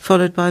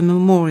 followed by a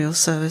memorial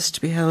service to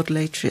be held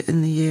later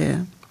in the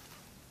year.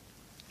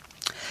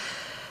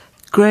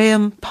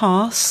 Graham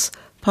Pass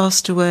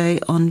passed away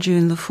on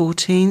June the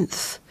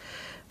 14th.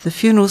 The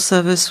funeral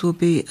service will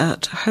be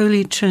at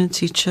Holy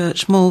Trinity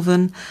Church,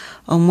 Malvern,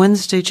 on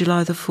Wednesday,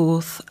 July the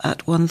 4th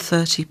at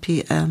 1:30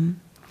 p.m,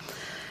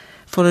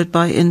 followed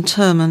by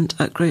interment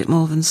at Great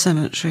Malvern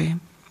Cemetery.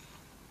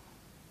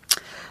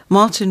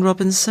 Martin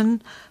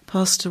Robinson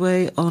passed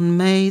away on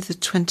May the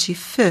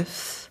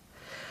 25th.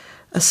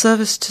 A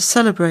service to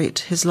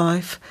celebrate his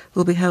life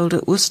will be held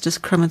at Worcester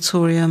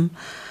Crematorium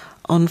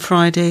on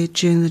Friday,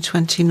 June the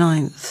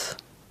 29th.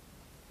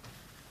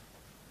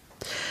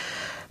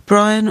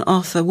 Brian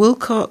Arthur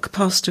Wilcock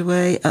passed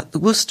away at the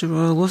Worcester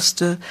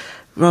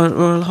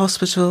Royal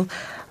Hospital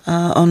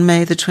on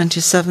May the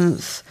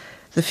 27th.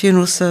 The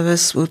funeral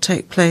service will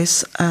take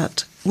place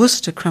at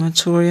Worcester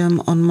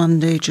Crematorium on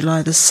Monday,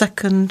 July the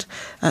 2nd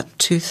at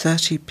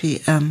 2:30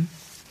 p.m.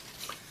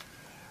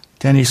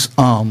 Dennis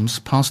Arms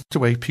passed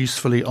away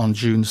peacefully on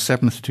June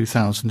 7th,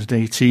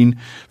 2018.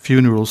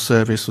 Funeral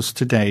service was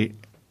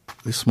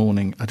this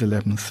morning at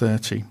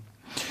 11:30.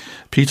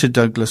 Peter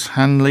Douglas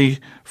Hanley,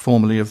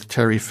 formerly of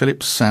Terry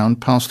Phillips Sound,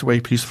 passed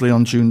away peacefully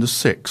on June the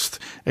 6th,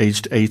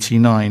 aged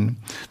 89.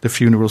 The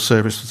funeral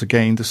service was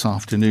again this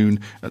afternoon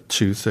at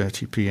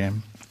 2:30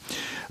 p.m.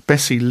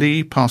 Bessie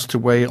Lee passed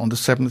away on the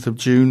 7th of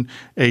June,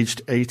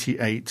 aged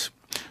 88.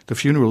 The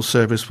funeral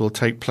service will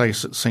take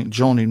place at St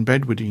John in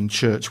Bedwardine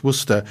Church,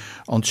 Worcester,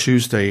 on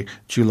Tuesday,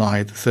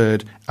 July the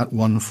 3rd at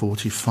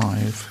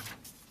 1:45.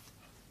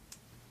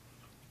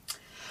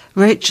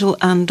 Rachel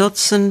Ann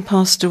Dodson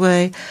passed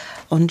away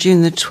on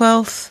June the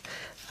 12th,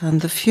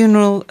 and the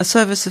funeral, a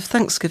service of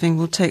thanksgiving,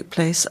 will take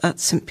place at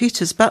St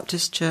Peter's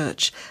Baptist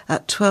Church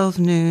at 12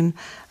 noon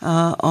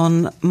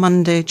on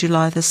Monday,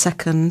 July the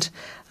 2nd,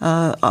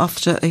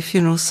 after a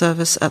funeral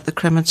service at the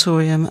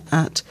crematorium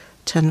at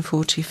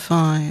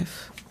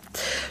 10:45.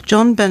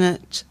 John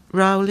Bennett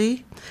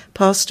Rowley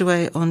passed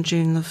away on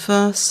June the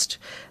 1st.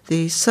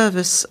 The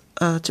service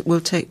will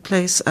take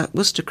place at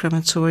Worcester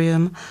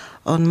Crematorium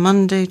on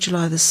Monday,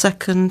 July the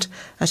 2nd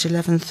at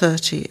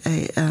 11:30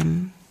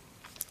 a.m.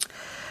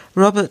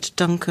 Robert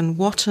Duncan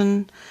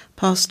Watton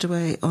passed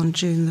away on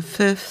June the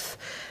 5th.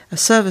 A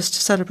service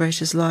to celebrate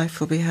his life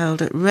will be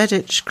held at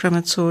Redditch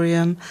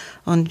Crematorium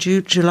on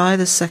July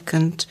the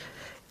 2nd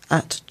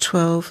at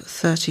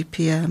 12:30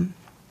 p.m.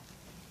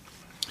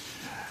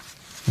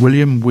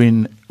 William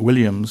Wynne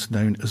Williams,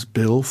 known as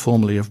Bill,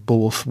 formerly of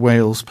Borth,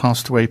 Wales,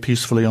 passed away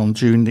peacefully on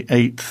June the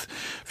 8th.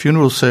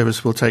 Funeral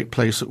service will take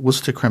place at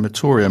Worcester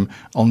Crematorium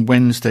on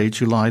Wednesday,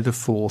 July the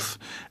 4th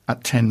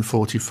at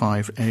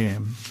 10:45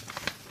 a.m.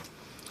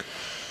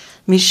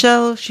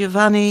 Michelle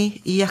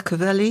Giovanni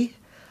Iacovelli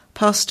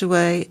passed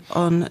away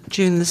on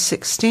June the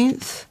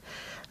 16th.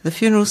 The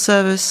funeral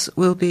service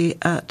will be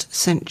at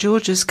St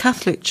George's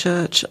Catholic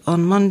Church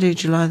on Monday,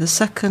 July the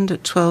 2nd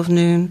at 12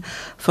 noon,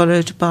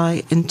 followed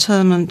by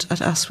interment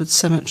at Aswood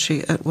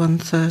Cemetery at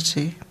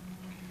 1:30.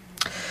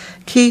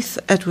 Keith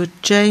Edward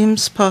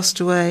James passed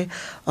away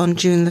on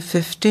June the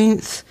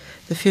 15th.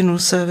 The funeral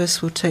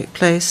service will take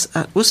place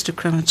at Worcester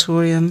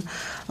Crematorium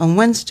on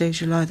Wednesday,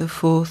 July the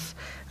 4th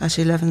at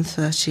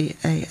 11:30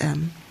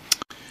 a.m.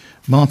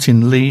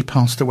 Martin Lee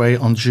passed away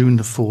on June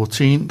the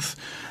 14th,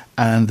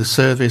 and the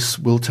service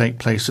will take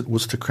place at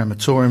Worcester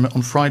Crematorium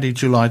on Friday,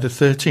 July the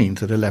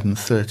 13th at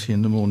 11:30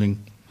 in the morning.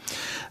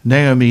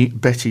 Naomi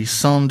Betty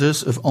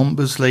Sanders of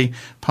Ombersley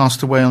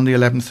passed away on the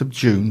 11th of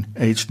June,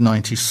 aged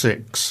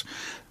 96.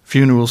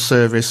 Funeral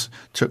service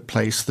took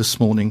place this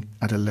morning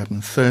at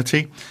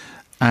 11:30.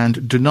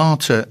 And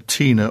Donata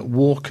Tina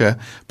Walker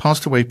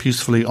passed away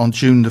peacefully on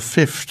June the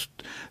 5th,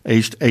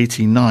 aged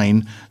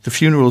 89. The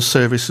funeral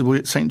service will be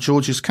at St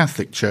George's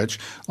Catholic Church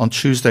on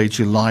Tuesday,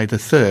 July the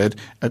 3rd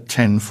at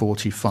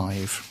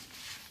 10:45.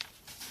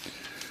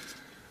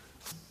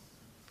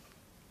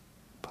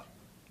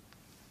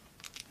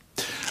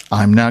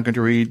 I'm now going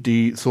to read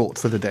the thought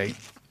for the day.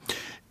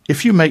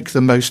 If you make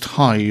the Most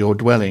High your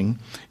dwelling,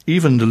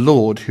 even the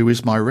Lord who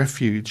is my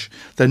refuge,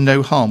 then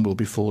no harm will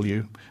befall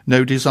you,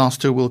 no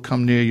disaster will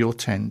come near your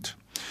tent.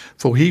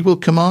 For he will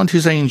command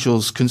his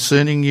angels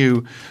concerning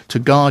you to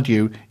guard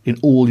you in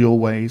all your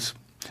ways.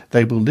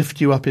 They will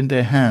lift you up in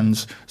their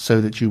hands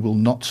so that you will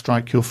not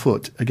strike your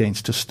foot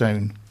against a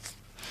stone.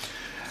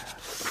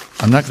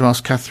 I'm now going to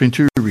ask Catherine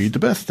to read the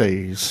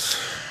birthdays.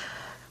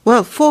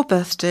 Well, 4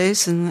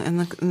 birthdays in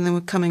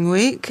the coming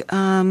week.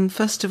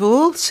 First of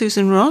all,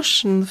 Susan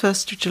Roche on the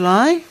 1st of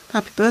July.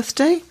 Happy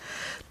birthday.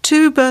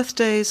 2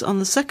 birthdays on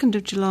the 2nd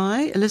of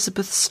July,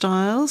 Elizabeth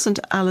Stiles and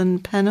Alan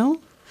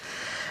Pennell.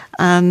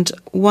 And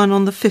 1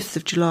 on the 5th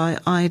of July,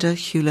 Ida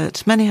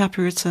Hewlett. Many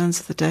happy returns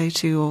of the day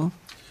to you all.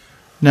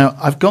 Now,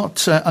 I've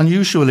got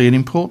unusually an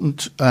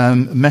important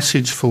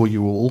message for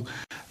you all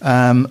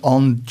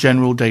on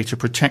general data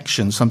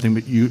protection, something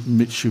that you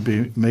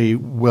may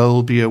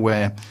well be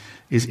aware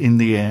is in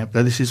the air.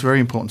 But this is very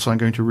important, so I'm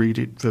going to read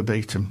it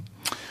verbatim.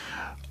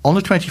 On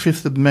the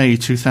 25th of May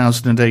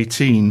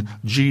 2018,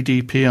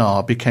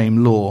 GDPR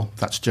became law.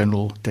 That's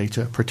General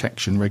Data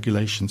Protection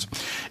Regulations.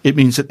 It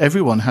means that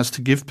everyone has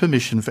to give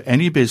permission for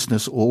any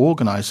business or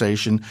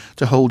organisation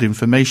to hold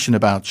information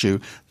about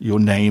you, your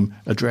name,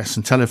 address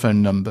and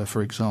telephone number,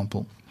 for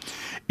example.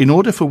 In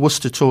order for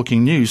Worcester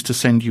Talking News to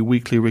send you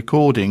weekly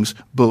recordings,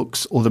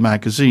 books or the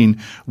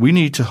magazine, we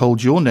need to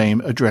hold your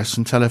name, address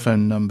and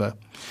telephone number.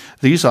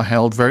 These are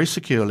held very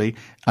securely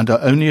and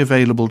are only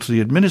available to the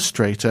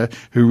administrator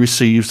who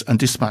receives and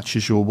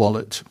dispatches your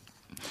wallet.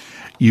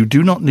 You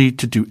do not need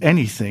to do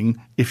anything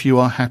if you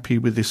are happy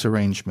with this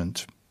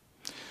arrangement.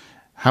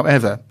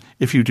 However,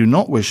 if you do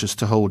not wish us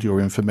to hold your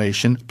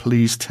information,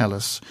 please tell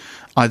us.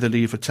 Either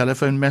leave a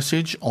telephone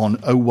message on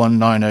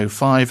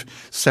 01905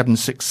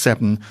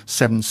 767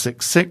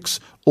 766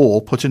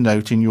 or put a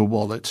note in your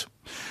wallet.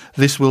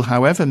 This will,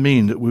 however,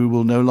 mean that you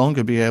will no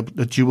longer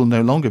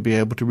be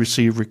able to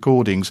receive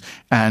recordings,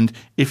 and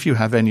if you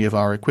have any of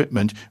our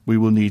equipment, we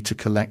will need to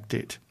collect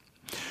it.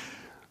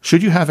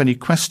 Should you have any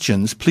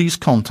questions, please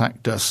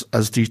contact us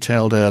as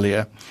detailed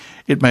earlier.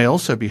 It may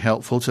also be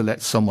helpful to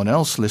let someone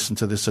else listen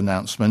to this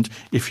announcement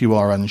if you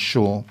are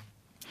unsure.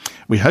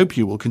 We hope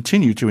you will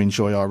continue to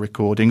enjoy our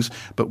recordings,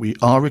 but we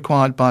are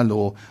required by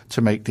law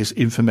to make this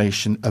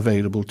information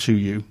available to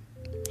you.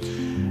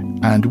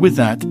 And with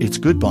that, it's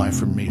goodbye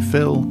from me,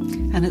 Phil.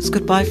 And it's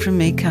goodbye from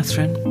me,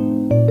 Catherine.